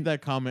that You I haven't made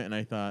that comment, and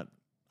I thought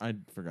I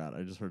forgot.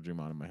 I just heard Dream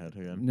On in my head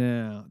again.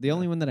 No, the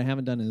only one that I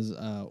haven't done is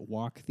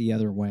Walk the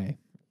Other Way.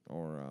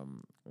 Or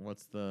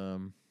what's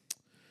the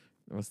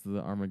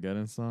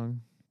Armageddon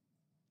song?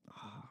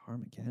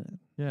 Armageddon.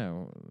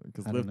 Yeah,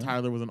 because I Liv don't know.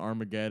 Tyler was in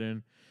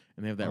Armageddon,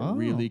 and they have that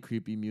really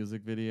creepy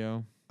music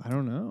video. I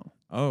don't know.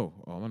 I'm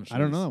gonna show I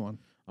you don't know this. that one.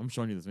 I'm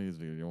showing you this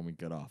music video when we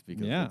get off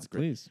because Yeah, it's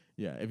great. please.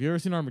 Yeah, if you've ever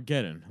seen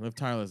Armageddon, Liv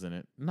Tyler's in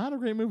it. Not a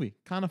great movie.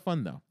 Kind of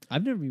fun though.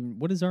 I've never even.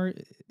 What is our?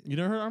 You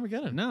never heard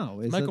Armageddon? No,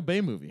 is Michael that, Bay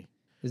movie.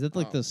 is that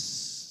like Oh.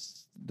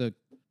 the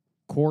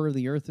core of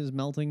the Earth is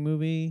melting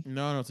movie?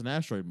 No, it's an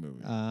asteroid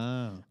movie.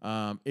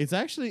 Oh,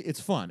 It's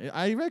fun.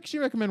 I actually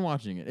recommend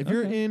watching it if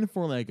you're Okay. in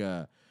for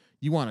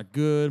you want a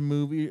good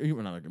movie.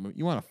 Or not a good movie.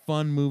 You want a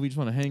fun movie. Just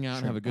want to hang out and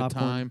sure. have a good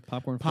Popcorn, time.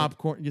 Popcorn. flick.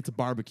 Popcorn. It's a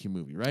barbecue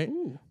movie, right?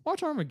 Ooh.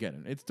 Watch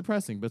Armageddon. It's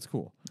depressing, but it's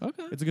cool.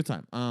 Okay. It's a good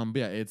time. But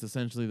yeah, it's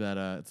essentially that.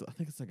 I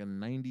think it's like a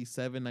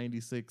 97,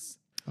 96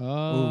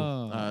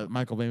 Oh.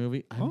 Michael Bay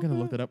movie. I'm gonna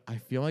look Okay. that up. I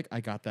feel like I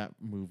got that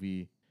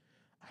movie.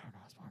 I don't know.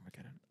 It's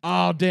Armageddon.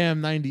 Oh damn,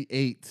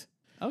 98.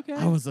 okay.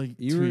 I was like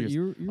you 2 were years.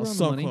 you were, you I were was on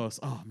so the money. close.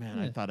 Oh man,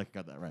 I Yeah. thought I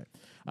got that right.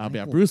 But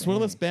yeah, Michael Bruce Bay.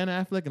 Willis, Ben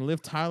Affleck, and Liv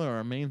Tyler are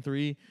our main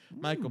 3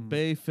 Michael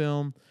Bay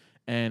film,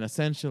 and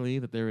essentially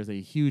that there is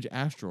a huge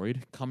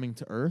asteroid coming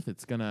to Earth.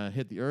 It's gonna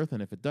hit the Earth,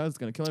 and if it does, it's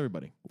gonna kill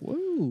everybody.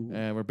 Woo.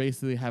 And we're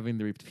basically having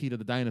the repeat of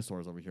the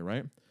dinosaurs over here,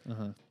 right?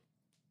 Uh-huh.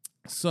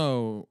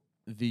 So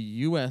the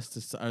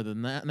U.S. or the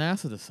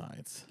NASA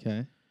decides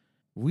Okay.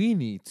 we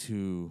need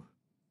to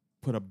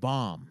put a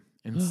bomb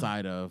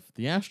inside of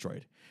the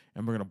asteroid,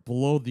 and we're gonna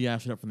blow the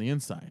asteroid up from the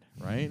inside,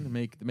 right?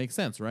 It makes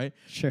sense, right?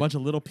 Sure. Bunch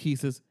of little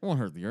pieces. It won't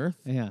hurt the Earth.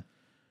 Yeah.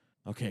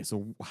 Okay,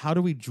 so how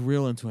do we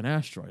drill into an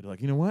asteroid?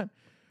 Like, you know what?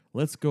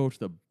 Let's go to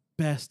the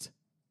best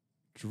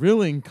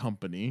drilling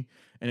company,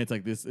 and it's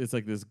like this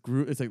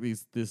group. It's like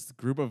this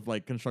group of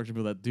like construction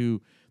people that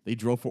they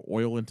drill for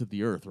oil into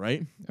the Earth,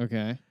 right?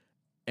 Okay.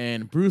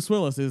 And Bruce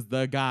Willis is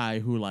the guy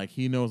who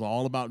he knows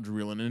all about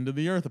drilling into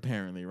the Earth.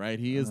 Apparently, right?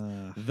 He is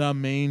the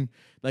main.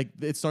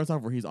 It starts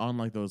off where he's on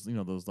those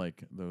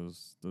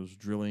those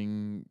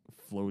drilling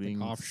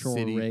floating offshore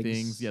city rigs.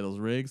 things. Yeah, those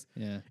rigs.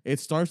 Yeah. It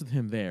starts with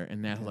him there,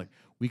 and NASA's Okay. like,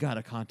 we got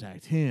to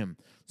contact him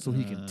so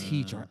he can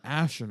teach our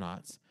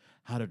astronauts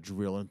how to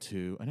drill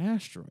into an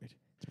asteroid.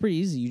 It's pretty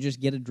easy. You just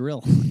get a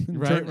drill and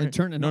Right?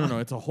 turn it on. No.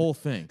 It's a whole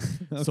thing.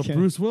 So Okay.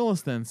 Bruce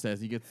Willis then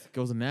says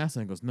goes to NASA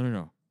and goes,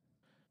 no.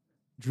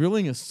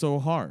 Drilling is so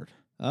hard.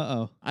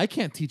 Uh-oh. I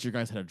can't teach your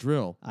guys how to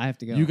drill. I have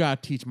to go. You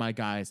got to teach my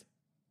guys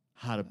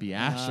how to be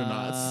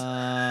astronauts.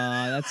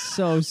 That's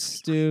so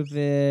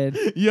stupid.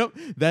 Yep,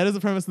 that is the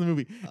premise of the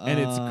movie, and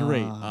it's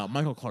great. Ah.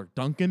 Michael Clark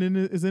Duncan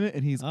is in it,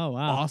 and he's Oh,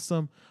 wow.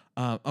 awesome.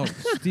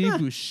 Steve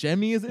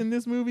Buscemi is in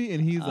this movie,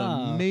 and he's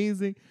Oh.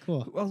 amazing.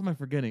 Cool. Who else am I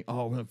forgetting?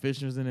 Oh, Will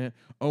Fisher's in it.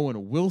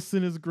 Owen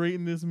Wilson is great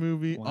in this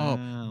movie. Wow.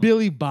 Oh,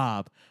 Billy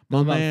Bob.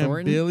 Billy My Bob man,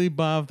 Thornton? Billy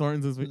Bob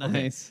Thornton's this movie.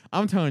 Okay, Nice.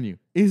 I'm telling you,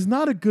 it's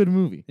not a good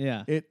movie.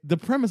 Yeah. The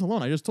premise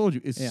alone, I just told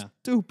you, is Yeah.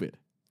 stupid.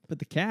 But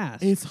the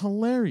cast. It's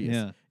hilarious.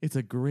 Yeah. It's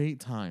a great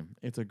time.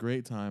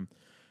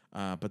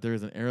 But there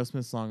is an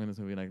Aerosmith song in this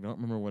movie, and I don't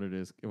remember what it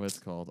is. What it's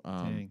called.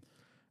 Dang.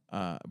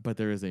 But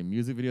there is a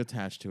music video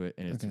attached to it,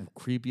 and it's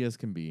creepy as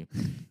can be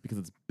because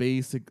it's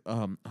basic.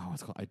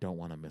 It's called "I Don't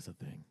Want to Miss a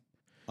Thing."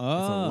 Oh,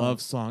 It's a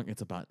love song.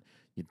 It's about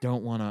you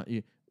don't want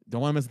to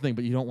miss a thing,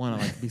 but you don't want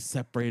to like be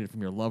separated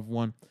from your loved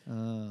one.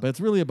 But it's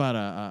really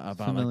about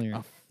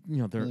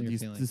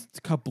this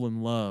couple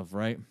in love,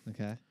 right?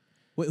 Okay.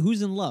 Wait,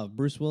 who's in love?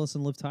 Bruce Willis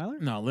and Liv Tyler?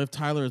 No, Liv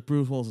Tyler is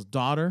Bruce Willis'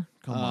 daughter.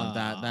 Come on,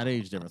 that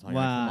age difference.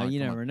 Wow, you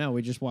never know.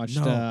 We just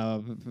watched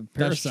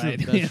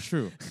Parasite. That's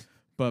true.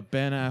 But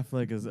Ben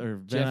Affleck is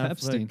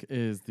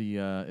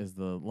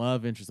the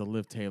love interest of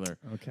Liv Taylor.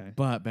 Okay.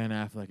 But Ben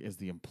Affleck is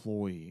the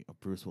employee of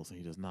Bruce Willis, and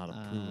he does not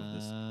approve of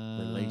this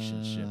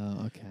relationship.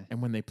 Okay.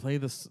 And when they play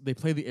the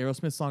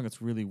Aerosmith song,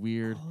 it's really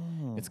weird.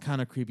 Oh. It's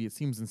kind of creepy. It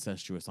seems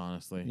incestuous,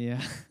 honestly.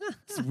 Yeah.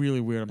 It's really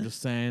weird. I'm just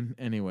saying.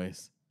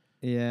 Anyways.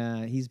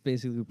 Yeah, he's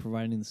basically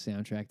providing the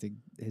soundtrack to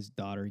his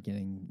daughter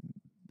getting,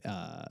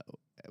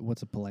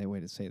 what's a polite way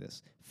to say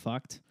this?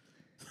 Fucked?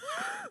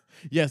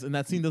 Yes, and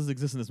that scene doesn't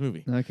exist in this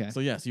movie. Okay. So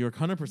yes, you're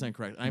 100%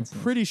 correct. I'm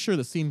pretty sure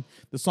the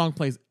song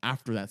plays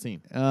after that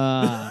scene.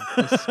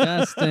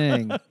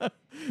 Disgusting.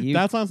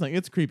 That's what I'm saying.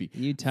 It's creepy.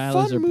 You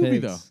Tylers Fun are movie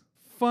pigs. though.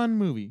 Fun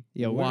movie.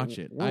 Yeah, watch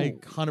it. I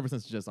 100%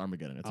 suggest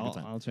Armageddon. It's a good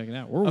time. I'll check it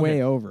out. We're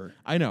way over.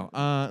 I know.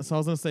 So I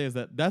was gonna say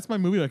that's my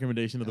movie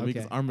recommendation of the week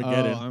is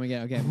Armageddon. Oh,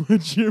 Armageddon. Okay.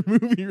 What's your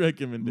movie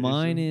recommendation?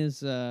 Mine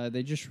is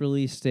they just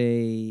released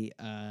a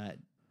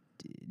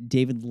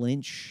David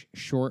Lynch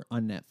short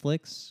on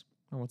Netflix.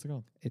 Oh, what's it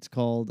called? It's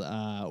called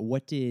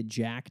What Did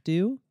Jack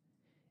Do?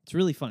 It's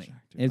really funny.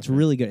 It's okay.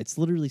 really good. It's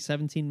literally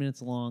 17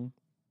 minutes long.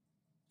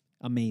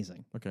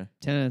 Amazing. Okay.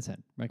 10 out of 10.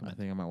 I Recommend.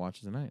 think I might watch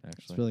it tonight,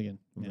 actually. It's really good.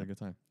 It'll be a good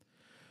time.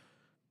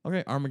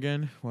 Okay,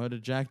 Armageddon. What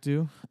did Jack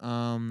do?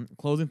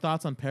 Closing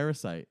thoughts on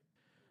Parasite.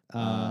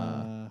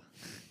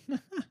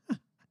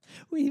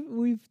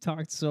 We've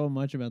talked so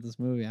much about this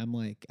movie. I'm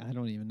like, I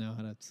don't even know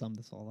how to sum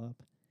this all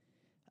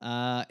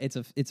up.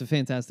 It's a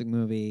fantastic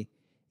movie.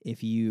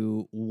 If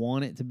you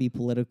want it to be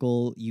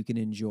political, you can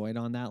enjoy it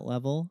on that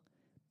level,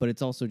 but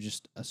it's also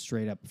just a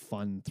straight up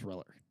fun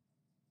thriller.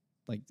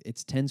 Like,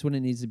 it's tense when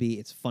it needs to be,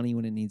 it's funny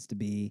when it needs to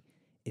be.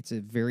 It's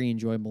a very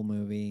enjoyable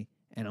movie,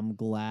 and I'm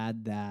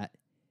glad that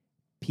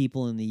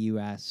people in the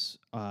US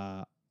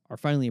are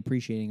finally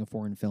appreciating a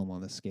foreign film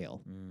on this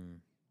scale.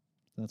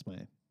 That's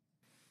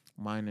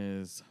Mine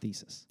is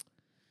thesis.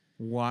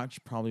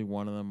 watch probably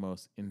one of the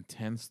most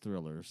intense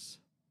thrillers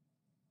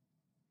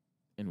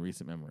in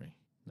recent memory.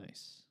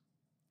 Nice.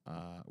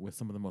 With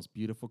some of the most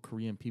beautiful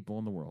Korean people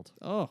in the world.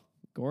 Oh,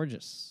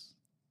 gorgeous.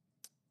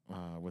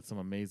 With some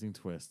amazing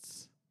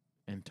twists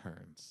and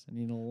turns. I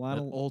need a lot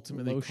that of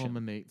ultimately lotion.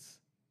 culminates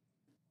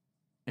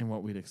in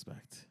what we'd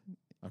expect.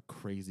 A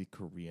crazy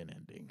Korean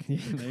ending. Yeah,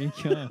 there you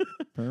go.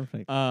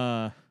 Perfect.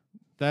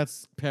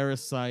 That's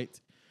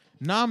Parasite.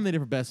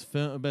 Nominated for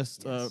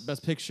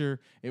best picture.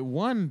 It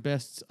won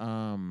best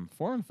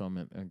foreign film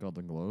at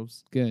Golden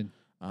Globes. Good.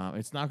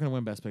 It's not going to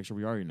win best picture.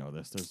 We already know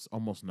this. There's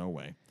almost no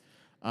way.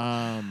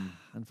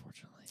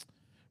 Unfortunately.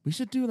 We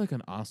should do like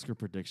an Oscar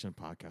prediction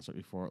podcast right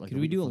before. Like,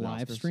 Could we do a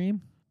live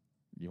stream?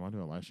 You want to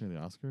do a live stream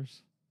of the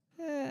Oscars?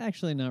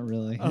 Actually, not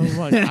really. I was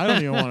like, I don't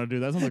even want to do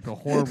that. That sounds like a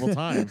horrible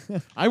time.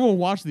 I will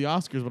watch the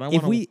Oscars, but I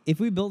want to. If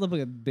we build up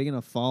like a big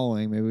enough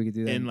following, maybe we could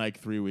do that in like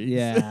 3 weeks.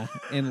 Yeah,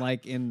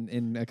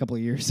 in a couple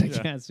of years, I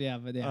guess. Yeah,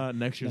 but yeah.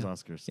 Next year's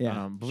Oscars.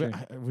 Yeah, but sure.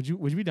 would you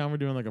be down for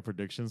doing like a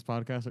predictions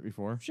podcast right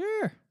before?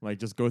 Sure. Like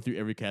just go through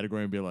every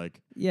category and be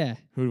like, yeah,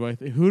 who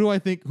do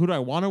I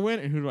want to win,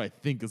 and who do I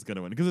think is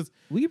gonna win? Because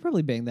we could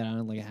probably bang that out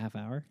in like a half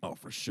hour. Oh,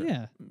 for sure.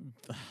 Yeah.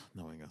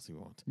 Knowing us, we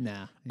won't.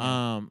 Nah.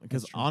 Yeah,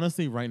 because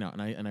honestly, right now,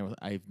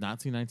 I've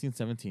not seen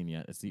 1917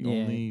 yet. It's the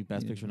only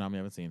Best Picture nominee I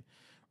haven't seen.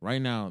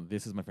 Right now,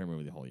 this is my favorite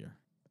movie the whole year.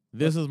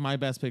 This is my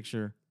Best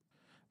Picture,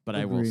 but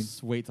I will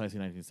wait till I see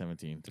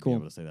 1917 to be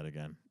able to say that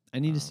again. I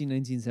need to see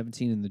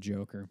 1917 and The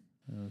Joker.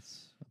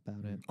 That's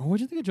about it. Oh,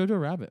 what'd you think of Jojo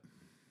Rabbit?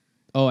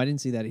 Oh, I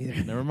didn't see that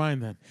either. Never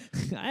mind then.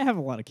 I have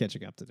a lot of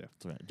catching up to do.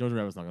 That's right. Jojo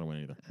Rabbit's not gonna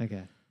win either.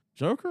 Okay.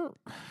 Joker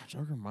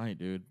might,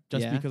 dude.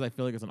 Just because I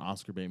feel like it's an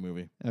Oscar bait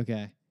movie.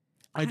 Okay.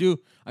 I do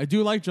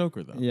like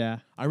Joker though. Yeah.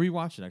 I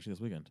rewatched it actually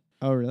this weekend.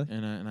 Oh, really?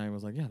 And I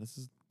was like, yeah, it's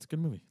a good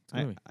movie. It's a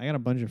good movie. I got a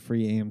bunch of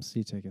free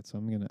AMC tickets, so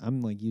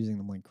I'm like using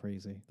them like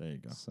crazy. There you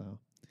go. So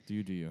do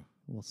you?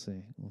 We'll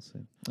see.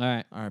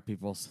 All right,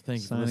 people.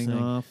 Thank you for listening.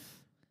 listening. Off.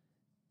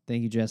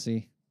 Thank you,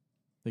 Jesse.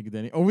 Thank you,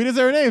 Danny. Oh, we didn't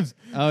say our names.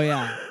 Oh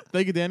yeah.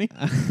 Thank you, Danny.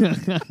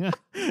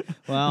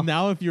 Well,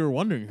 now if you were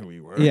wondering who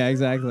we were. Yeah,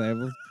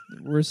 exactly.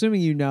 We're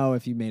assuming you know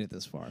if you made it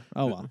this far.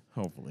 Oh well.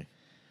 Hopefully.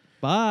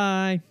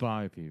 Bye.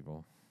 Bye,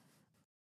 people.